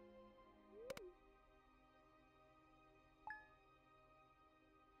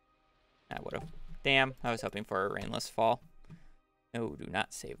 I would have. Damn, I was hoping for a rainless fall. No, do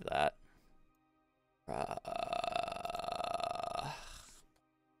not save that.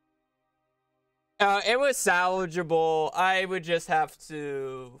 It was salvageable. I would just have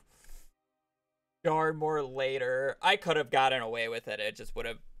to guard more later. I could have gotten away with it. It just would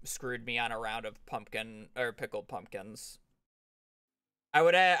have screwed me on a round of pumpkin or pickled pumpkins. I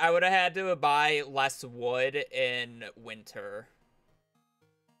would have had to buy less wood in winter.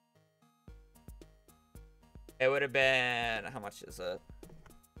 It would have been, how much is it?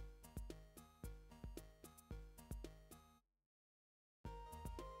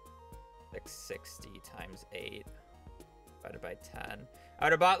 Like 60 times 8 divided by 10. I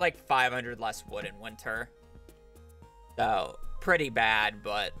would have bought like 500 less wood in winter. So, pretty bad,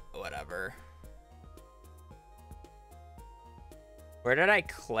 but whatever. Where did I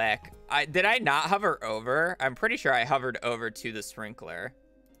click? Did I not hover over? I'm pretty sure I hovered over to the sprinkler.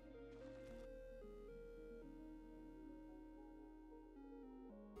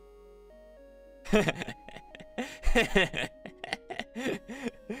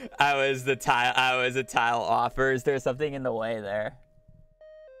 I was a tile offer. Is there something in the way there?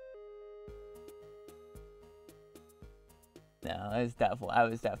 No, I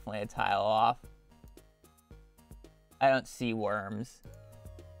was definitely a tile off. I don't see worms.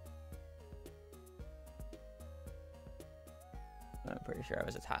 I'm pretty sure I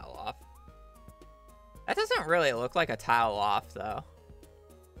was a tile off. That doesn't really look like a tile off, though.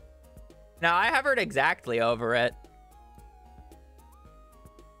 No, I hovered exactly over it.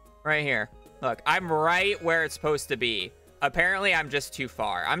 Right here. Look, I'm right where it's supposed to be. Apparently, I'm just too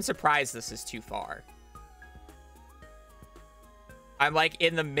far. I'm surprised this is too far. I'm like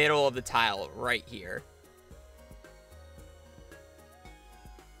in the middle of the tile right here.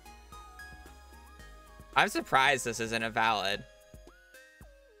 I'm surprised this isn't a valid.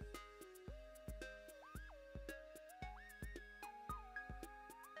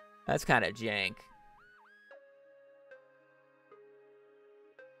 That's kind of jank.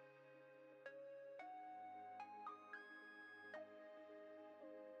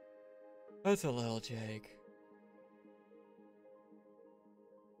 That's a little jank.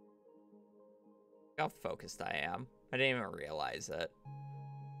 How focused I am. I didn't even realize it.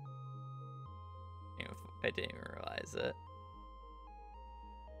 I didn't even realize it.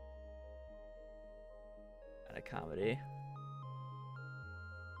 Not a comedy.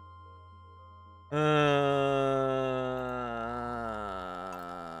 I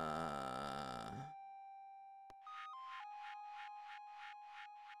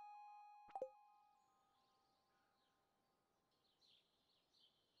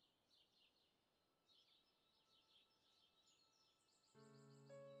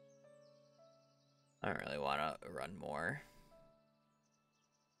don't really want to run more.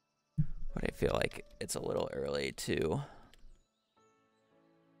 But I feel like it's a little early to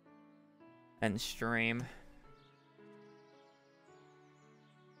end stream.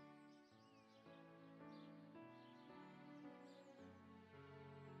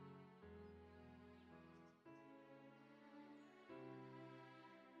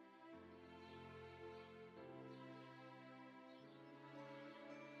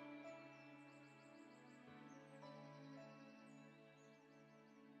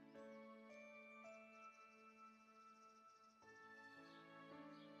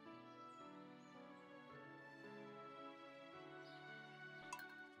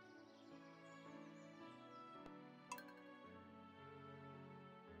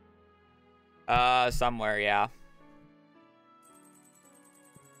 Somewhere, yeah.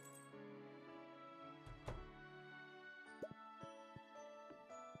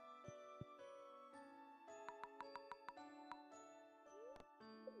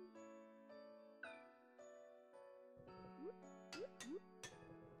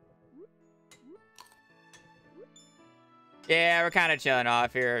 Yeah, we're kind of chilling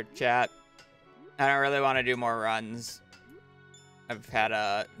off here, chat. I don't really want to do more runs. I've had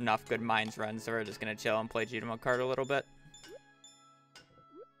enough good mines runs, so we're just gonna chill and play GMO card a little bit.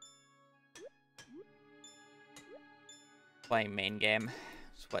 Playing main game.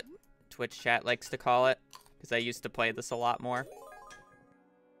 That's what Twitch chat likes to call it, because I used to play this a lot more.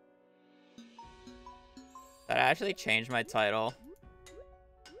 Did I actually change my title?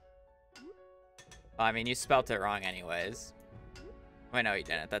 Well, I mean, you spelt it wrong anyways. Wait, no, you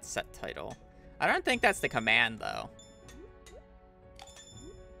didn't. That's set title. I don't think that's the command, though.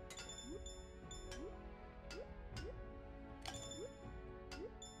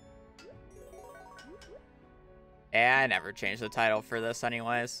 Yeah, I never changed the title for this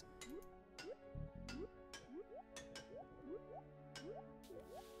anyways.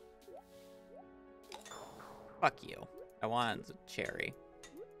 Fuck you. I wanted the cherry.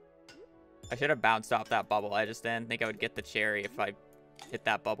 I should have bounced off that bubble. I just didn't think I would get the cherry if I hit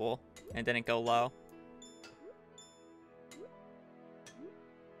that bubble and didn't go low.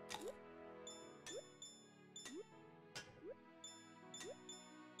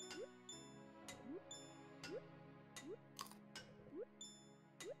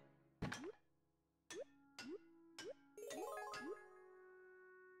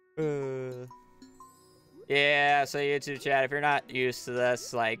 Yeah, so YouTube chat, if you're not used to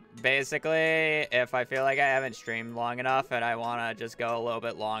this, like, basically, if I feel like I haven't streamed long enough and I want to just go a little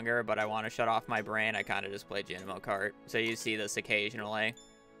bit longer, but I want to shut off my brain, I kind of just play Animal Kart. So you see this occasionally.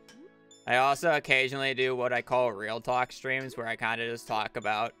 I also occasionally do what I call real talk streams, where I kind of just talk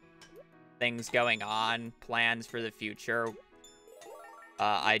about things going on, plans for the future,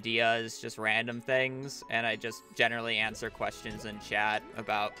 ideas, just random things, and I just generally answer questions in chat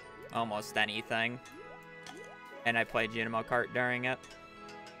about almost anything. And I play Animal Kart during it.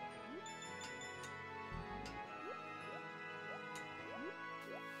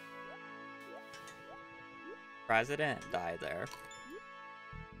 President died there.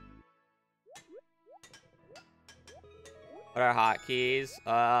 What are hotkeys?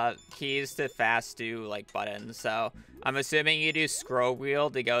 Keys to fast do, like, buttons. So, I'm assuming you do scroll wheel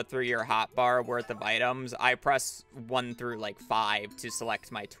to go through your hotbar worth of items. I press 1 through, like, 5 to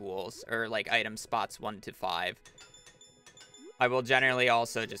select my tools. Or, like, item spots 1 to 5. I will generally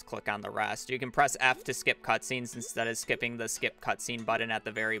also just click on the rest. You can press F to skip cutscenes instead of skipping the skip cutscene button at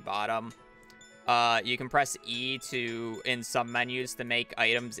the very bottom. You can press E to, in some menus, to make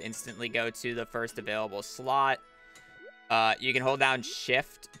items instantly go to the first available slot. You can hold down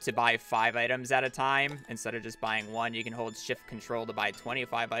Shift to buy 5 items at a time. Instead of just buying 1, you can hold Shift Control to buy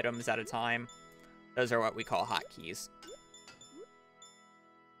 25 items at a time. Those are what we call hotkeys.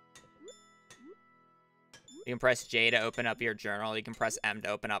 You can press J to open up your journal. You can press M to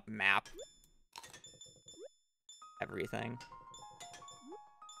open up map. Everything.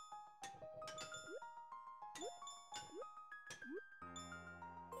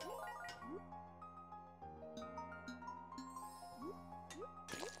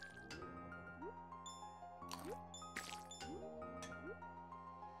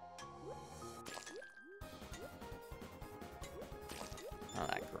 Not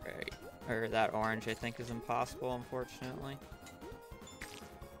that great. Or that orange, I think, is impossible, unfortunately.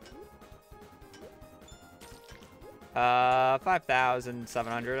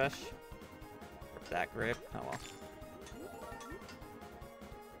 5,700-ish. That grip. Oh well.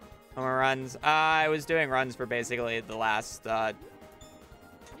 How many runs? I was doing runs for basically the last 2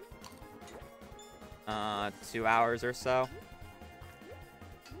 hours or so.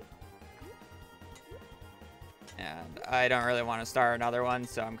 And I don't really want to start another one,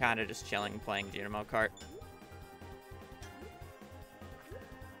 so I'm kind of just chilling playing Dynamo Kart.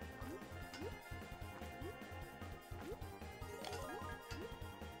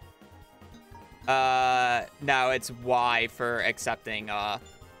 No, it's Y for accepting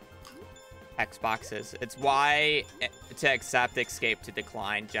Xboxes. It's Y to accept, escape to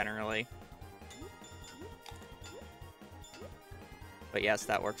decline, generally. But yes,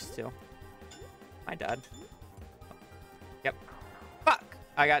 that works too. My dad. Yep. Fuck!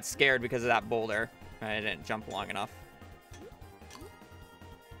 I got scared because of that boulder. I didn't jump long enough.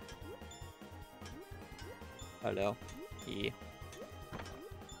 Hello. E.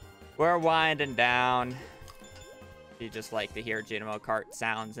 We're winding down. If you just like to hear Dynamo Kart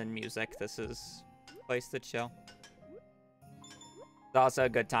sounds and music, this is a place to chill. It's also a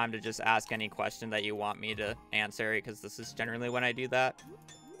good time to just ask any question that you want me to answer, because this is generally when I do that.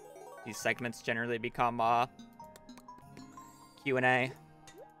 These segments generally become Q&A.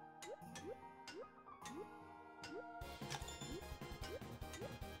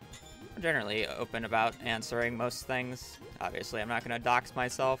 I'm generally open about answering most things. Obviously, I'm not going to dox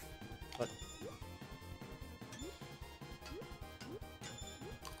myself, but...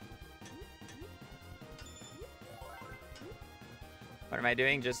 What am I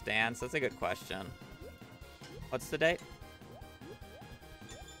doing? Just dance? That's a good question. What's the date?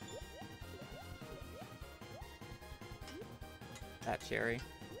 That cherry.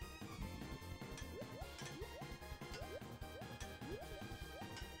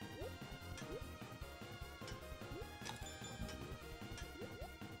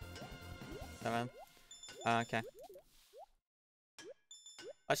 Okay.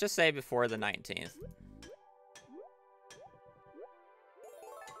 Let's just say before the 19th.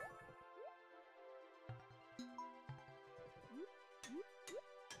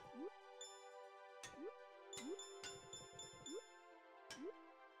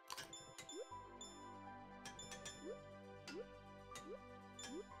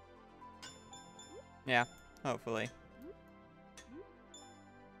 Yeah, hopefully.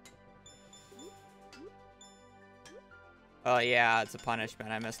 Oh yeah, it's a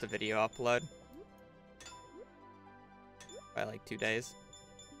punishment. I missed a video upload. By like 2 days.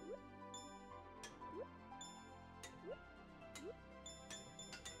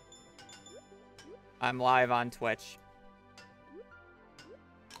 I'm live on Twitch.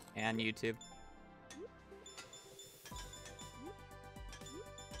 And YouTube.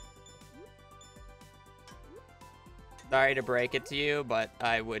 Sorry to break it to you, but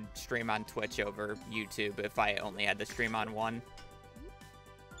I would stream on Twitch over YouTube if I only had to stream on one.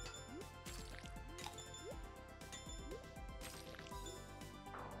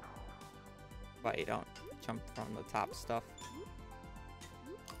 Why you don't jump from the top stuff.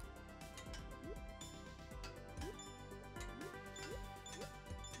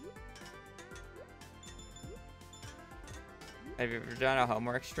 Have you ever done a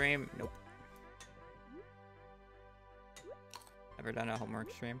homework stream? Nope. Ever done a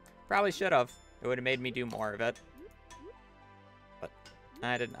homework stream? Probably should have. It would have made me do more of it. But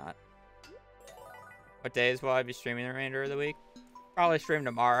I did not. What days will I be streaming the remainder of the week? Probably stream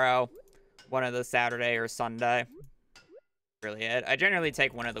tomorrow. One of the Saturday or Sunday. Really it. I generally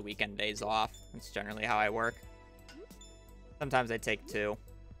take one of the weekend days off. That's generally how I work. Sometimes I take 2.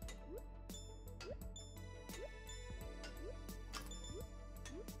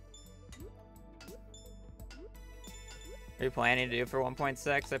 What are you planning to do for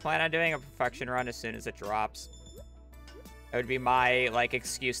 1.6? I plan on doing a perfection run as soon as it drops. That would be my, like,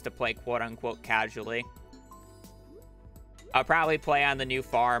 excuse to play quote-unquote casually. I'll probably play on the new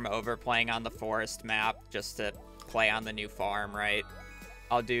farm over playing on the forest map, just to play on the new farm, right?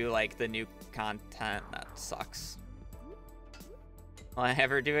 I'll do, like, the new content. That sucks. Will I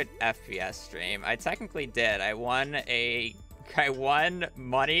ever do an FPS stream? I technically did. I won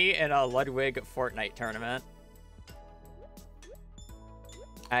money in a Ludwig Fortnite tournament.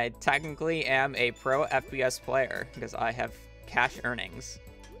 I technically am a pro FPS player because I have cash earnings.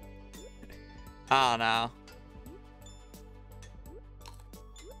 I don't know.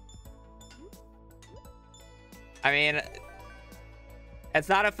 I mean, it's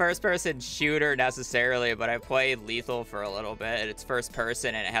not a first-person shooter necessarily, but I played Lethal for a little bit. It's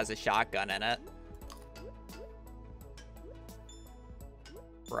first-person and it has a shotgun in it.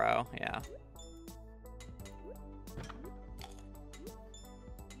 Bro, yeah.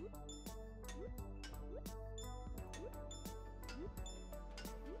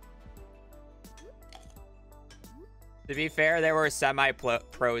 To be fair, there were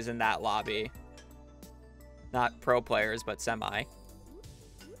semi-pros in that lobby. Not pro players, but semi.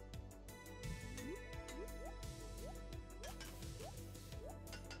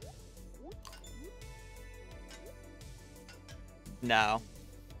 No.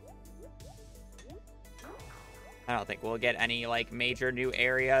 I don't think we'll get any, like, major new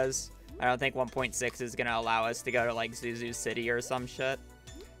areas. I don't think 1.6 is gonna allow us to go to, like, Zuzu City or some shit.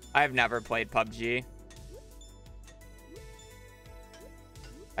 I've never played PUBG.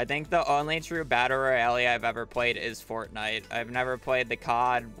 I think the only true Battle Royale I've ever played is Fortnite. I've never played the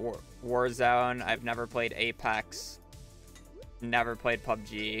COD, Warzone. I've never played Apex. Never played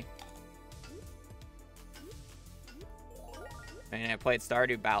PUBG. I mean, I played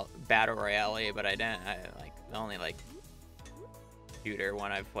Stardew Battle Royale, but the only, like, shooter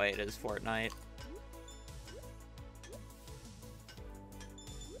one I've played is Fortnite.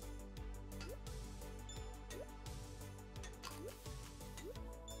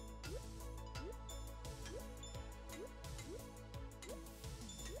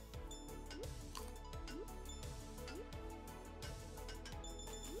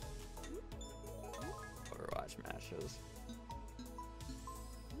 Overwatch matches.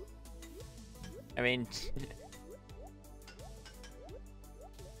 I mean,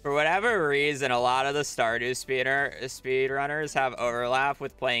 for whatever reason, a lot of the Stardew speedrunners have overlap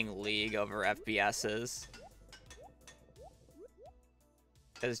with playing League over FPSs.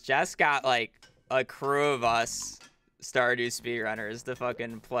 Because Jess got, like, a crew of us Stardew speedrunners to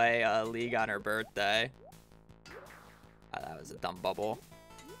fucking play League on her birthday. That was a dumb bubble.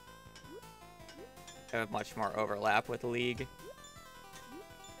 I have much more overlap with League.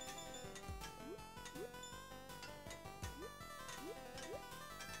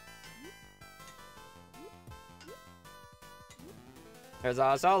 There's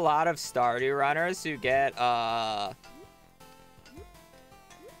also a lot of Stardew runners who get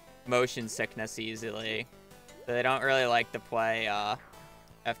motion sickness easily. So they don't really like to play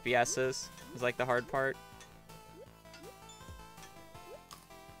FPSs. Is like the hard part.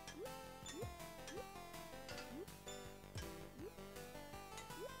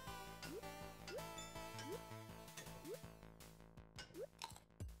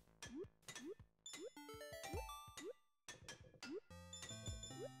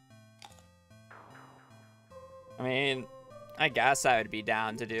 I mean, I guess I would be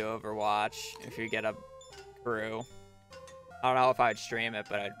down to do Overwatch if you get a crew. I don't know if I'd stream it,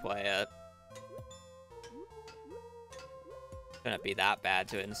 but I'd play it. Shouldn't be that bad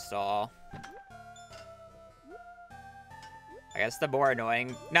to install. I guess the more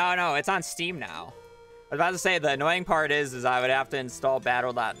annoying... No, it's on Steam now. I was about to say, the annoying part is I would have to install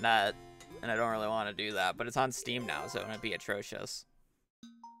Battle.net, and I don't really want to do that, but it's on Steam now, so it wouldn't be atrocious.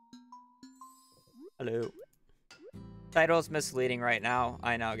 Hello. Title's misleading right now.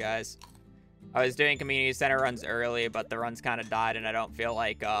 I know, guys. I was doing community center runs early, but the runs kind of died, and I don't feel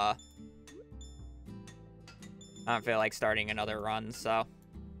like starting another run, so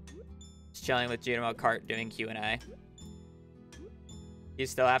just chilling with Junimo Kart doing Q&A. You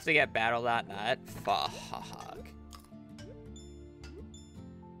still have to get Battle.net? Fuck.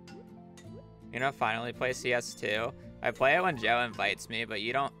 You know, finally play CS2. I play it when Joe invites me, but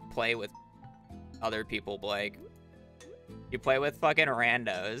you don't play with other people, Blake. You play with fucking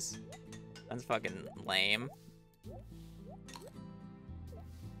randos. That's fucking lame.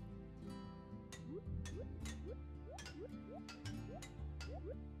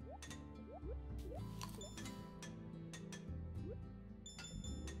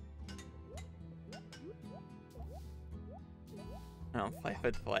 I don't play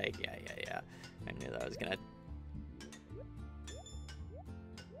with Blake. Yeah. I knew that was gonna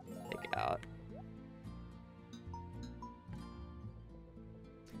take it out.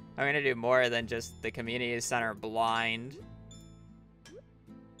 I'm gonna do more than just the community center blind.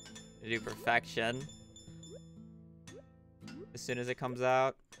 To do perfection. as soon as it comes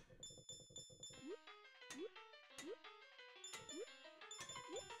out.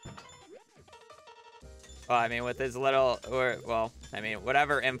 Well, I mean, with this little, well, I mean,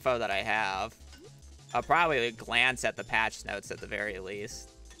 whatever info that I have, I'll probably glance at the patch notes at the very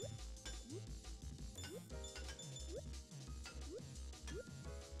least.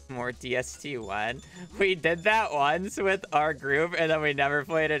 More DST1. We did that once with our group, and then we never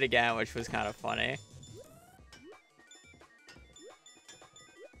played it again, which was kind of funny.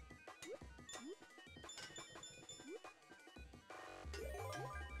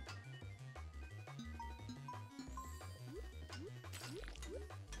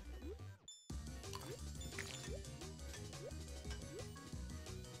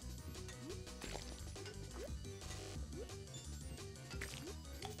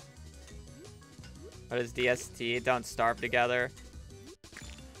 What is DST? Don't starve together.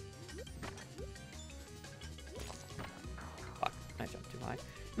 Fuck, I jumped too high.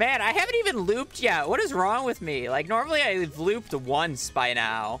 Man, I haven't even looped yet. What is wrong with me? Like, normally I've looped once by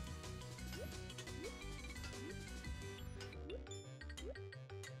now.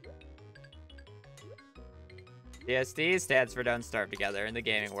 DST stands for don't starve together in the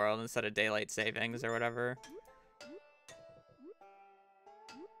gaming world instead of daylight savings or whatever.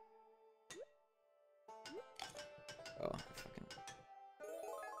 Oh, fucking.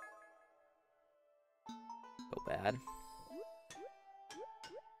 So bad.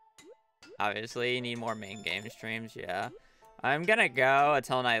 Obviously, you need more main game streams, yeah. I'm gonna go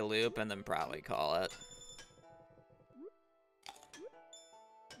until I loop and then probably call it.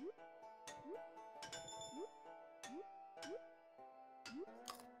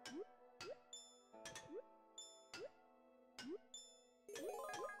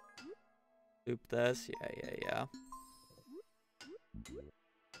 Loop this, yeah.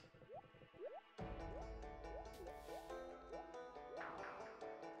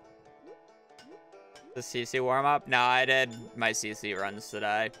 The CC warm-up? No, I did my CC runs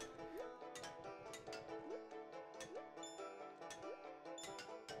today.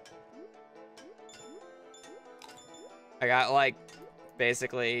 I got like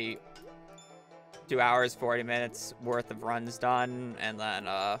basically 2 hours, 40 minutes worth of runs done, and then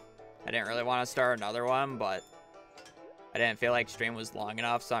I didn't really want to start another one, but I didn't feel like stream was long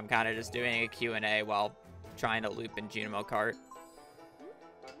enough, so I'm kind of just doing a Q&A while trying to loop in Junimo Kart.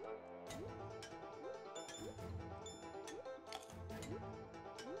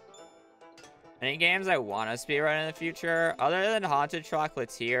 Any games I want to speedrun in the future, other than Haunted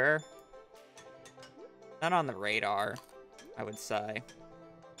Chocolatier? Not on the radar, I would say.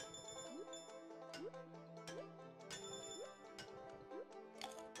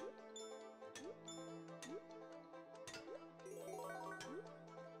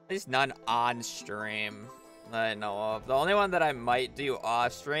 At least none on stream that I know of. The only one that I might do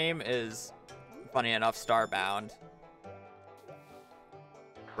off stream is, funny enough, Starbound.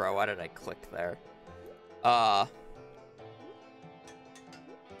 Bro, why did I click there? But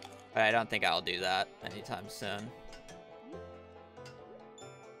I don't think I'll do that anytime soon.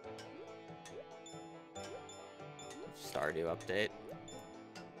 Stardew update.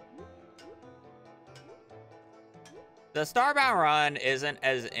 The Starbound run isn't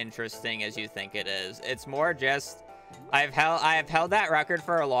as interesting as you think it is. It's more just I have held that record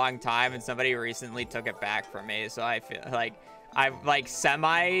for a long time, and somebody recently took it back from me, so I feel like I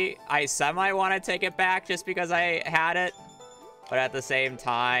semi want to take it back just because I had it, but at the same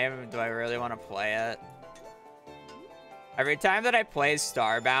time, do I really want to play it? Every time that I play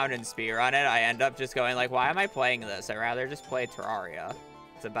Starbound and speedrun it, I end up just going like, why am I playing this? I'd rather just play Terraria.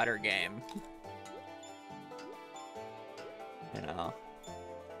 It's a better game. You know.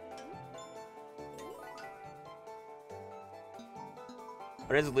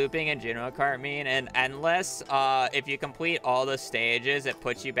 What does looping in Junimo Kart mean? In Endless, if you complete all the stages, it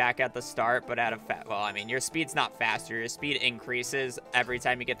puts you back at the start, but at a well, I mean, your speed's not faster. Your speed increases every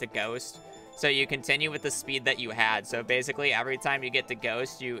time you get to Ghost. So you continue with the speed that you had. So basically, every time you get to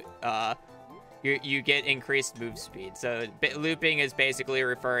Ghost, you get increased move speed. So looping is basically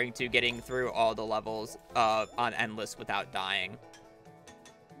referring to getting through all the levels on Endless without dying.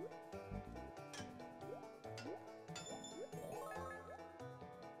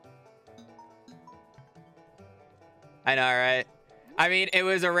 I know, right? I mean, it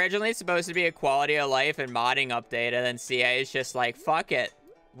was originally supposed to be a quality of life and modding update, and then CA is just like, fuck it,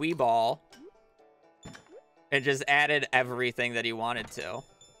 we ball. And just added everything that he wanted to.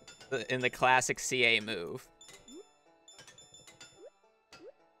 In the classic CA move.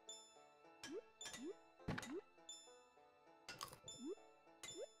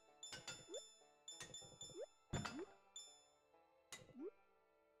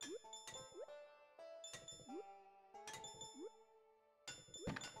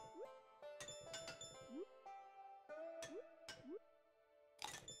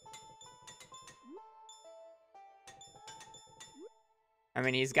 I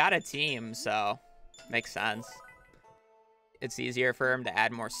mean, he's got a team, so makes sense. It's easier for him to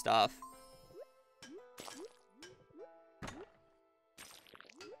add more stuff.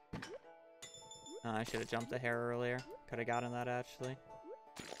 Oh, I should have jumped the hair earlier. Could have gotten that, actually.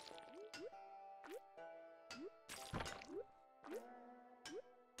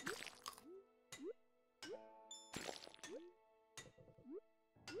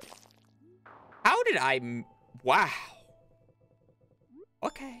 How did I... Wow.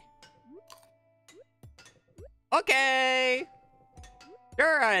 Okay. Okay.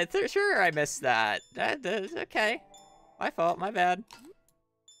 Sure, I missed that. That's okay. My fault. My bad.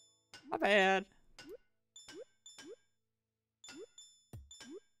 My bad.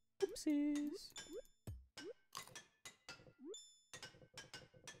 Oopsies.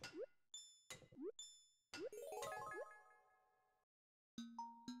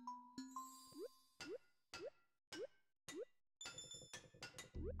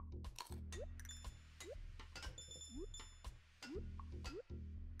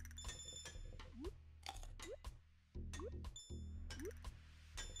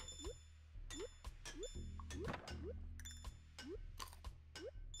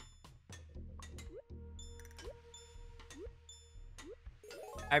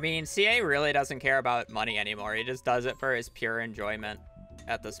 I mean, CA really doesn't care about money anymore. He just does it for his pure enjoyment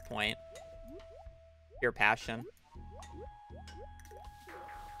at this point. Pure passion.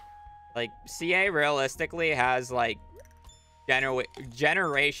 Like, CA realistically has, like,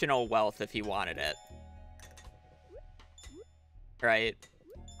 generational wealth if he wanted it. Right?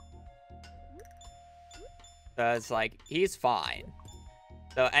 So it's like, he's fine.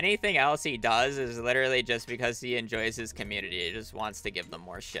 So anything else he does is literally just because he enjoys his community. He just wants to give them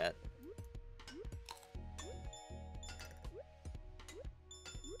more shit.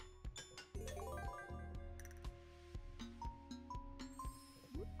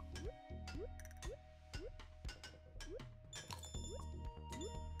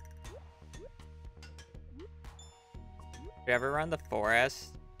 You ever run the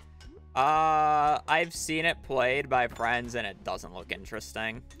forest? I've seen it played by friends and it doesn't look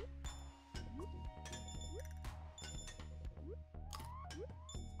interesting.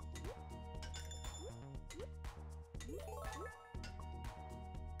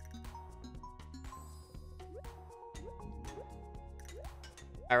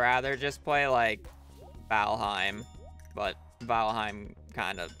 I'd rather just play like Valheim, but Valheim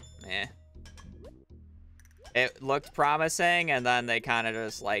kind of eh. It looked promising, and then they kind of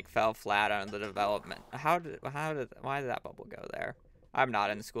just, like, fell flat on the development. Why did that bubble go there? I'm not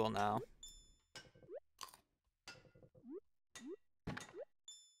in school now.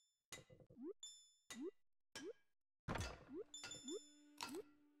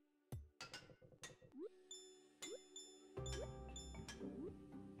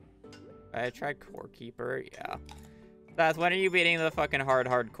 I tried Core Keeper, yeah. Seth, when are you beating the fucking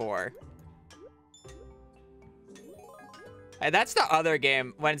hardcore? That's the other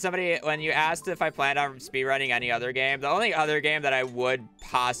game. When you asked if I planned on speedrunning any other game, the only other game that I would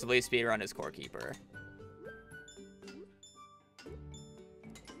possibly speedrun is Core Keeper.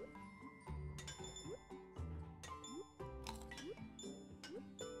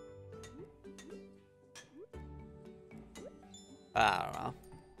 I don't know.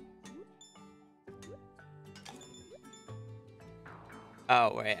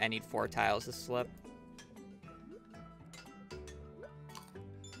 Oh, wait, I need 4 tiles to slip.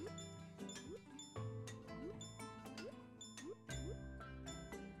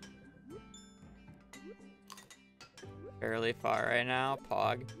 Fairly far right now,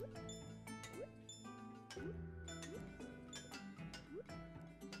 Pog.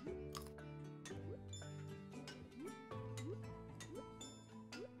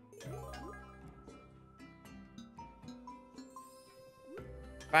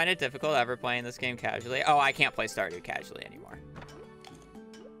 Find it difficult ever playing this game casually? Oh, I can't play Stardew casually anymore.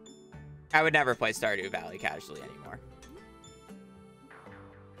 I would never play Stardew Valley casually anymore.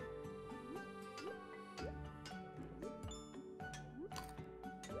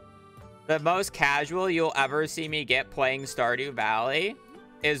 The most casual you'll ever see me get playing Stardew Valley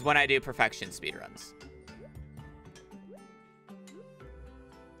is when I do perfection speedruns.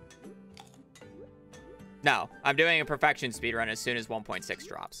 No, I'm doing a perfection speedrun as soon as 1.6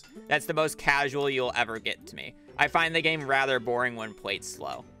 drops. That's the most casual you'll ever get to me. I find the game rather boring when played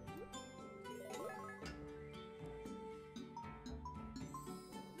slow.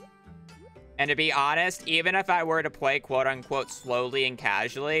 And to be honest, even if I were to play quote-unquote slowly and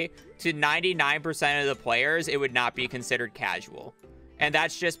casually, to 99% of the players, it would not be considered casual. And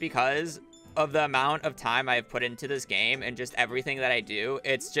that's just because of the amount of time I've put into this game and just everything that I do,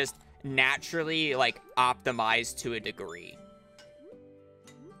 it's just naturally like optimized to a degree.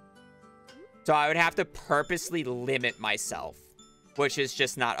 So I would have to purposely limit myself, which is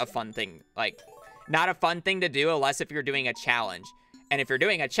just not a fun thing. Like, not a fun thing to do unless if you're doing a challenge. And if you're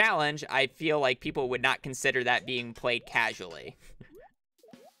doing a challenge, I feel like people would not consider that being played casually.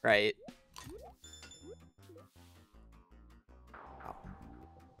 Right?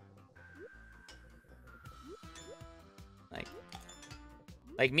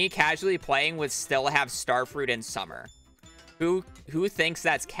 Like me casually playing would still have Starfruit in summer. Who thinks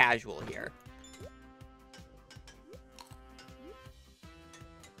that's casual here?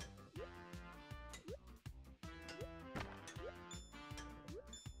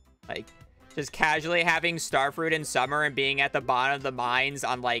 Like, just casually having Starfruit in summer and being at the bottom of the mines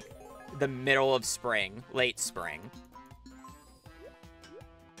on, like, the middle of spring. Late spring.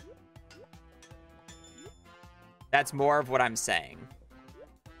 That's more of what I'm saying.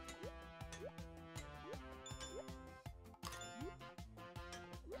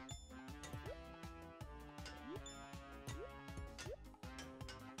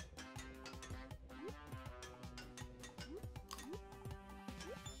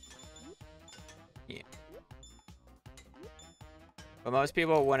 But most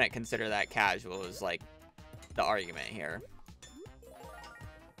people wouldn't consider that casual, is like the argument here.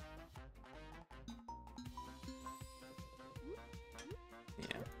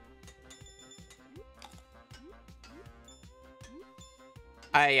 Yeah.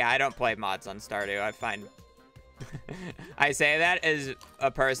 I don't play mods on Stardew. I find I say that as a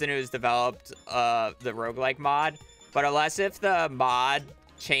person who's developed the roguelike mod, but unless if the mod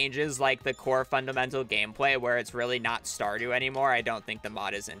changes like the core fundamental gameplay where it's really not Stardew anymore, I don't think the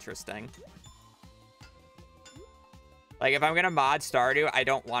mod is interesting. Like, if I'm gonna mod Stardew, I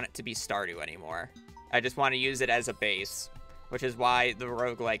don't want it to be Stardew anymore. I just want to use it as a base, which is why the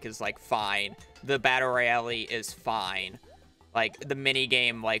roguelike is like fine. The battle royale is fine. Like, the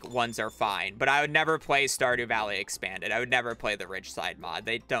minigame, like, ones are fine. But I would never play Stardew Valley Expanded. I would never play the Ridgeside mod.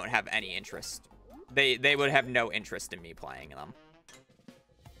 They don't have any interest. They would have no interest in me playing them.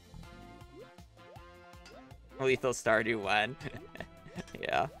 Lethal Stardew when?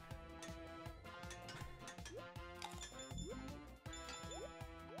 Yeah.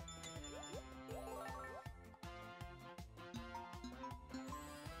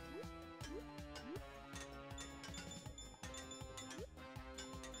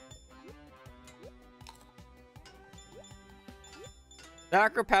 The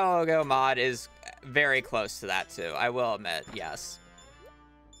Archipelago mod is very close to that too, I will admit, yes.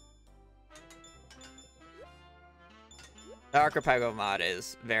 The Archipelago mod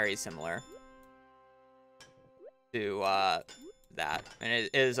is very similar to that. And it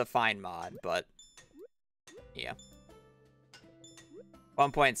is a fine mod, but yeah.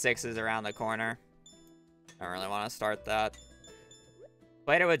 1.6 is around the corner. I don't really want to start that.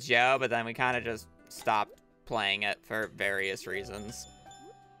 Played it with Joe, but then we kind of just stopped playing it for various reasons.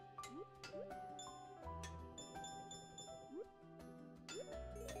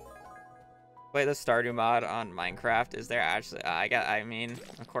 Play the Stardew mod on Minecraft. Is there actually? I mean,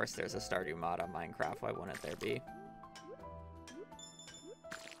 of course there's a Stardew mod on Minecraft. Why wouldn't there be?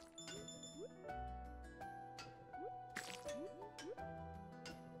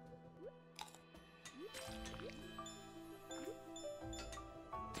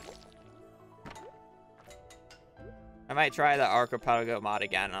 I might try the Archipelago mod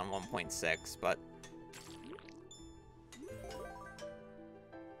again on 1.6, but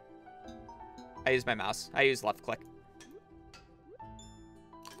I use my mouse. I use left click.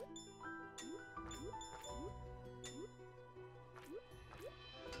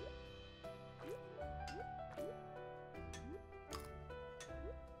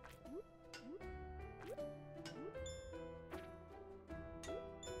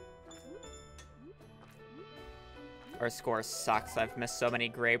 Our score sucks. I've missed so many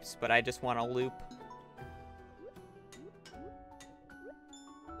grapes, but I just want to loop.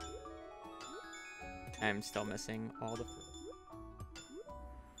 I'm still missing all the fruit.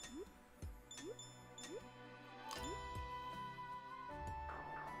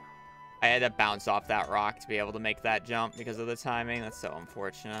 I had to bounce off that rock to be able to make that jump because of the timing. That's so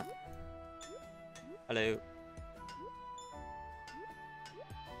unfortunate. Hello.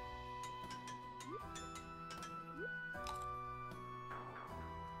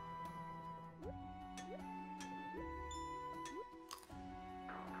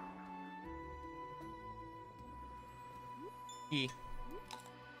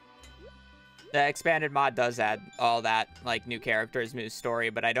 The expanded mod does add all that, like, new characters, new story,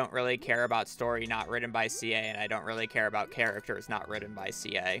 but I don't really care about story not written by CA, and I don't really care about characters not written by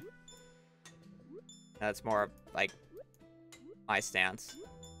CA. That's more, like, my stance.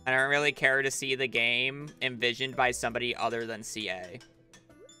 I don't really care to see the game envisioned by somebody other than CA.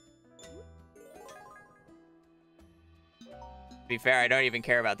 To be fair, I don't even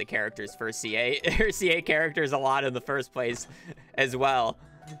care about the characters for CA, or CA characters a lot in the first place as well.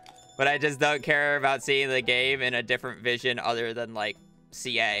 But I just don't care about seeing the game in a different vision other than, like,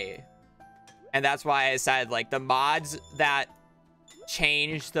 CA. And that's why I said, like, the mods that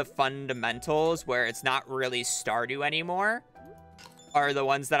change the fundamentals where it's not really Stardew anymore are the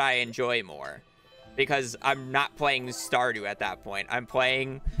ones that I enjoy more. Because I'm not playing Stardew at that point. I'm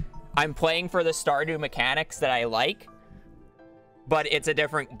playing for the Stardew mechanics that I like, but it's a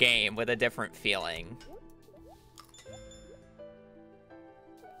different game with a different feeling.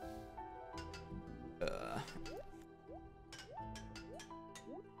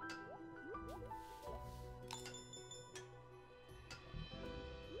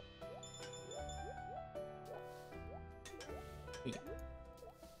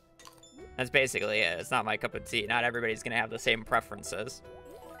 That's basically it. It's not my cup of tea. Not everybody's gonna have the same preferences.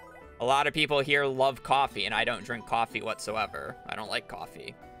 A lot of people here love coffee, and I don't drink coffee whatsoever. I don't like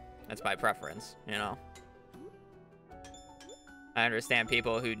coffee. That's my preference, you know? I understand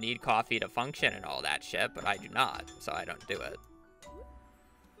people who need coffee to function and all that shit, but I do not, so I don't do it.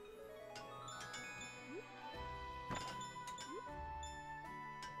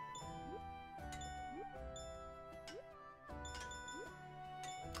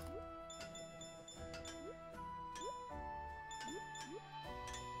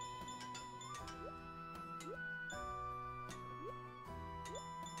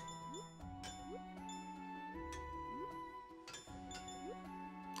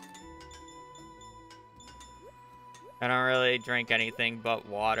 I don't really drink anything but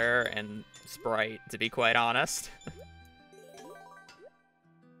water and Sprite, to be quite honest.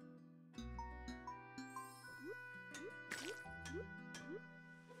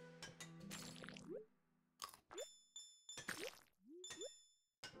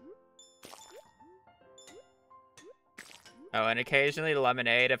 Oh, and occasionally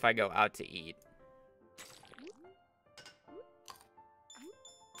lemonade if I go out to eat.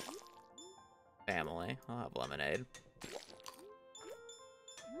 Family, I'll have lemonade.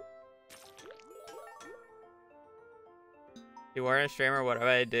 You weren't a streamer, what do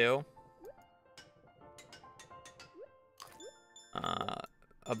I do?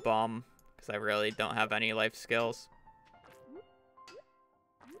 A bum, because I really don't have any life skills.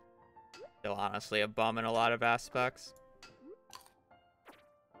 Still honestly a bum in a lot of aspects.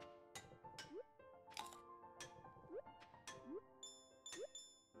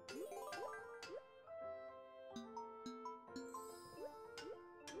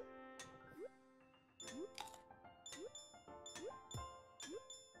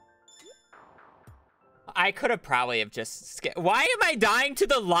 I could have probably have just skipped. Why am I dying to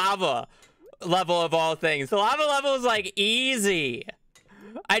the lava level of all things? The lava level is like easy.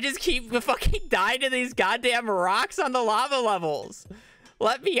 I just keep fucking dying to these goddamn rocks on the lava levels.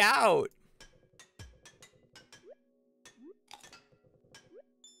 Let me out.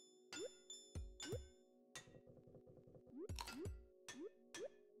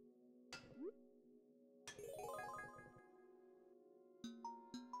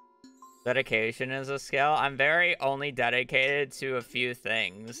 Dedication is a skill. I'm very only dedicated to a few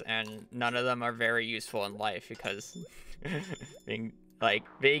things, and none of them are very useful in life because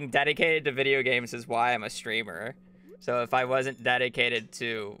being dedicated to video games is why I'm a streamer. So if I wasn't dedicated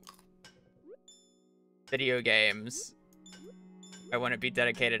to video games, I wouldn't be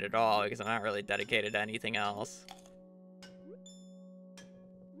dedicated at all because I'm not really dedicated to anything else.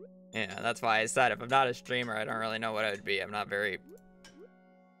 Yeah, that's why I said if I'm not a streamer, I don't really know what I would be. I'm not very...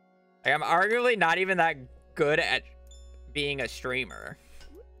 Like, I'm arguably not even that good at being a streamer.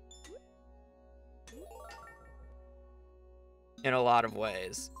 In a lot of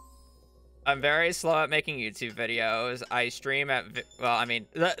ways. I'm very slow at making YouTube videos. I stream at, well, I mean,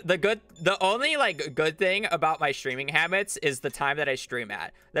 the only, like, good thing about my streaming habits is the time that I stream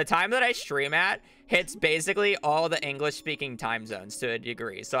at. The time that I stream at hits basically all the English-speaking time zones to a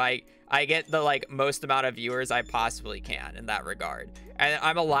degree. So I get the, like, most amount of viewers I possibly can in that regard. And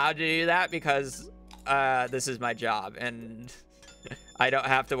I'm allowed to do that because this is my job. And I don't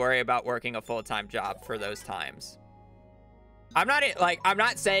have to worry about working a full-time job for those times. I'm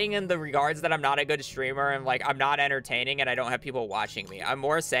not saying in the regards that I'm not a good streamer and, like, I'm not entertaining and I don't have people watching me. I'm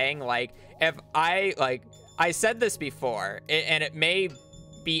more saying, like, if I said this before, and it may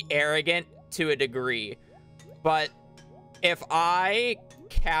be arrogant to a degree. But if I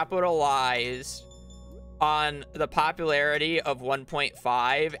capitalized on the popularity of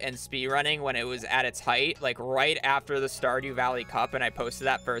 1.5 and speedrunning when it was at its height, like right after the Stardew Valley Cup, and I posted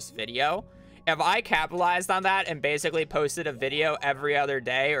that first video, if I capitalized on that and basically posted a video every other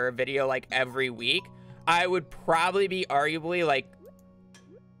day or a video like every week, I would probably be arguably like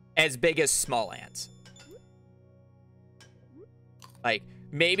as big as Small Ants. Like,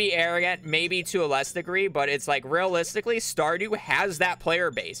 maybe arrogant, maybe to a less degree, but it's like realistically, Stardew has that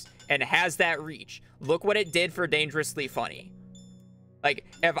player base and has that reach. Look what it did for Dangerously Funny. Like,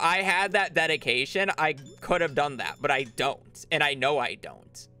 if I had that dedication, I could have done that, but I don't. And I know I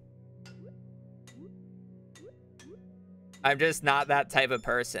don't. I'm just not that type of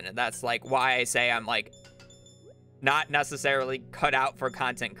person. And that's like why I say I'm like not necessarily cut out for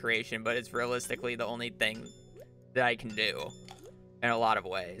content creation, but it's realistically the only thing that I can do in a lot of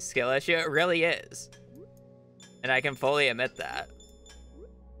ways. Skill issue, it really is. And I can fully admit that.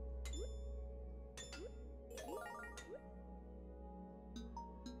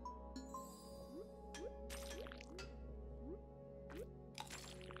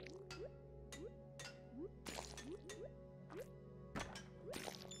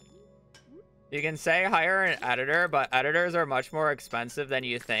 You can say hire an editor, but editors are much more expensive than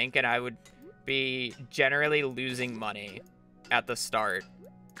you think, and I would be generally losing money at the start.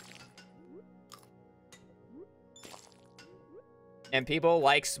 And people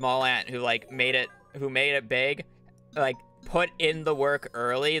like Small Ant who like made it big, like put in the work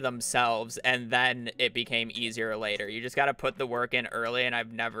early themselves, and then it became easier later. You just gotta put the work in early, and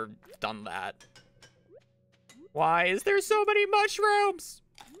I've never done that. Why is there so many mushrooms?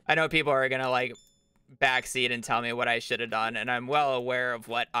 I know people are gonna like backseat and tell me what I should have done, and I'm well aware of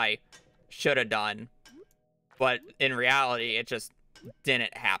what I should have done, but in reality it just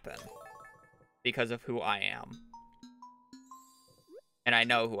didn't happen because of who I am, and I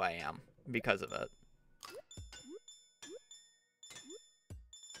know who I am because of it.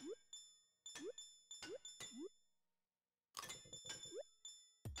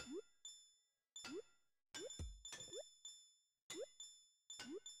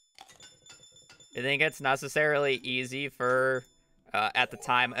 I think it's necessarily easy for, at the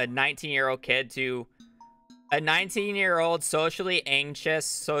time, a 19-year-old kid to... A 19-year-old socially anxious,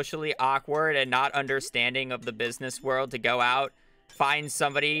 socially awkward, and not understanding of the business world to go out, find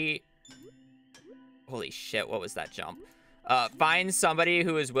somebody... Holy shit, what was that jump? Find somebody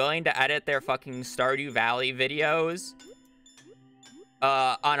who is willing to edit their fucking Stardew Valley videos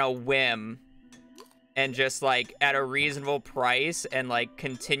on a whim and just, like, at a reasonable price and, like,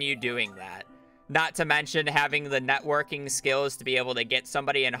 continue doing that. Not to mention having the networking skills to be able to get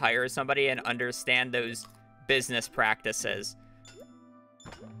somebody and hire somebody and understand those business practices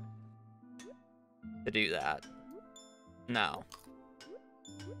to do that. No.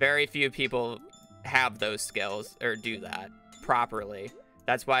 Very few people have those skills or do that properly.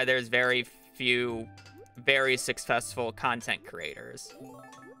 That's why there's very few very successful content creators.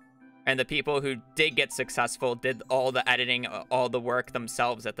 And the people who did get successful did all the editing, all the work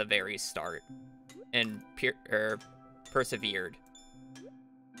themselves at the very start. And persevered.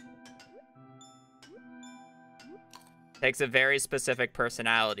 Takes a very specific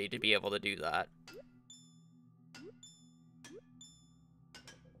personality to be able to do that.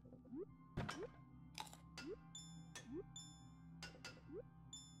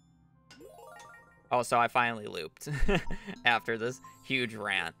 Also, I finally looped after this huge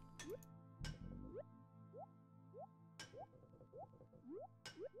rant.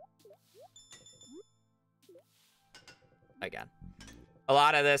 Again, a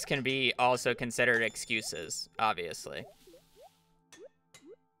lot of this can be also considered excuses, obviously.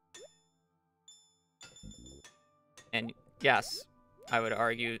 And yes, I would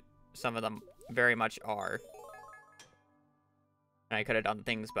argue some of them very much are. And I could have done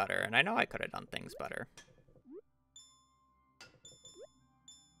things better, and I know I could have done things better.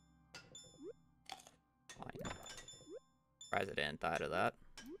 Fine. President thought of that.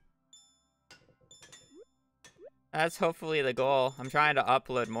 That's hopefully the goal. I'm trying to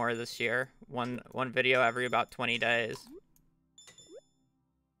upload more this year. One video every about 20 days.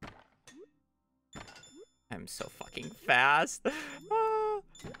 I'm so fucking fast.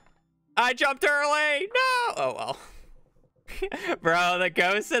 I jumped early! No! Oh, well. Bro, the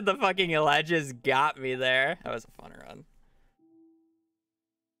ghost and the fucking ledges got me there. That was a fun run.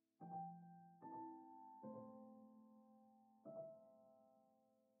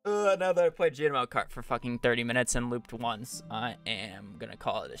 Now that I played GMO Kart for fucking 30 minutes and looped once, I am gonna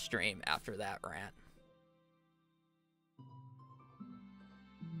call it a stream after that rant.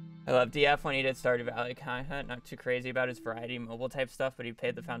 I love DF when he did Stardew Valley content. Not too crazy about his variety mobile type stuff, but he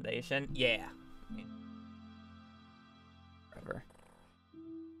paid the foundation. Yeah. Whatever.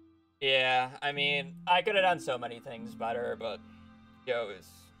 Yeah, I mean, I could have done so many things better, but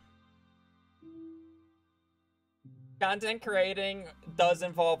content creating does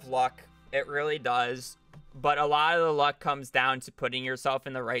involve luck. It really does. But a lot of the luck comes down to putting yourself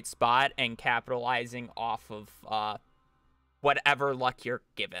in the right spot and capitalizing off of whatever luck you're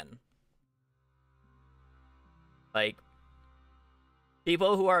given. Like,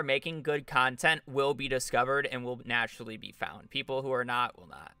 people who are making good content will be discovered and will naturally be found. People who are not will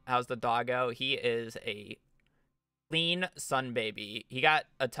not. How's the doggo? He is a clean sun baby. He got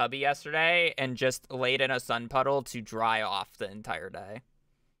a tubby yesterday and just laid in a sun puddle to dry off the entire day.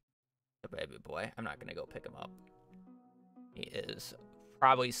 The baby boy. I'm not going to go pick him up. He is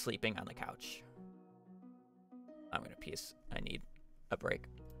probably sleeping on the couch. I'm going to piece. I need a break.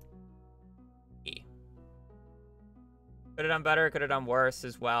 Could have done better, could have done worse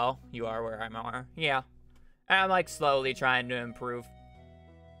as well. You are where I'm are. Yeah. And I'm like slowly trying to improve.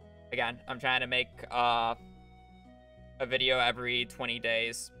 Again, I'm trying to make a video every 20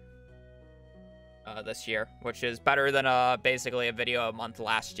 days this year, which is better than basically a video a month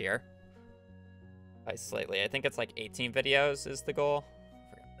last year. By slightly. I think it's like 18 videos is the goal. I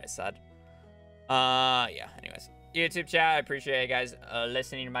forgot what I said. Yeah, anyways. YouTube chat, I appreciate you guys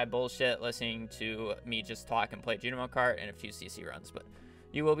listening to my bullshit, listening to me just talk and play Junimo Kart and a few CC runs, but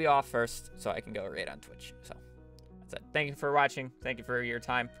you will be off first, so I can go raid on Twitch. So that's it. Thank you for watching. Thank you for your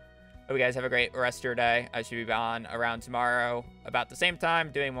time. Hope you guys have a great rest of your day. I should be on around tomorrow about the same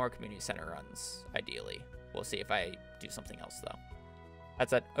time doing more community center runs, ideally. We'll see if I do something else, though.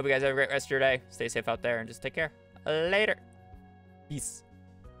 That's it. Hope you guys have a great rest of your day. Stay safe out there and just take care. Later. Peace.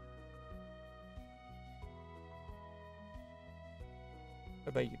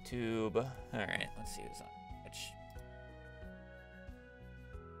 What about YouTube? All right, let's see who's on Twitch.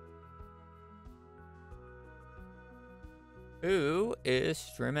 Who is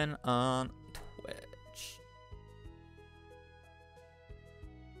streaming on Twitch?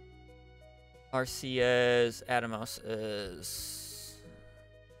 RC is, Adamos is.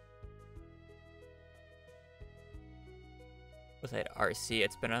 We'll say RC.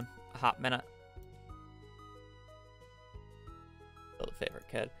 It's been a hot minute. The favorite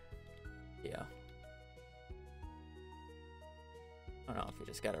kid. Yeah. I don't know if he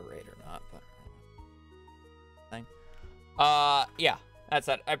just got a raid or not, but thing. Yeah, that's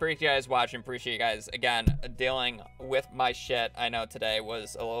it. I appreciate you guys watching. Appreciate you guys again dealing with my shit. I know today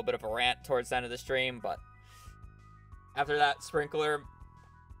was a little bit of a rant towards the end of the stream, but after that sprinkler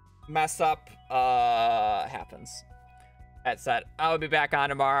mess up happens. That's it. I'll be back on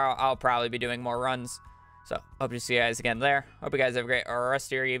tomorrow. I'll probably be doing more runs. So, hope to see you guys again there. Hope you guys have a great rest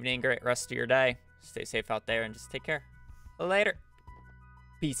of your evening, great rest of your day. Stay safe out there and just take care. Later.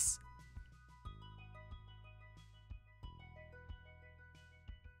 Peace.